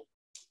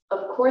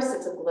 of course,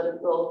 it's a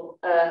political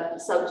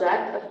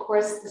subject. Of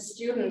course, the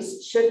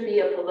students should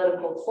be a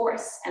political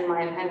force, in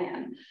my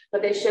opinion,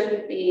 but they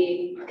shouldn't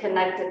be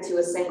connected to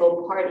a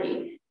single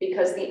party,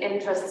 because the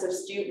interests of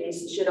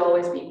students should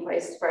always be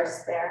placed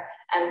first there,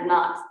 and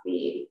not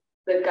the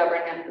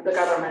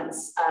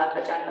government's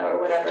agenda or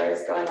whatever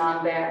is going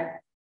on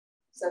there.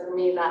 So for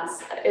me,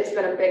 it's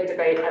been a big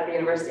debate at the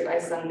University of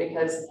Iceland,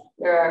 because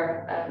there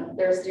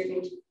are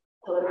student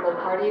political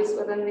parties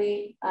within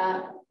the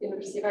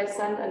University of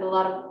Iceland, and a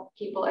lot of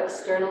people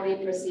externally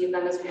perceive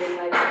them as being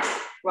like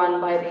run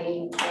by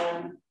the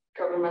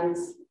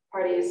government's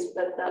parties,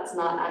 but that's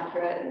not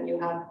accurate, and you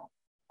have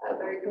a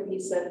very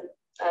cohesive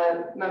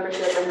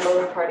membership in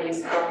both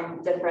parties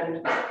from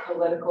different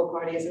political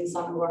parties, and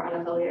some who are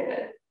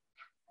unaffiliated.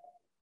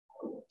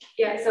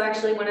 Yeah, so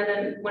actually one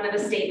of the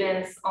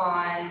statements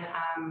on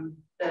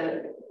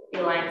the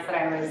alliance that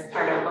I was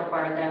part of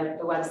before the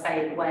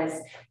website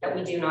was that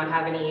we do not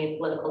have any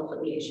political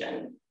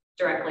affiliation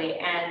directly.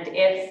 And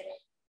if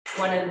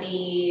one of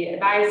the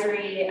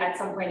advisory at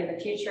some point in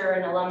the future,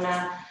 an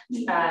alumna,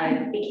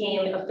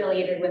 became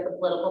affiliated with a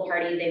political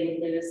party, they would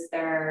lose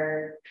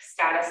their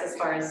status as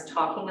far as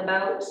talking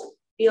about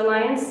the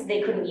alliance.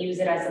 They couldn't use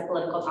it as a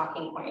political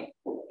talking point,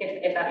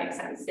 if that makes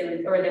sense.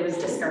 It was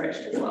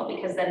discouraged as well,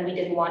 because then we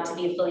didn't want to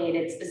be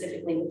affiliated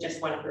specifically with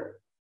just one group.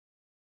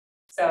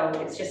 So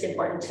it's just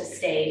important to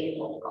stay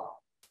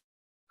political.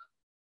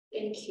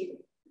 Thank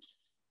you.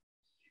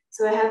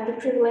 So I have the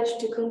privilege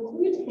to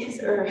conclude.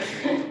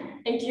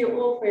 Thank you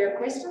all for your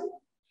question.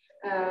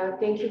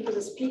 Thank you to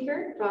the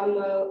speaker from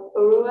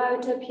Aurora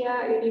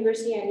Utopia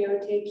University and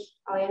Eurotech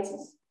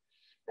Alliances.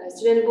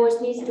 Student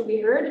voice needs to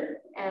be heard,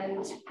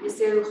 and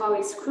this how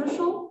is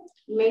crucial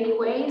in many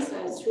ways,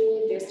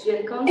 through the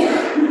student council,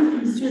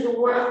 through the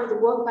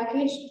work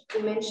package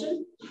you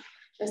mentioned.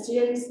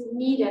 Students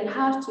need and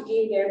have to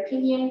give their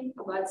opinion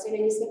about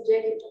studying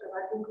subject. You talk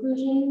about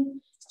inclusion,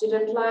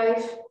 student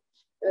life,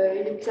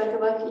 you talk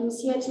about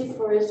initiative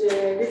for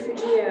the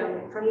refugee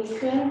from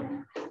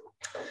Ukraine.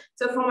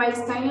 So from my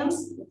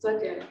experience, it's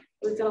like a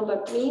little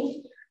about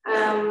me.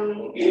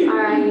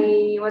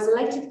 I was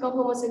elected a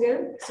couple of months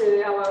ago, so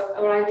I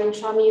arrived in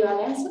Charmy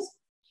Alliances,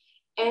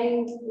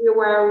 and we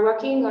were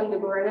working on the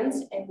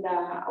governance, and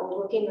I was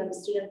working on the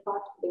student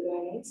part of the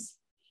governance.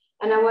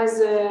 And I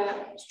was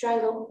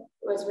struggle.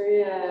 It was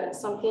very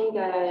something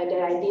that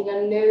I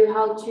didn't know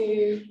how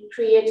to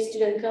create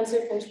student council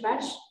from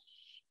scratch.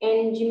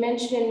 And you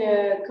mentioned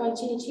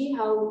continuity.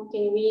 How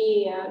can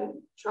we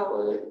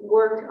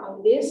work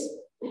on this?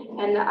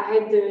 And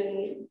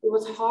it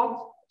was hard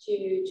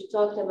to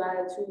talk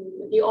about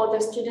to the other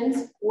students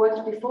who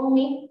worked before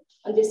me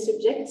on this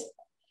subject.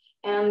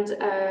 And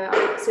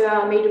so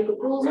I made a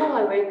proposal.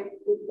 I worked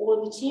with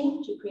all the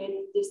team to create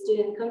this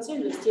student council.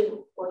 We're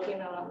still working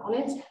on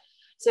it.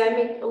 So I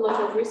make a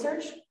lot of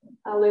research.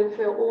 I look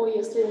for all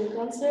your student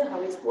council,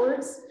 how it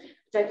works,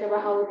 talk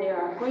about how they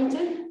are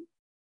appointed.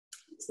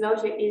 It's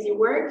not an easy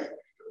work.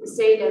 We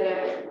say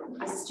that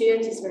as a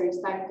student, it's very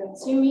time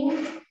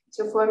consuming.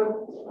 So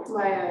from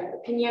my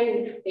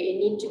opinion, they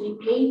need to be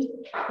paid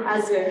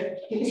as a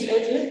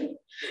student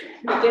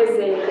because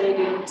they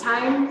need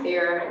time, they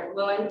are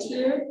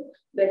volunteer.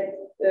 But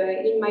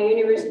in my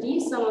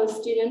university, some of the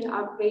students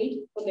are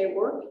paid for their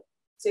work.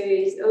 So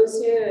it's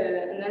also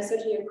a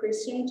necessary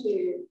question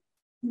to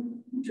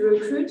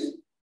recruit.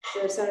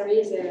 So salary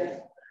is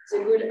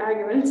a good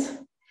argument.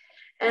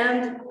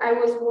 And I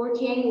was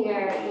working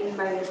in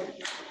my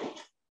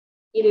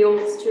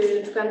ideal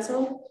student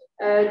council,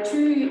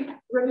 two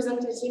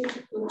representatives,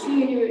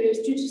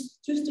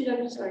 two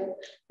students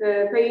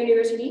per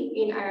university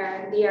in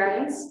the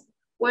islands.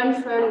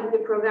 One from the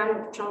program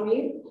of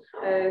Chambly,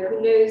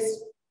 who knows,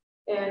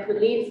 who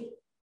live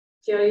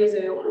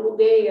clearly all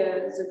day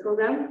the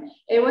program,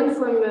 and one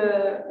from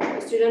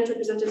a student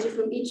representative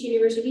from each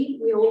university.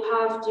 We all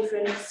have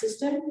different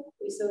system.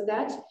 We saw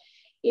that.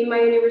 In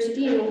my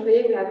university in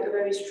Montpellier, we have a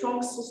very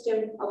strong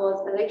system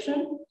about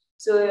election.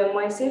 So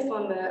myself,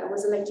 I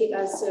was elected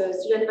as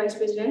student vice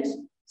president.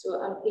 So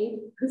I'm paid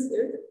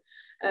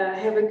I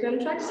have a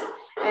contract,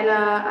 and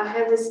I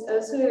have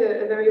also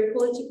a very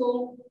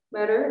political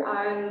matter.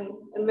 I'm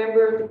a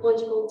member of the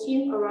political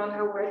team around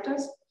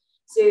Huertas.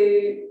 So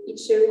it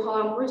shows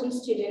how important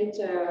students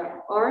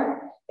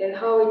are and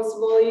how it's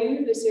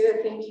valued. So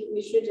I think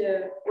we should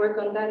work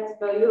on that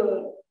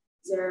value,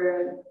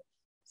 their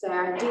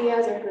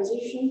ideas, their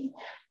position.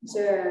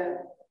 So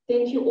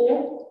thank you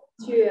all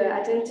to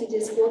attend to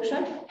this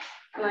workshop,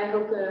 and I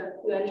hope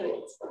you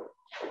enjoy it.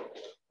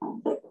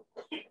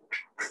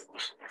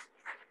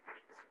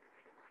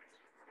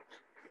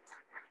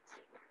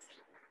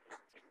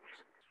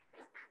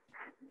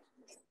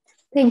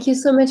 Thank you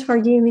so much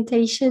for the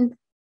invitation.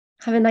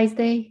 Have a nice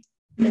day.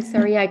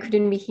 Sorry I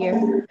couldn't be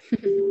here.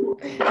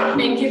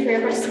 Thank you for your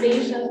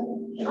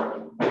participation.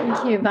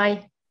 Thank you.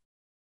 Bye.